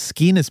 and the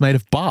skin is made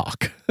of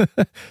bark.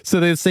 So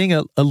they're seeing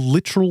a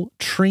literal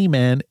tree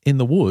man in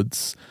the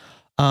woods,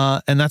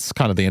 and that's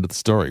kind of the end of the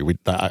story.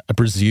 I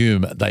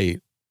presume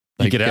they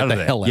get out of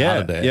the hell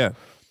out of there. Yeah.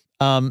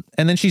 And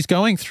then she's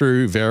going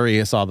through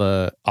various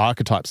other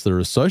archetypes that are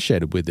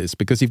associated with this,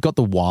 because you've got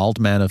the wild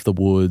man of the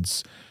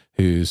woods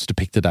who's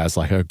depicted as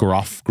like a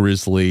gruff,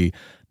 grizzly,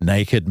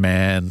 naked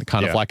man,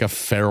 kind of like a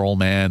feral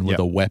man with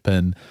a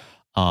weapon.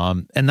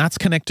 And that's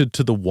connected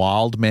to the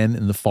wild men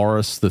in the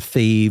forest, the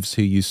thieves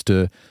who used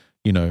to,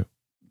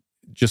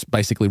 just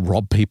basically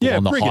rob people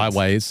on the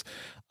highways.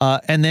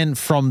 And then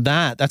from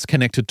that's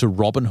connected to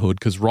Robin Hood,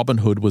 because Robin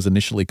Hood was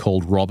initially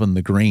called Robin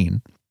the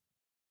Green.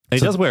 He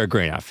does wear a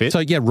green outfit. So,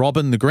 yeah,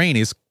 Robin the Green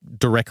is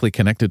directly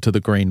connected to the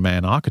Green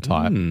Man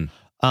archetype.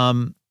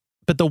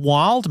 But the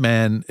wild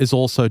man is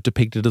also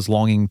depicted as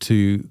belonging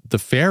to the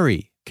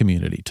fairy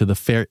community, to the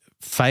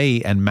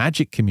fae and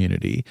magic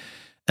community.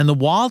 And the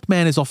wild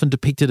man is often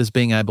depicted as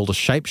being able to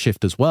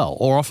shapeshift as well,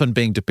 or often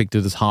being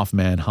depicted as half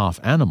man, half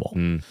animal.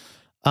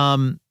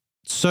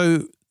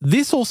 So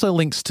this also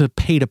links to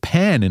Peter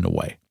Pan in a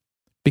way,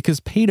 because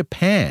Peter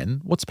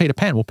Pan, what's Peter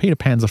Pan? Well, Peter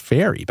Pan's a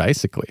fairy,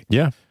 basically.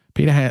 Yeah.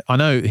 I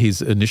know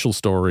his initial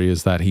story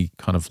is that he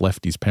kind of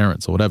left his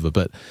parents or whatever,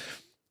 but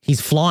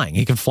he's flying.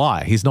 He can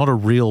fly. He's not a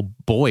real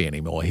boy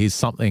anymore. He's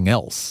something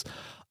else.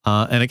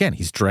 And again,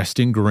 he's dressed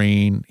in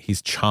green,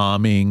 he's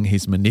charming,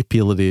 he's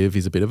manipulative,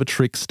 he's a bit of a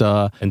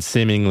trickster. And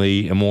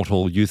seemingly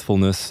immortal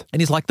youthfulness.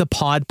 And he's like the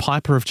Pied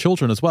Piper of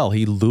children as well.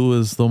 He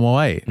lures them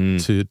away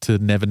to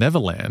Never Never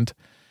Land.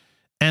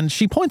 And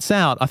she points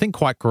out, I think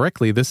quite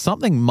correctly, there's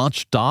something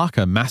much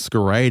darker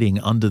masquerading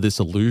under this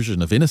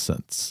illusion of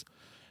innocence.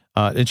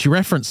 And she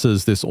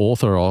references this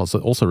author I was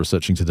also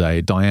researching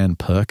today, Diane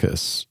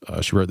Purkis.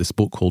 She wrote this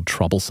book called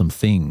Troublesome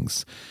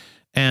Things.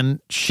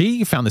 And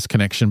she found this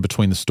connection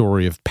between the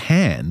story of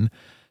Pan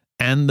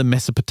and the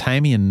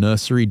Mesopotamian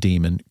nursery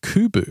demon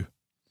Kubu.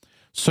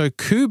 So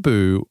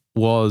Kubu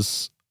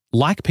was,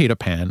 like Peter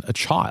Pan, a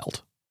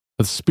child,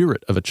 the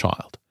spirit of a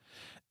child.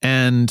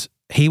 And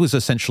he was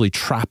essentially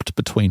trapped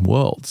between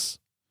worlds.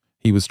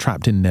 He was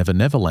trapped in Never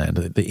Never Land,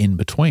 the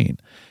in-between.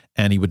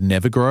 And he would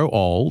never grow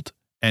old.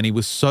 And he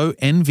was so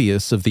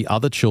envious of the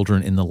other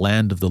children in the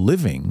land of the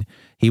living,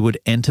 he would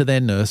enter their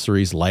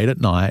nurseries late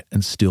at night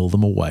and steal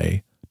them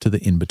away to the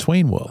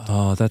in-between world.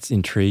 Oh, that's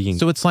intriguing.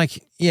 So it's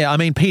like, yeah, I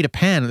mean, Peter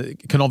Pan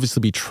can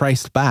obviously be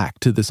traced back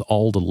to this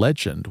older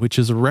legend, which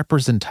is a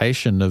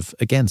representation of,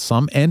 again,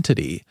 some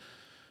entity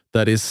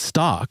that is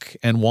stuck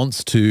and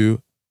wants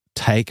to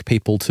take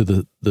people to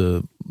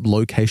the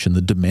location,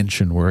 the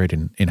dimension where it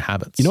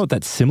inhabits. You know what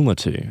that's similar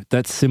to?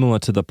 That's similar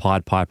to the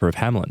Pied Piper of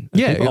Hamelin.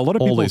 Yeah, a lot of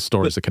people, all these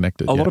stories are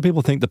connected. A lot of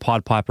people think the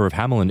Pied Piper of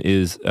Hamelin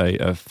is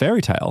a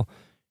fairy tale.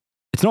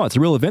 It's not. It's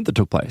a real event that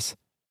took place.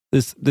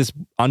 This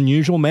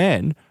unusual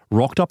man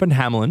rocked up in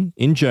Hamelin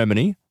in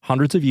Germany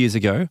hundreds of years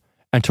ago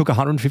and took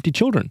 150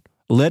 children,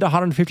 led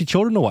 150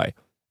 children away,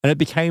 and it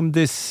became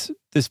this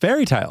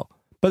fairy tale.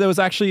 But there was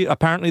actually,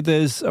 apparently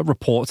there's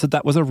reports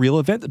that was a real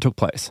event that took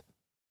place.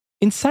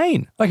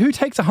 Insane. Like, who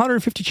takes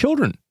 150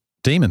 children?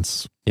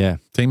 Demons. Yeah.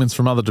 Demons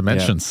from other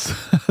dimensions.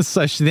 Yeah.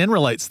 So she then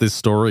relates this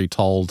story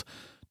told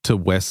to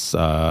Wes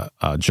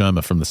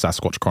Germer from the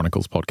Sasquatch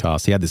Chronicles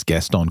podcast. He had this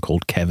guest on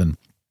called Kevin.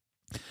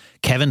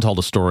 Kevin told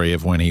a story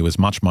of when he was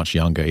much, much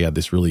younger. He had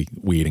this really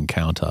weird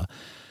encounter.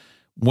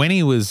 When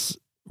he was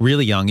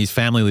really young, his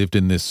family lived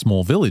in this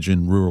small village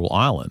in rural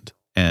Ireland,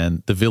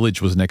 and the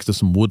village was next to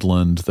some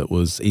woodland that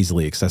was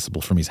easily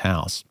accessible from his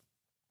house.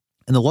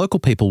 And the local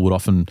people would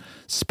often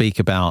speak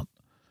about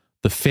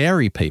the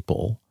fairy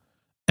people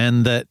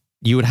and that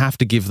you would have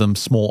to give them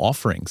small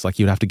offerings, like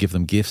you'd have to give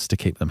them gifts to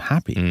keep them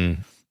happy.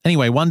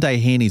 Anyway, one day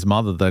he and his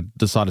mother, they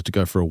decided to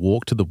go for a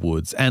walk to the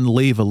woods and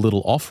leave a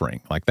little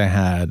offering. Like they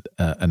had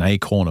an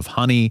acorn of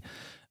honey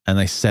and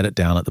they set it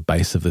down at the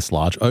base of this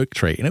large oak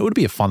tree. And it would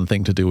be a fun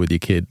thing to do with your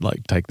kid,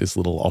 like take this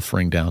little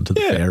offering down to the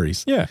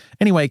fairies. Yeah.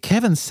 Anyway,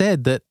 Kevin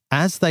said that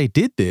as they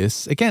did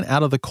this, again,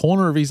 out of the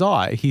corner of his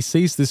eye, he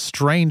sees this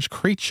strange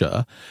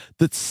creature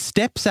that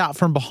steps out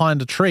from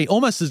behind a tree,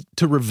 almost as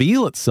to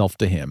reveal itself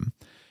to him.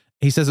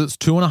 He says it's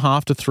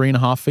 2.5 to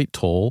 3.5 feet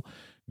tall,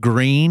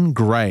 green,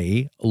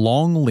 grey,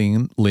 long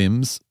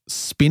limbs,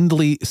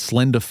 spindly,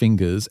 slender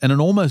fingers, and an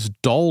almost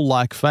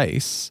doll-like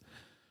face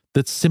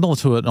that's similar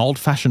to an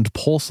old-fashioned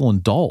porcelain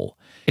doll.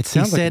 It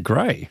sounds like a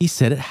grey. He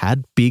said it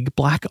had big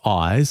black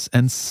eyes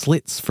and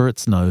slits for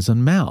its nose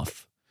and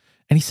mouth.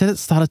 And he said it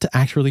started to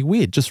act really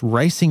weird, just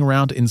racing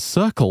around in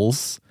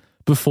circles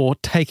before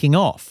taking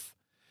off.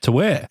 To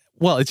where?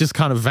 Well, it just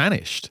kind of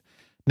vanished.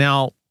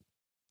 Now,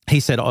 she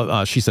said,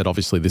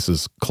 obviously this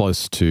is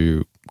close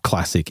to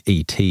classic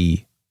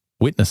E.T.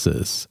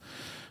 witnesses,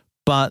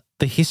 but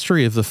the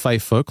history of the Fae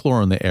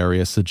folklore in the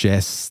area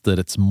suggests that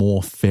it's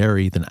more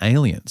fairy than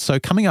alien. So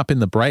coming up in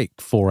the break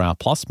for our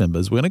Plus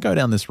members, we're going to go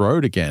down this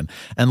road again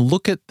and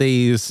look at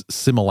these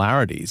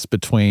similarities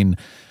between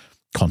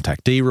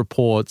contactee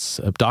reports,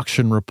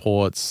 abduction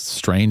reports,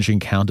 strange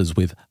encounters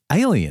with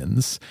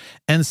aliens,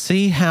 and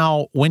see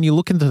how when you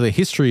look into the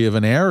history of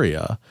an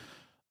area,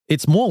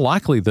 it's more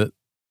likely that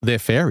they're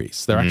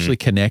fairies. They're actually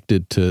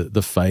connected to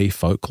the Fae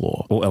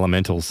folklore. Or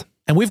elementals.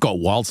 And we've got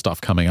wild stuff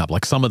coming up,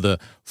 like some of the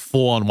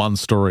 4-on-1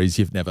 stories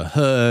you've never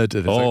heard.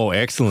 There's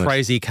excellent.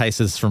 Crazy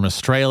cases from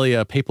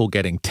Australia, people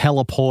getting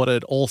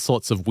teleported, all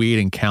sorts of weird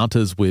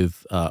encounters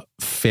with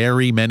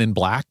fairy men in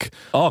black.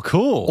 Oh,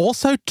 cool.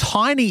 Also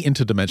tiny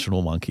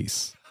interdimensional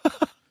monkeys.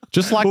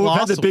 Just like we've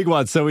last had the big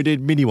ones, so we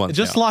did mini ones.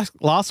 Just now. like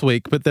last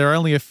week, but they're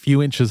only a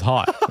few inches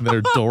high and they're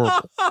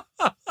adorable.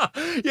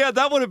 Yeah,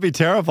 that wouldn't be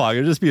terrifying.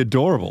 It'd just be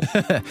adorable.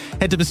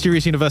 Head to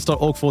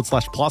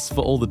mysteriousuniverse.org/plus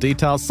for all the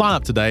details. Sign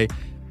up today.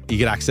 You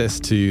get access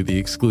to the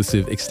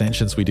exclusive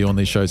extensions we do on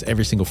these shows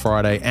every single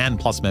Friday, and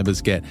Plus members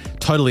get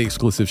totally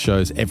exclusive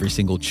shows every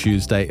single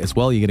Tuesday as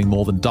well. You're getting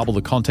more than double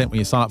the content when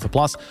you sign up for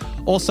Plus.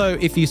 Also,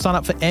 if you sign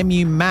up for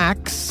MU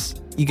Max,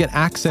 you get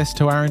access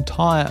to our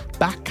entire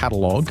back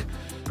catalogue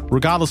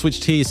Regardless which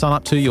tier you sign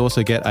up to, you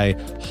also get a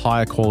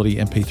higher quality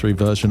MP3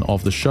 version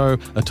of the show,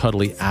 a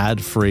totally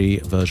ad-free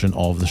version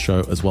of the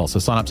show as well. So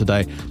sign up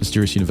today,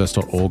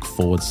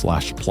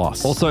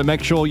 mysteriousuniverse.org/plus. Also,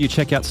 make sure you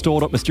check out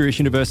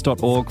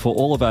store.mysteriousuniverse.org for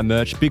all of our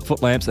merch.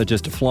 Bigfoot lamps are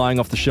just flying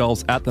off the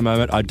shelves at the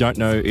moment. I don't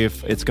know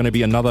if it's going to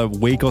be another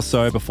week or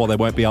so before they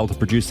won't be able to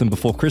produce them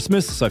before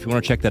Christmas. So if you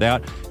want to check that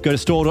out, go to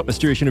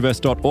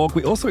store.mysteriousuniverse.org.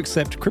 We also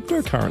accept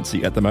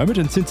cryptocurrency at the moment,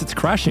 and since it's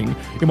crashing,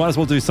 you might as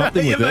well do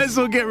something with it. You might as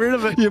well get rid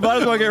of it. You might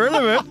as well get rid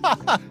of it.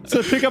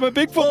 So pick up a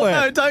Bigfoot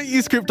lamp. No, don't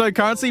use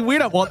cryptocurrency. We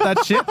don't want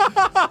that shit.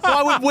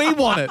 Why would we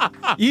want it?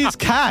 Use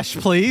cash,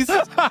 please.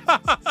 Don't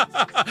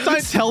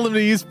tell them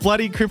to use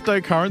bloody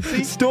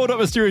cryptocurrency.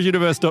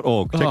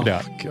 Store.mysteriousuniverse.org. Check it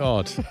out.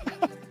 God.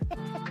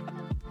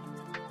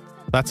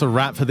 That's a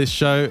wrap for this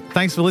show.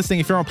 Thanks for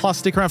listening. If you're on Plus,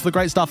 stick around for the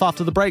great stuff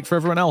after the break. For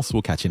everyone else,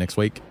 we'll catch you next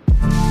week.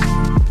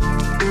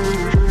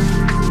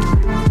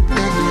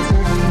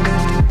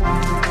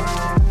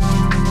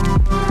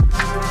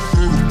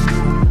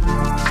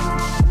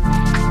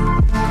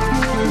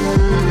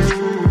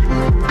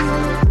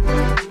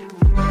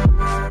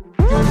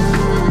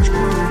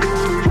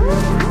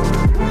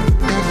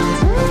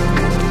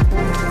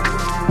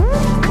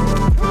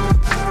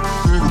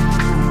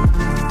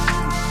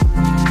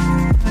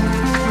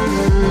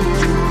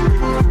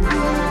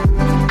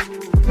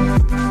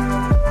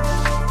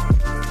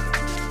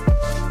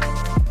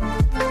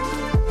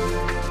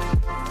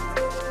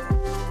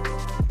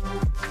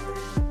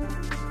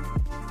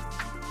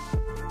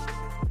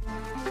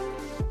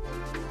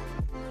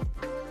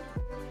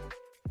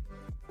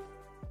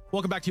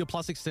 Welcome back to your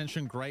Plus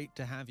extension. Great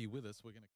to have you with us. We're going to